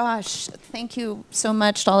 But gosh, thank you so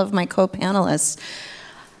much to all of my co-panelists.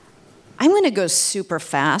 I'm going to go super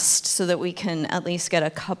fast so that we can at least get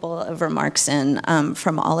a couple of remarks in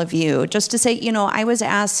from all of you. Just to say, I was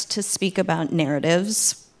asked to speak about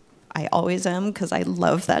narratives. I always am, because I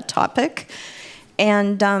love that topic.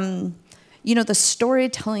 And, the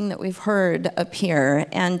storytelling that we've heard up here,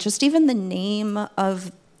 and just even the name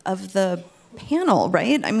of the panel,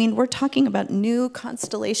 right? I mean, we're talking about new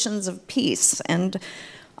constellations of peace, and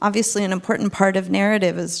obviously an important part of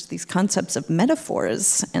narrative is these concepts of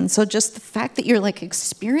metaphors. And so just the fact that you're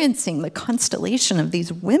experiencing the constellation of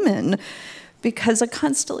these women, because a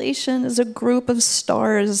constellation is a group of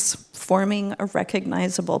stars forming a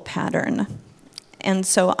recognizable pattern. And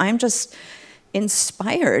so I'm just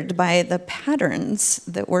inspired by the patterns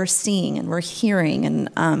that we're seeing and we're hearing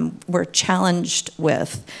and we're challenged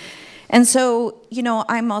with. And so,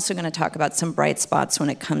 I'm also going to talk about some bright spots when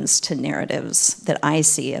it comes to narratives that I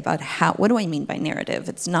see about what do I mean by narrative?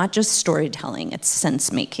 It's not just storytelling, it's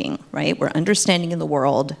sense-making, right? We're understanding the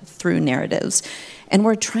world through narratives. And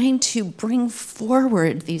we're trying to bring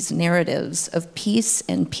forward these narratives of peace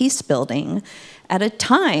and peace building at a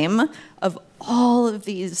time of all of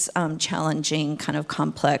these challenging, kind of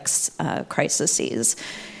complex crises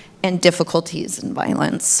and difficulties and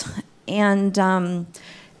violence. And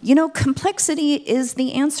complexity is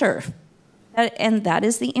the answer. And that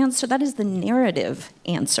is the answer. That is the narrative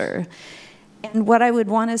answer. And what I would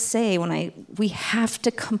want to say we have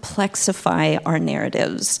to complexify our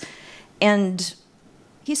narratives. And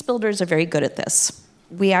peace builders are very good at this.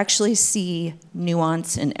 We actually see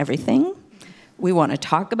nuance in everything. We want to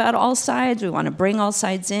talk about all sides. We want to bring all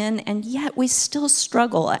sides in. And yet we still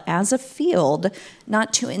struggle as a field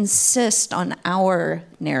not to insist on our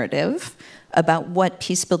narrative about what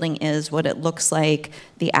peace building is, what it looks like,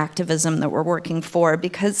 the activism that we're working for,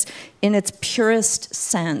 because in its purest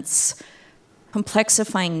sense,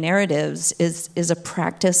 complexifying narratives is a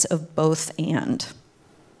practice of both and.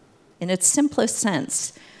 In its simplest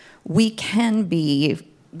sense, we can be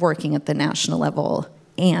working at the national level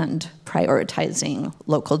and prioritizing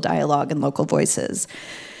local dialogue and local voices.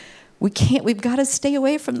 We've got to stay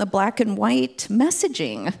away from the black and white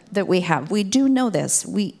messaging that we have. We do know this.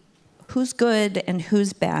 Who's good and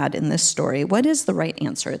who's bad in this story? What is the right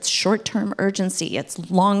answer? It's short-term urgency,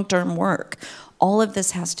 it's long-term work. All of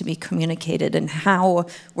this has to be communicated in how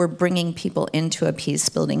we're bringing people into a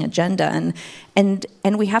peace-building agenda. And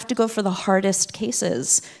we have to go for the hardest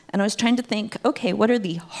cases. And I was trying to think, okay, what are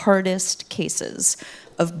the hardest cases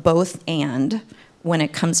of both and when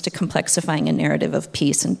it comes to complexifying a narrative of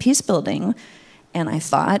peace and peace-building? And I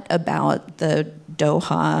thought about the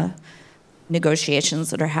Doha negotiations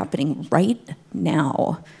that are happening right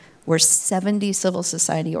now, where 70 civil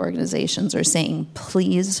society organizations are saying,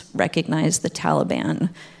 please recognize the Taliban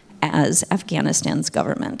as Afghanistan's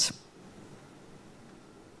government.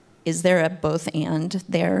 Is there a both and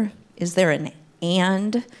there? Is there an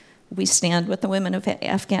and we stand with the women of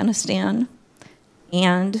Afghanistan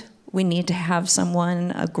and we need to have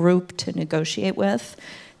someone, a group to negotiate with?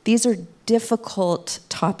 These are difficult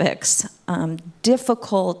topics,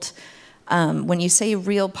 difficult when you say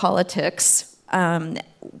real politics, and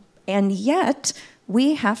yet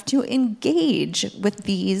we have to engage with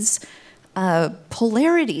these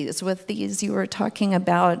polarities, with these, you were talking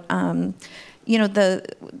about, all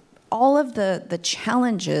of the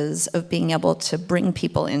challenges of being able to bring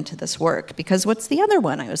people into this work. Because what's the other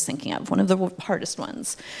one I was thinking of, one of the hardest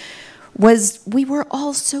ones, was we were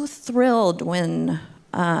all so thrilled when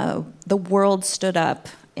the world stood up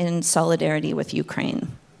in solidarity with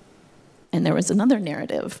Ukraine. And there was another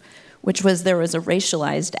narrative, which was there was a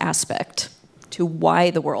racialized aspect to why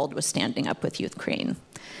the world was standing up with Ukraine.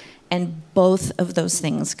 And both of those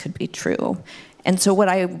things could be true. And so what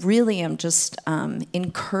I really am just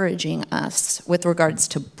encouraging us with regards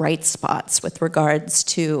to bright spots, with regards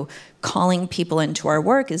to calling people into our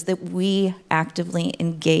work, is that we actively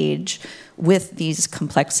engage with these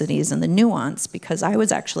complexities and the nuance, because I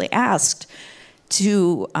was actually asked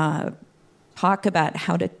to talk about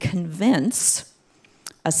how to convince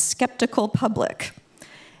a skeptical public.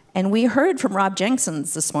 And we heard from Rob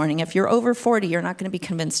Jenkins this morning, if you're over 40, you're not going to be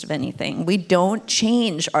convinced of anything. We don't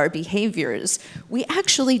change our behaviors. We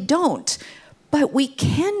actually don't. But we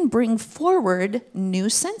can bring forward new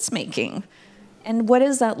sense-making. And what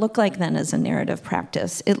does that look like then as a narrative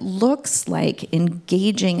practice? It looks like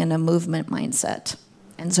engaging in a movement mindset.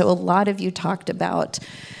 And so a lot of you talked about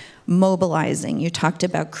mobilizing. You talked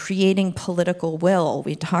about creating political will.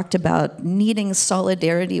 We talked about needing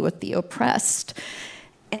solidarity with the oppressed.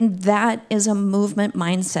 And that is a movement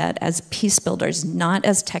mindset as peace builders, not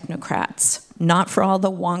as technocrats, not for all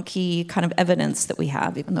the wonky kind of evidence that we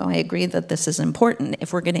have, even though I agree that this is important.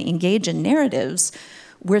 If we're going to engage in narratives,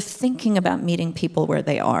 we're thinking about meeting people where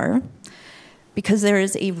they are, because there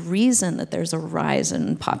is a reason that there's a rise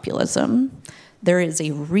in populism. There is a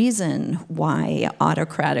reason why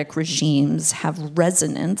autocratic regimes have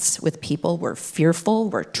resonance with people. We're fearful,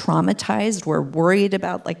 we're traumatized, we're worried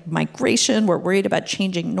about like migration, we're worried about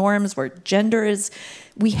changing norms, where gender is.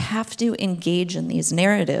 We have to engage in these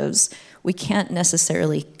narratives. We can't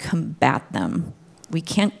necessarily combat them. We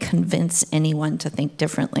can't convince anyone to think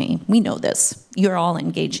differently. We know this. You're all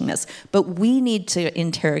engaging this. But we need to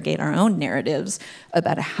interrogate our own narratives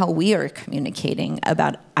about how we are communicating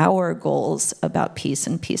about our goals about peace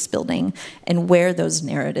and peace building and where those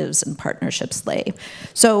narratives and partnerships lay.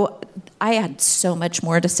 So I had so much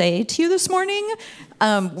more to say to you this morning.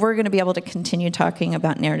 We're going to be able to continue talking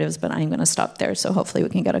about narratives, but I'm going to stop there. So hopefully we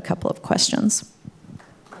can get a couple of questions.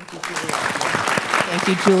 Thank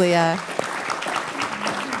you, Julia.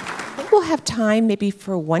 I think we'll have time maybe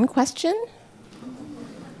for one question.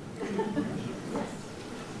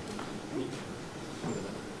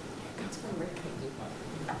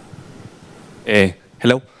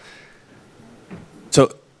 Hello. So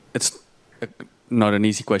it's not an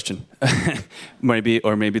easy question, maybe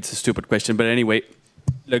it's a stupid question. But anyway,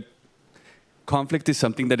 like, conflict is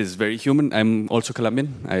something that is very human. I'm also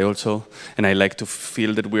Colombian. I like to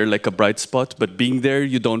feel that we're like a bright spot. But being there,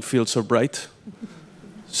 you don't feel so bright.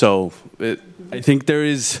 So I think there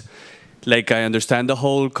is, like, I understand the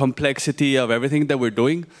whole complexity of everything that we're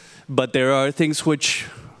doing, but there are things which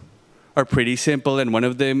are pretty simple, and one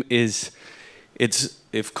of them is,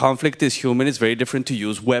 if conflict is human, it's very different to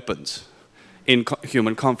use weapons in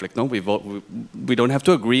human conflict. No, we don't have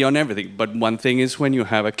to agree on everything, but one thing is when you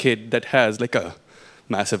have a kid that has like a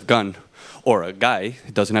massive gun, or a guy,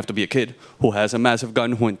 it doesn't have to be a kid, who has a massive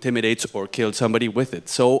gun who intimidates or kills somebody with it.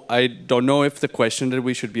 So I don't know if the question that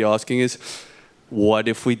we should be asking is, what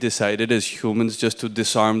if we decided as humans just to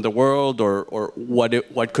disarm the world, or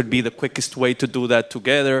what could be the quickest way to do that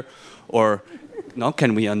together, or no,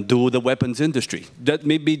 can we undo the weapons industry? That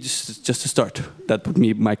may be just a start. That would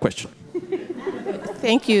be my question.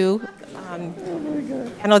 Thank you.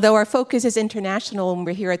 And although our focus is international and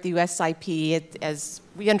we're here at the USIP, as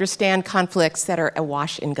we understand conflicts that are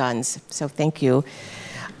awash in guns, so thank you.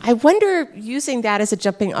 I wonder, using that as a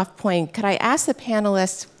jumping off point, could I ask the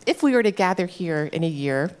panelists, if we were to gather here in a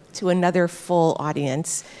year to another full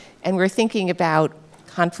audience, and we're thinking about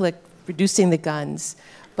conflict, reducing the guns,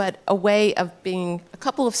 but a way of being a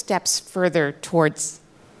couple of steps further towards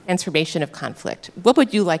transformation of conflict, what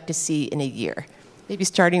would you like to see in a year? Maybe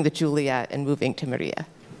starting with Julia and moving to Maria.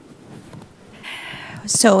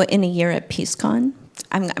 So in a year at PeaceCon,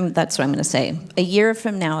 that's what I'm going to say. A year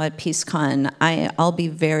from now at PeaceCon, I'll be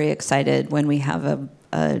very excited when we have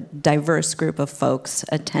a diverse group of folks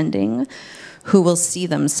attending who will see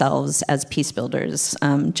themselves as peace builders.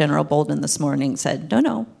 General Bolden this morning said,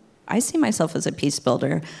 no, I see myself as a peace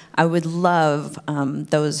builder. I would love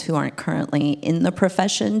those who aren't currently in the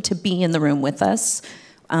profession to be in the room with us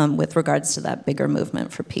with regards to that bigger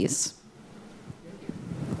movement for peace.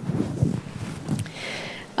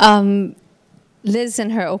 Liz, in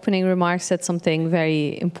her opening remarks, said something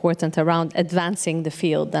very important around advancing the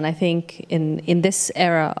field. And I think in this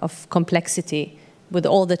era of complexity, with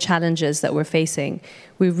all the challenges that we're facing,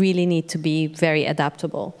 we really need to be very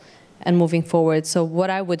adaptable and moving forward. So what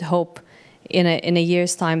I would hope in a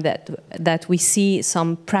year's time that we see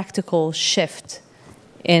some practical shift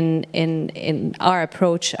in our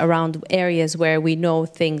approach around areas where we know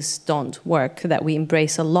things don't work, that we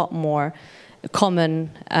embrace a lot more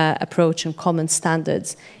common approach and common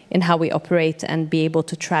standards in how we operate and be able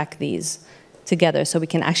to track these together so we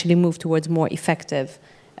can actually move towards more effective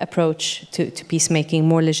approach to peacemaking,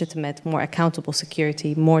 more legitimate, more accountable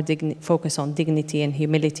security, more focus on dignity and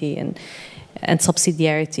humility and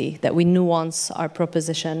subsidiarity, that we nuance our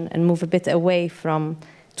proposition and move a bit away from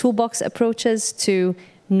toolbox approaches to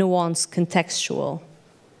nuanced contextual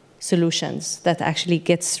solutions that actually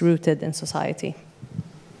gets rooted in society.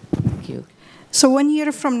 Thank you. So 1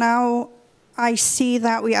 year from now, I see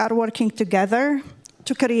that we are working together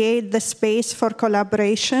to create the space for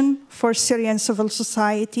collaboration for Syrian civil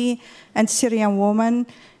society and Syrian women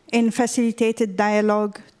in facilitated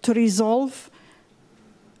dialogue to resolve,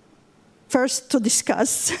 first to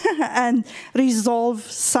discuss and resolve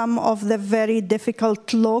some of the very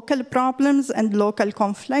difficult local problems and local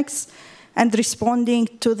conflicts, and responding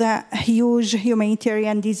to the huge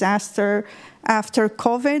humanitarian disaster after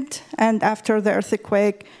COVID and after the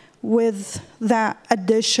earthquake, with the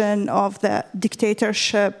addition of the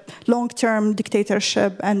dictatorship, long-term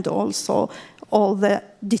dictatorship, and also all the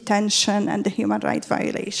detention and the human rights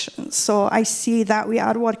violations. So I see that we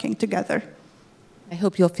are working together. I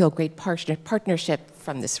hope you'll feel great partnership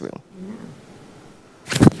from this room.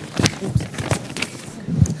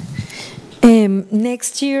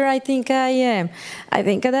 Next year, I think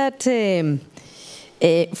that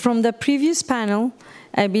from the previous panel,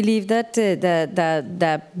 I believe that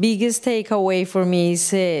the biggest takeaway for me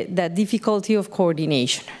is the difficulty of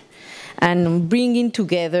coordination and bringing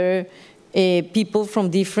together people from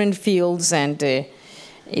different fields, and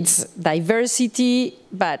it's diversity,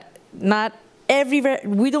 but not everywhere.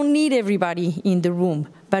 We don't need everybody in the room,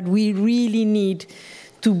 but we really need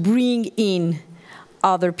to bring in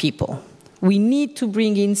other people. We need to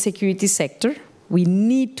bring in security sector. We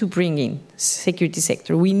need to bring in security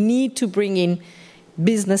sector. We need to bring in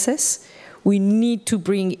businesses. We need to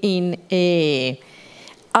bring in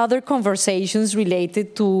other conversations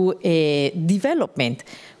related to development.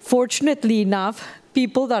 Fortunately enough,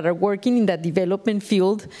 people that are working in the development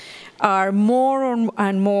field are more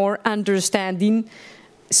and more understanding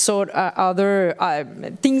other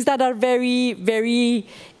things that are very, very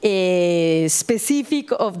specific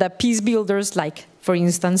of the peace builders, like, for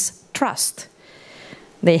instance, trust.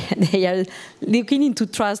 They are looking into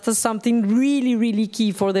trust as something really, really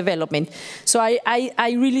key for development. So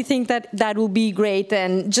I really think that will be great.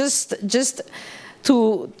 And just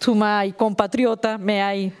to my compatriota, may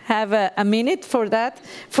I have a minute for that?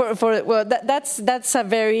 Well, that's a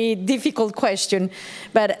very difficult question,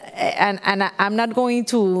 but and I'm not going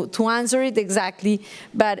to answer it exactly,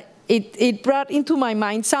 but it brought into my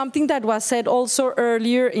mind something that was said also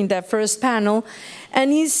earlier in the first panel,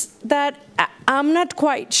 and is that I'm not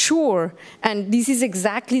quite sure, and this is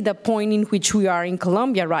exactly the point in which we are in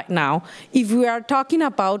Colombia right now, if we are talking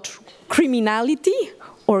about criminality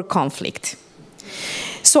or conflict.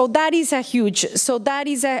 So that is a huge, so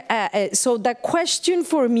the question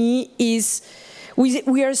for me is,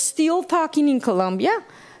 we are still talking in Colombia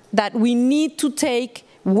that we need to take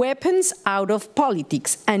weapons out of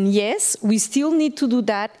politics. And yes, we still need to do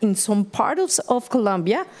that in some parts of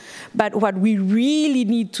Colombia, but what we really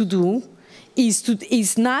need to do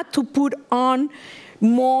is not to put on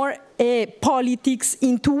more politics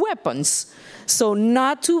into weapons. So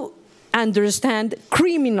not to understand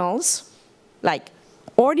criminals, like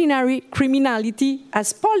ordinary criminality,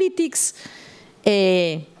 as politics,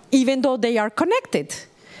 even though they are connected.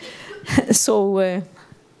 So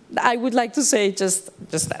I would like to say just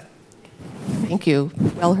that. Thank you.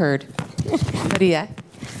 Well heard. Maria.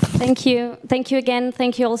 Thank you. Thank you again.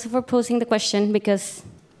 Thank you also for posing the question, because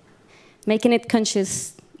making it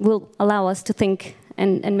conscious will allow us to think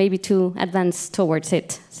and maybe to advance towards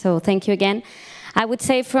it. So thank you again. I would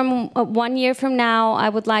say from 1 year from now, I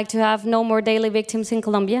would like to have no more daily victims in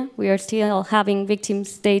Colombia. We are still having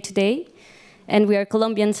victims day to day, and we are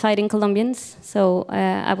Colombians fighting Colombians. So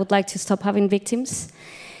I would like to stop having victims.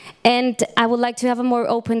 And I would like to have a more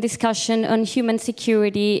open discussion on human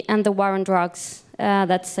security and the war on drugs.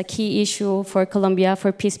 That's a key issue for Colombia,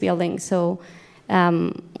 for peace building. So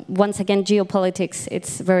once again, geopolitics,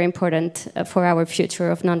 it's very important for our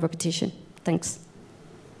future of non-repetition. Thanks.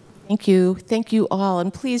 Thank you. Thank you all.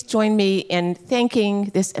 And please join me in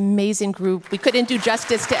thanking this amazing group. We couldn't do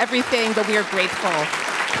justice to everything, but we are grateful.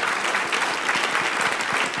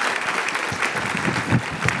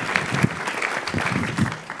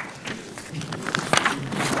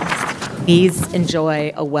 Please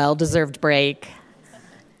enjoy a well-deserved break.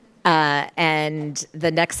 And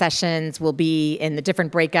the next sessions will be in the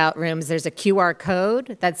different breakout rooms. There's a QR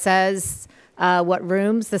code that says what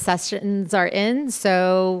rooms the sessions are in.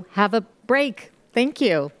 So have a break. Thank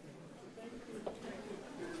you.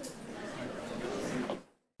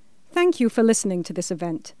 Thank you for listening to this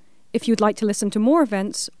event. If you'd like to listen to more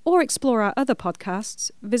events or explore our other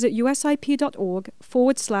podcasts, visit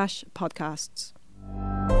usip.org/podcasts.